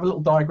here we have a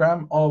little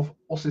diagram of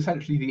what's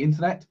essentially the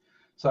internet.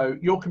 So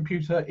your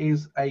computer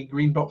is a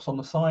green box on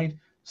the side,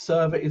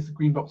 server is the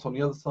green box on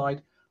the other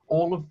side.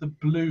 All of the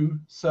blue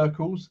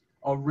circles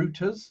are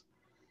routers,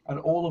 and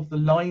all of the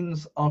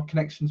lines are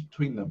connections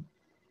between them.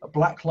 A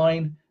black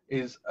line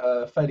is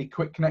a fairly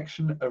quick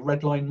connection, a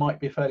red line might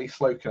be a fairly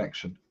slow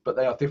connection, but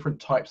they are different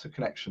types of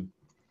connection.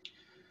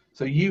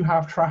 So you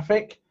have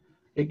traffic,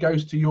 it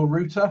goes to your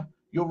router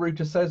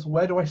says,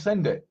 where do I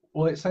send it?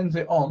 Well, it sends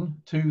it on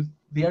to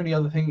the only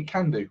other thing it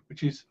can do,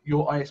 which is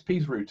your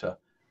ISP's router.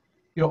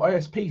 Your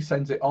ISP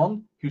sends it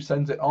on, who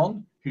sends it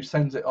on, who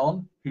sends it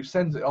on, who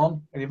sends it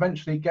on, and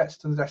eventually it gets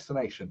to the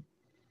destination.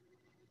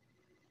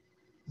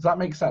 Does that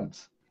make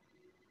sense?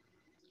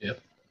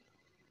 Yep.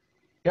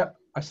 Yep,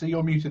 I see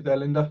you're muted there,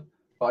 Linda,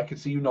 but I can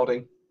see you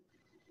nodding.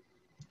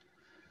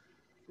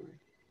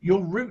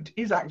 Your route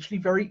is actually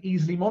very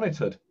easily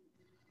monitored.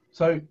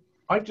 So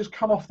I've just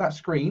come off that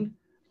screen,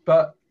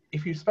 but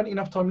if you spent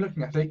enough time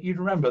looking at it, you'd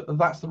remember that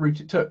that's the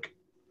route it took.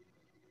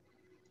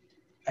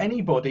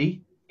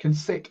 Anybody can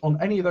sit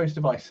on any of those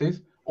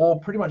devices or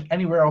pretty much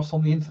anywhere else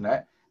on the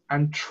internet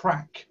and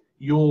track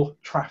your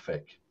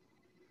traffic.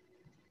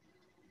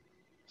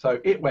 So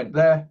it went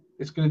there,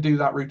 it's going to do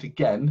that route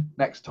again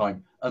next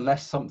time,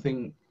 unless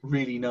something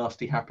really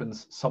nasty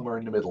happens somewhere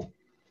in the middle.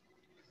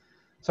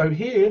 So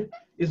here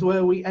is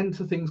where we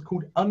enter things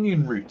called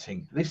onion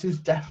routing. This is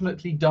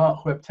definitely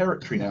dark web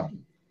territory now.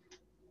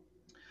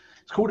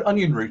 It's called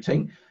onion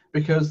routing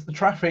because the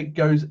traffic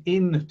goes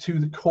into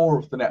the core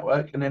of the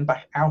network and then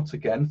back out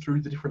again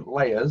through the different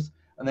layers,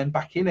 and then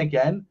back in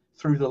again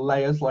through the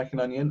layers like an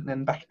onion, and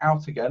then back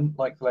out again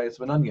like the layers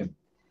of an onion.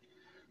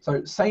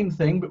 So same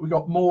thing, but we've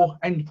got more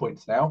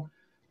endpoints now.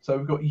 So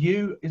we've got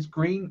you is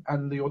green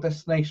and your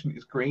destination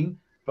is green,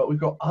 but we've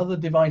got other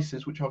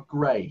devices which are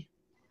gray.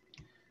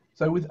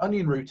 So with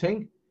onion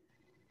routing,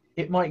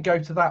 it might go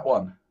to that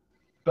one,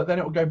 but then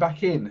it will go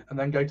back in and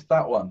then go to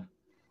that one.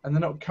 And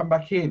then it will come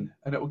back in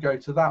and it will go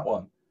to that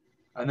one.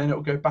 And then it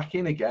will go back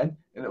in again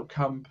and it will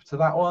come to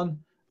that one,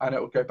 and it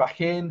will go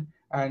back in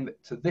and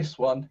to this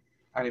one,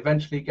 and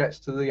eventually it gets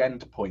to the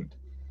end point.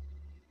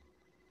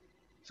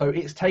 So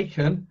it's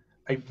taken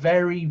a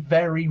very,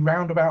 very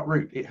roundabout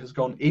route. It has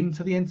gone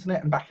into the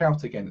internet and back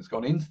out again. It's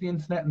gone into the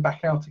internet and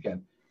back out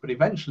again, but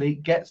eventually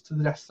it gets to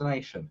the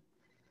destination.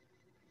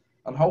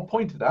 And the whole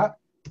point of that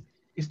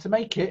is to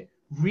make it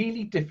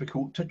really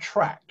difficult to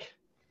track.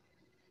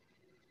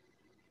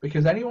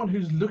 Because anyone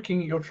who's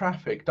looking at your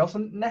traffic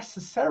doesn't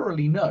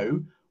necessarily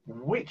know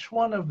which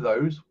one of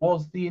those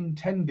was the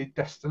intended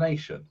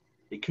destination.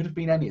 It could have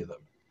been any of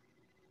them.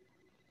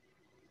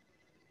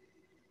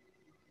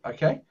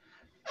 Okay,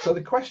 so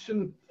the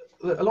question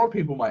that a lot of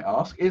people might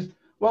ask is,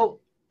 well,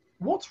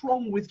 what's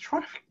wrong with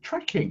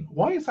tracking?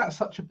 Why is that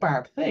such a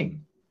bad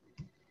thing?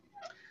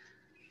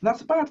 And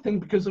that's a bad thing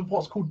because of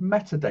what's called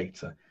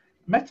metadata.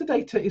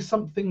 Metadata is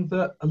something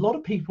that a lot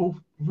of people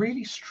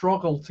really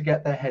struggle to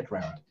get their head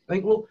around. They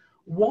think, well,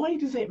 why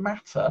does it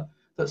matter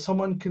that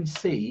someone can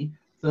see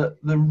the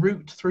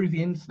route through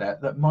the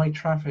internet that my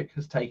traffic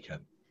has taken?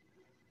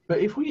 But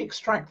if we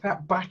extract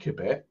that back a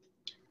bit,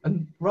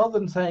 and rather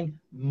than saying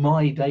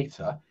my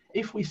data,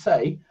 if we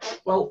say,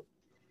 well,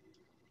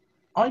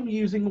 I'm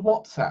using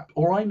WhatsApp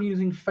or I'm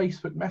using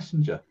Facebook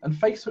Messenger, and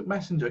Facebook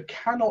Messenger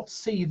cannot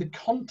see the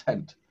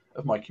content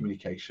of my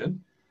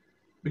communication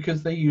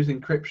because they use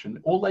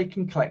encryption. All they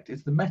can collect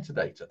is the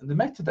metadata, and the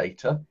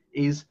metadata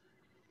is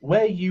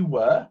where you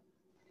were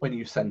when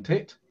you sent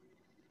it,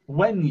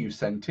 when you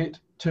sent it,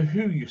 to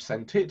who you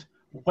sent it,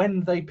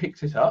 when they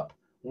picked it up,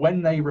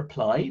 when they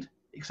replied,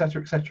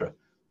 etc., etc.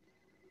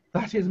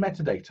 That is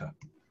metadata.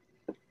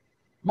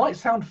 Might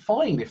sound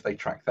fine if they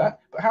track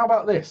that, but how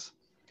about this?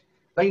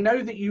 They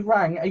know that you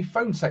rang a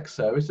phone sex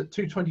service at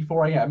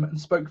 2:24 AM and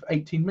spoke for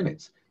 18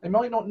 minutes. They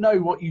might not know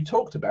what you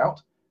talked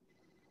about,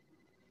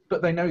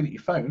 but they know that you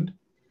phoned.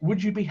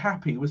 Would you be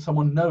happy with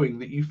someone knowing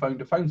that you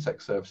phoned a phone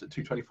sex service at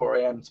 2:24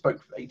 AM and spoke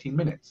for 18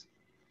 minutes?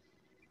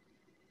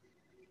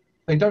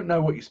 They don't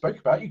know what you spoke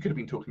about. You could have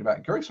been talking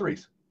about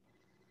groceries.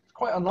 It's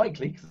quite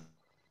unlikely.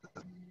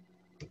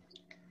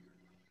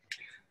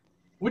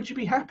 Would you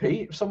be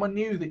happy if someone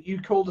knew that you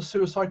called a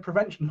suicide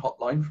prevention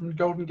hotline from the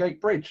Golden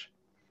Gate Bridge?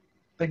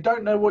 They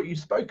don't know what you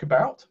spoke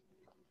about.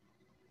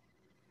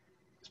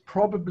 It's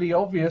probably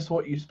obvious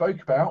what you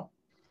spoke about,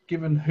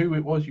 given who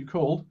it was you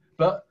called,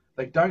 but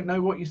they don't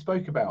know what you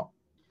spoke about.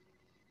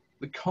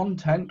 The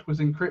content was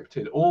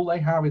encrypted. All they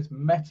have is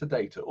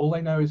metadata. All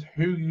they know is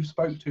who you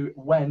spoke to,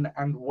 when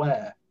and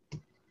where.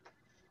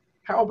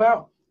 How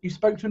about you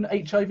spoke to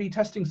an HIV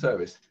testing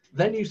service,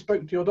 then you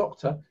spoke to your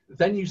doctor,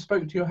 then you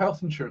spoke to your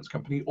health insurance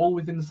company, all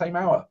within the same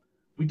hour?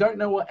 We don't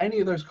know what any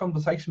of those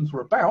conversations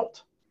were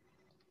about.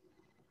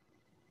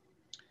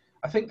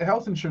 I think the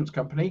health insurance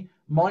company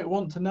might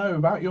want to know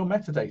about your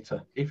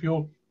metadata if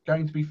you're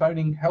going to be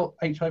phoning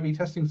HIV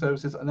testing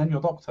services and then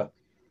your doctor.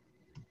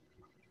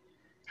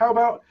 How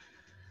about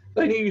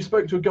They knew you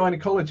spoke to a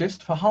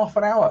gynecologist for half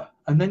an hour,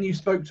 and then you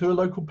spoke to a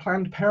local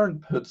Planned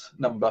Parenthood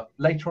number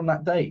later on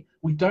that day.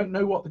 We don't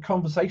know what the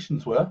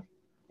conversations were.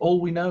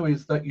 All we know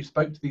is that you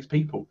spoke to these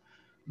people.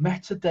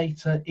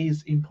 Metadata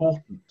is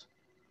important.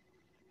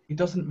 It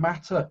doesn't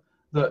matter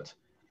that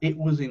it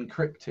was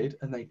encrypted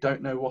and they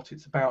don't know what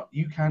it's about.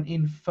 You can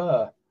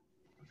infer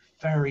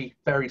very,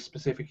 very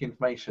specific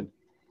information.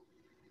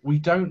 We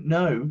don't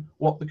know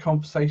what the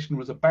conversation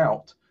was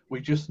about.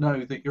 We just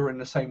know that you're in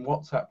the same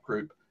WhatsApp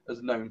group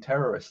as known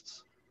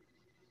terrorists.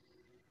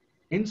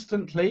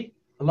 Instantly,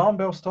 alarm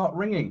bells start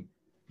ringing.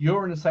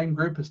 You're in the same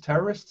group as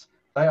terrorists.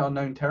 They are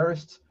known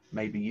terrorists.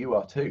 Maybe you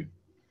are too.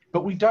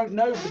 But we don't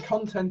know the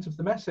content of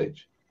the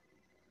message.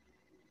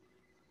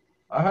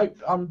 I hope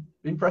I'm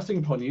impressing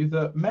upon you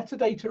that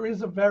metadata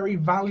is a very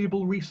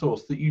valuable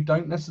resource that you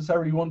don't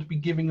necessarily want to be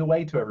giving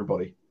away to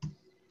everybody.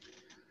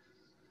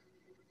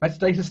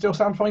 Metadata still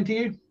sound fine to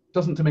you?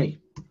 Doesn't to me.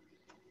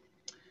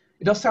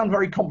 It does sound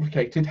very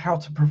complicated how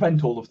to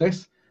prevent all of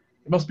this.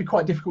 It must be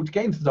quite difficult to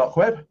get into the dark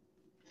web.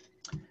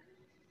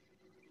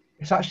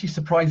 It's actually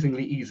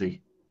surprisingly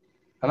easy.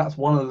 And that's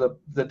one of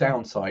the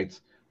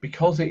downsides.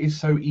 Because it is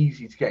so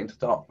easy to get into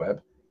the dark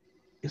web,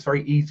 it's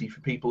very easy for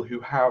people who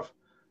have,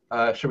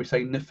 shall we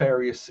say,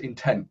 nefarious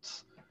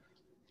intents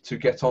to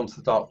get onto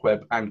the dark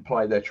web and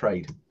ply their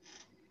trade.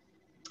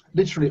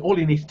 Literally, all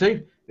you need to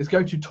do is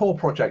go to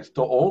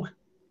torproject.org.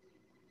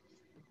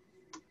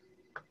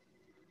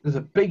 There's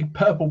a big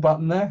purple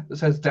button there that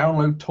says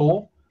download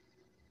Tor.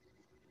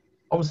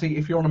 Obviously,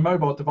 if you're on a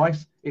mobile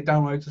device, it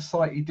downloads a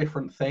slightly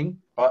different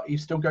thing, but you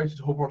still go to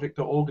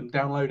torproject.org and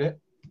download it.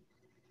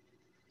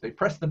 So you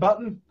press the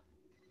button,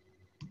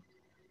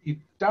 you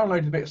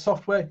download a bit of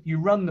software, you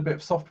run the bit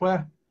of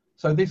software.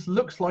 So this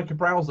looks like a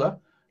browser,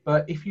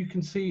 but if you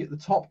can see at the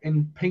top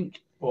in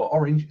pink or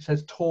orange, it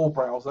says Tor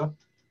browser,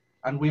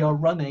 and we are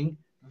running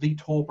the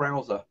Tor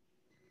browser.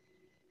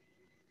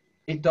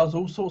 It does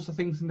all sorts of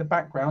things in the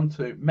background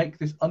to make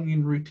this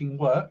onion routing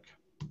work.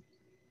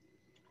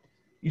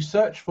 You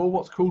search for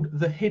what's called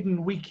the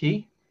hidden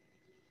wiki,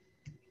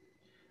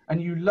 and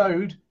you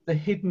load the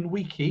hidden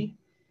wiki,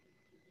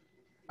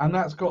 and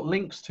that's got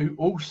links to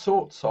all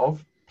sorts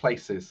of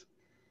places.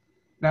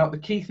 Now, the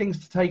key things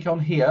to take on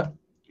here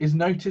is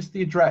notice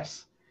the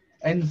address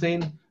ends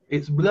in,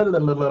 it's blah, blah,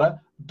 blah, blah,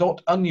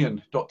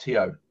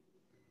 .onion.to.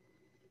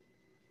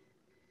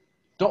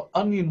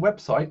 .onion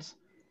websites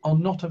are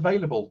not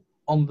available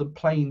on the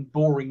plain,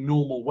 boring,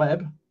 normal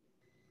web.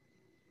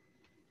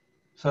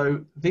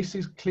 So this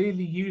is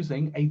clearly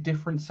using a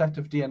different set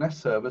of DNS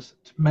servers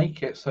to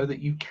make it so that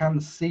you can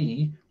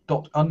see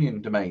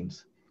 .onion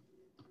domains.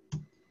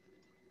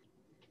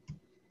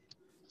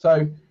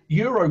 So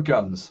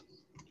Euroguns,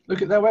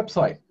 look at their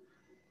website.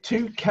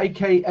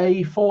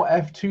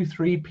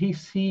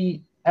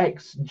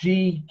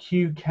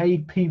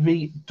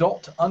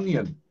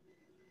 2KKA4F23PCXGQKPV.onion.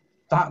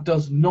 That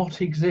does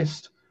not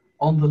exist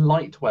on the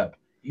light web.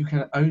 You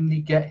can only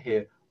get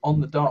here on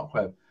the dark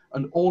web.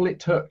 And all it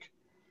took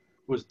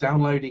was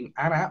downloading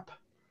an app,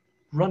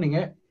 running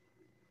it,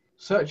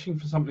 searching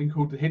for something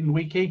called the hidden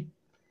wiki,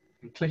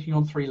 and clicking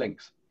on 3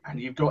 links. And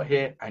you've got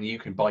here, and you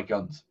can buy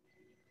guns.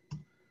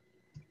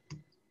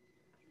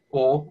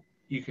 Or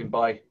you can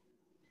buy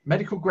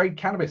medical grade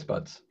cannabis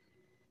buds.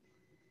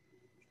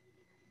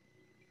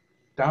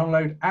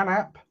 Download an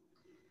app,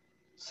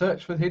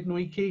 search for the hidden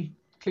wiki,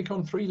 click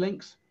on 3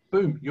 links,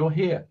 boom, you're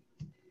here.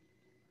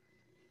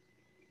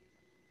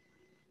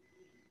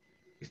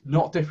 It's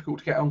not difficult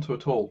to get onto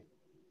at all.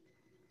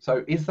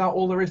 So is that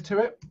all there is to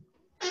it?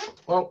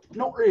 Well,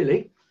 not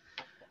really.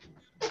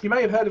 You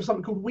may have heard of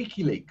something called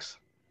WikiLeaks.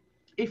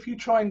 If you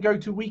try and go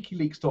to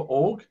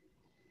wikileaks.org,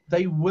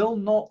 they will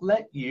not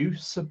let you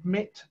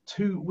submit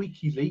to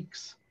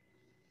WikiLeaks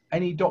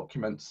any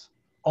documents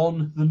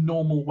on the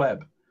normal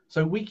web.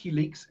 So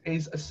WikiLeaks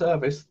is a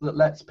service that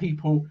lets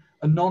people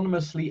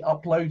anonymously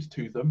upload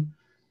to them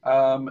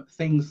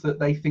things that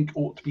they think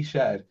ought to be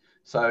shared.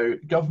 So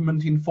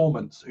government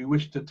informants who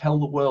wish to tell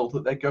the world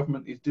that their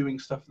government is doing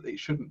stuff that it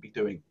shouldn't be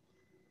doing,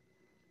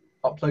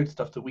 upload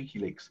stuff to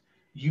WikiLeaks.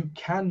 You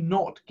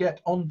cannot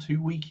get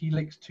onto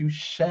WikiLeaks to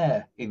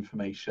share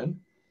information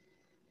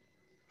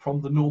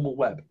from the normal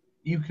web.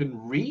 You can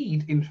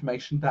read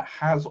information that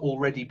has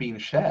already been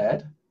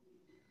shared,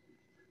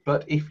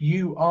 but if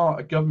you are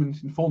a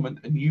government informant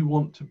and you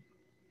want to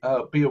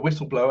be a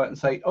whistleblower and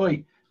say,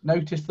 oi,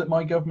 notice that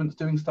my government's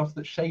doing stuff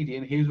that's shady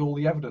and here's all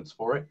the evidence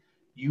for it,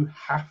 you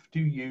have to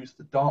use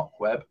the dark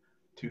web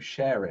to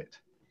share it.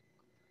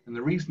 And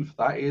the reason for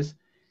that is,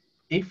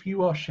 if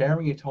you are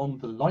sharing it on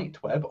the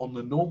light web, on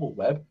the normal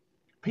web,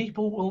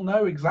 people will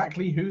know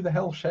exactly who the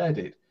hell shared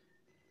it.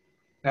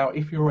 Now,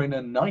 if you're in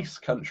a nice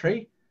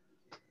country,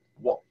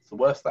 what's the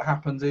worst that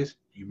happens is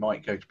you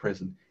might go to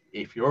prison.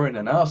 If you're in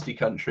a nasty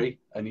country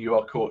and you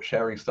are caught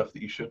sharing stuff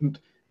that you shouldn't,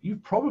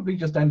 you've probably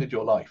just ended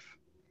your life.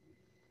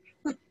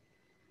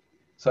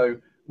 So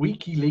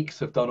WikiLeaks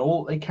have done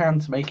all they can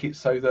to make it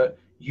so that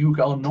you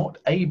are not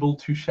able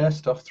to share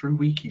stuff through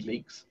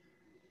WikiLeaks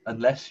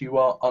unless you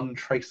are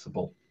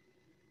untraceable.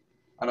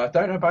 And I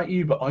don't know about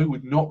you, but I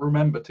would not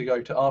remember to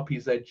go to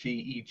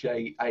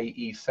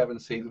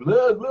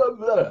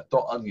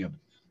rpzgejae7c.onion.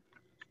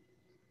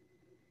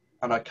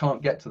 And I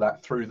can't get to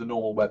that through the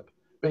normal web.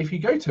 But if you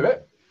go to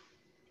it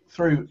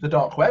through the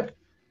dark web,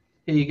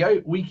 here you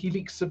go,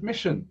 WikiLeaks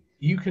submission.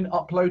 You can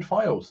upload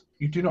files.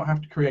 You do not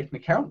have to create an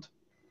account.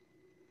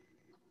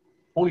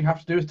 All you have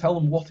to do is tell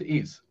them what it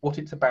is, what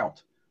it's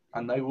about,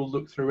 and they will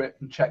look through it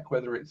and check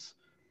whether it's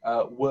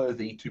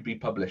worthy to be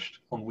published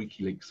on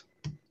WikiLeaks.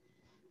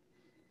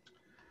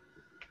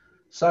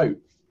 So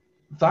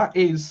that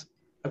is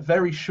a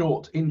very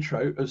short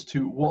intro as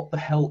to what the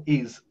hell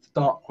is the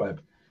dark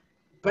web.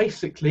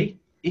 Basically,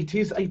 it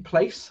is a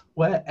place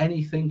where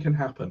anything can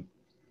happen,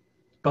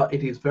 but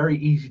it is very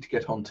easy to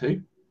get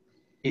onto.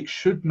 It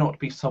should not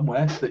be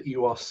somewhere that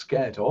you are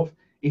scared of.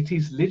 It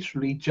is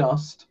literally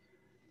just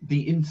the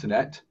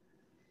internet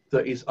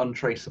that is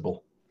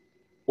untraceable,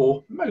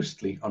 or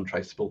mostly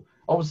untraceable.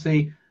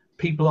 Obviously,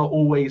 people are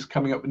always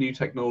coming up with new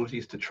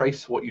technologies to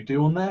trace what you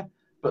do on there,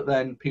 but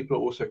then people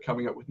are also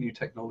coming up with new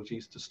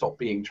technologies to stop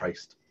being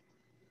traced.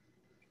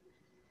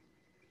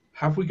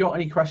 Have we got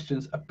any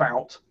questions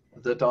about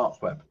the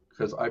dark web?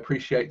 Because I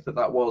appreciate that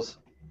that was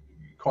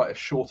quite a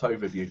short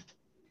overview.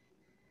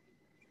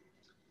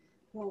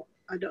 Well,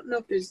 I don't know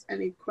if there's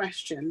any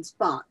questions,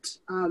 but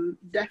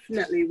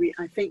definitely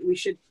I think we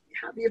should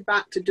have you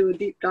back to do a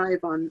deep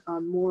dive on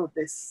more of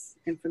this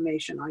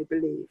information, I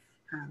believe.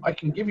 I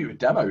can give you a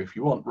demo if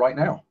you want right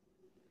now.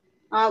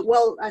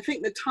 Well, I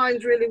think the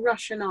time's really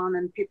rushing on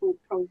and people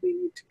probably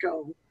need to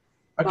go.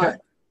 Okay.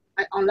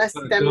 But unless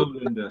Go,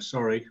 Linda,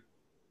 sorry.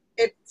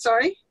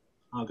 Sorry?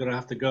 I'm going to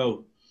have to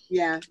go.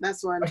 Yeah,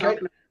 that's what I'm talking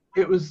about.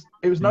 It was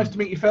nice to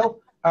meet you,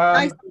 Phil.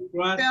 Nice,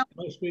 Grant, Phil.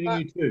 nice meeting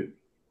you too.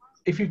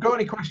 If you've got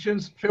any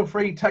questions, feel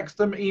free, text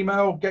them,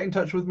 email, get in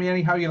touch with me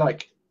anyhow you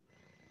like.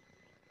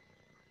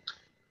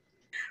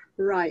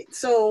 Right.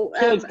 So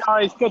Cheers,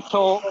 guys. Good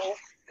talk.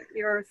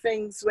 your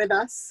things with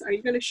us. Are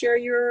you going to share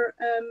your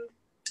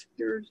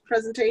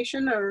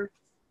presentation or?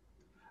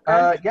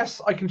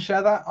 Yes, I can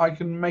share that. I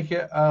can make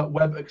it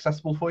web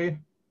accessible for you.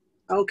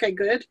 Okay,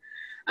 good.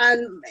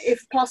 And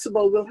if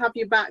possible, we'll have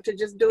you back to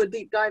just do a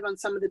deep dive on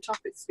some of the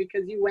topics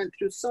because you went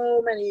through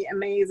so many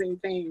amazing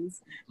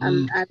things.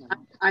 And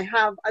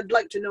I'd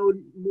like to know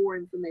more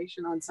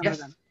information on some of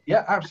them.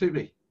 Yeah,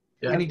 absolutely.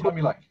 Yeah. Anytime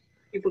you like.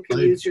 People can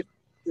use your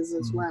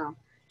services as well.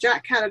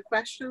 Jack had a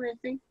question, I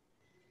think.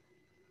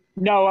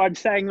 No, I'm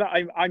saying that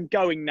I'm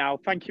going now.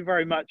 Thank you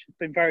very much. It's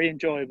been very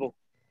enjoyable.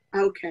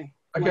 Okay.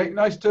 Okay,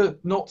 nice to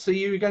not see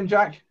you again,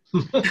 Jack.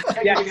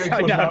 Yes,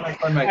 I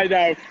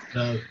know.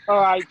 No.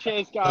 All right,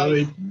 cheers,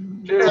 guys.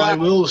 I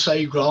will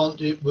say,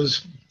 Grant, it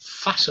was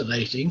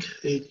fascinating.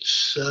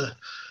 It's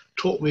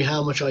taught me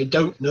how much I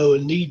don't know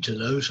and need to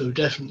know, so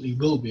definitely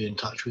will be in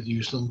touch with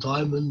you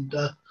sometime. And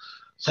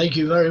thank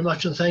you very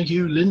much, and thank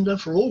you, Linda,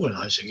 for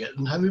organising it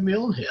and having me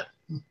on here.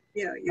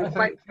 Yeah,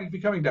 Thank you for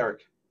coming,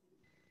 Derek.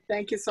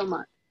 Thank you so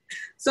much.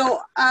 So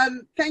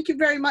thank you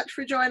very much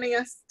for joining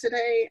us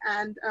today,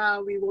 and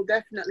we will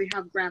definitely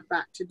have Grant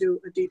back to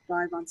do a deep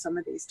dive on some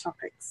of these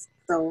topics.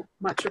 So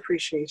much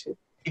appreciated.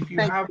 If you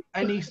have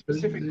any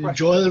specific questions.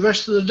 Enjoy the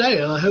rest of the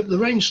day, and I hope the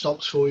rain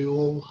stops for you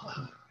all.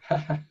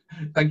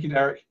 Thank you,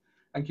 Derek.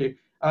 Thank you.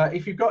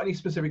 If you've got any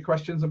specific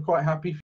questions, I'm quite happy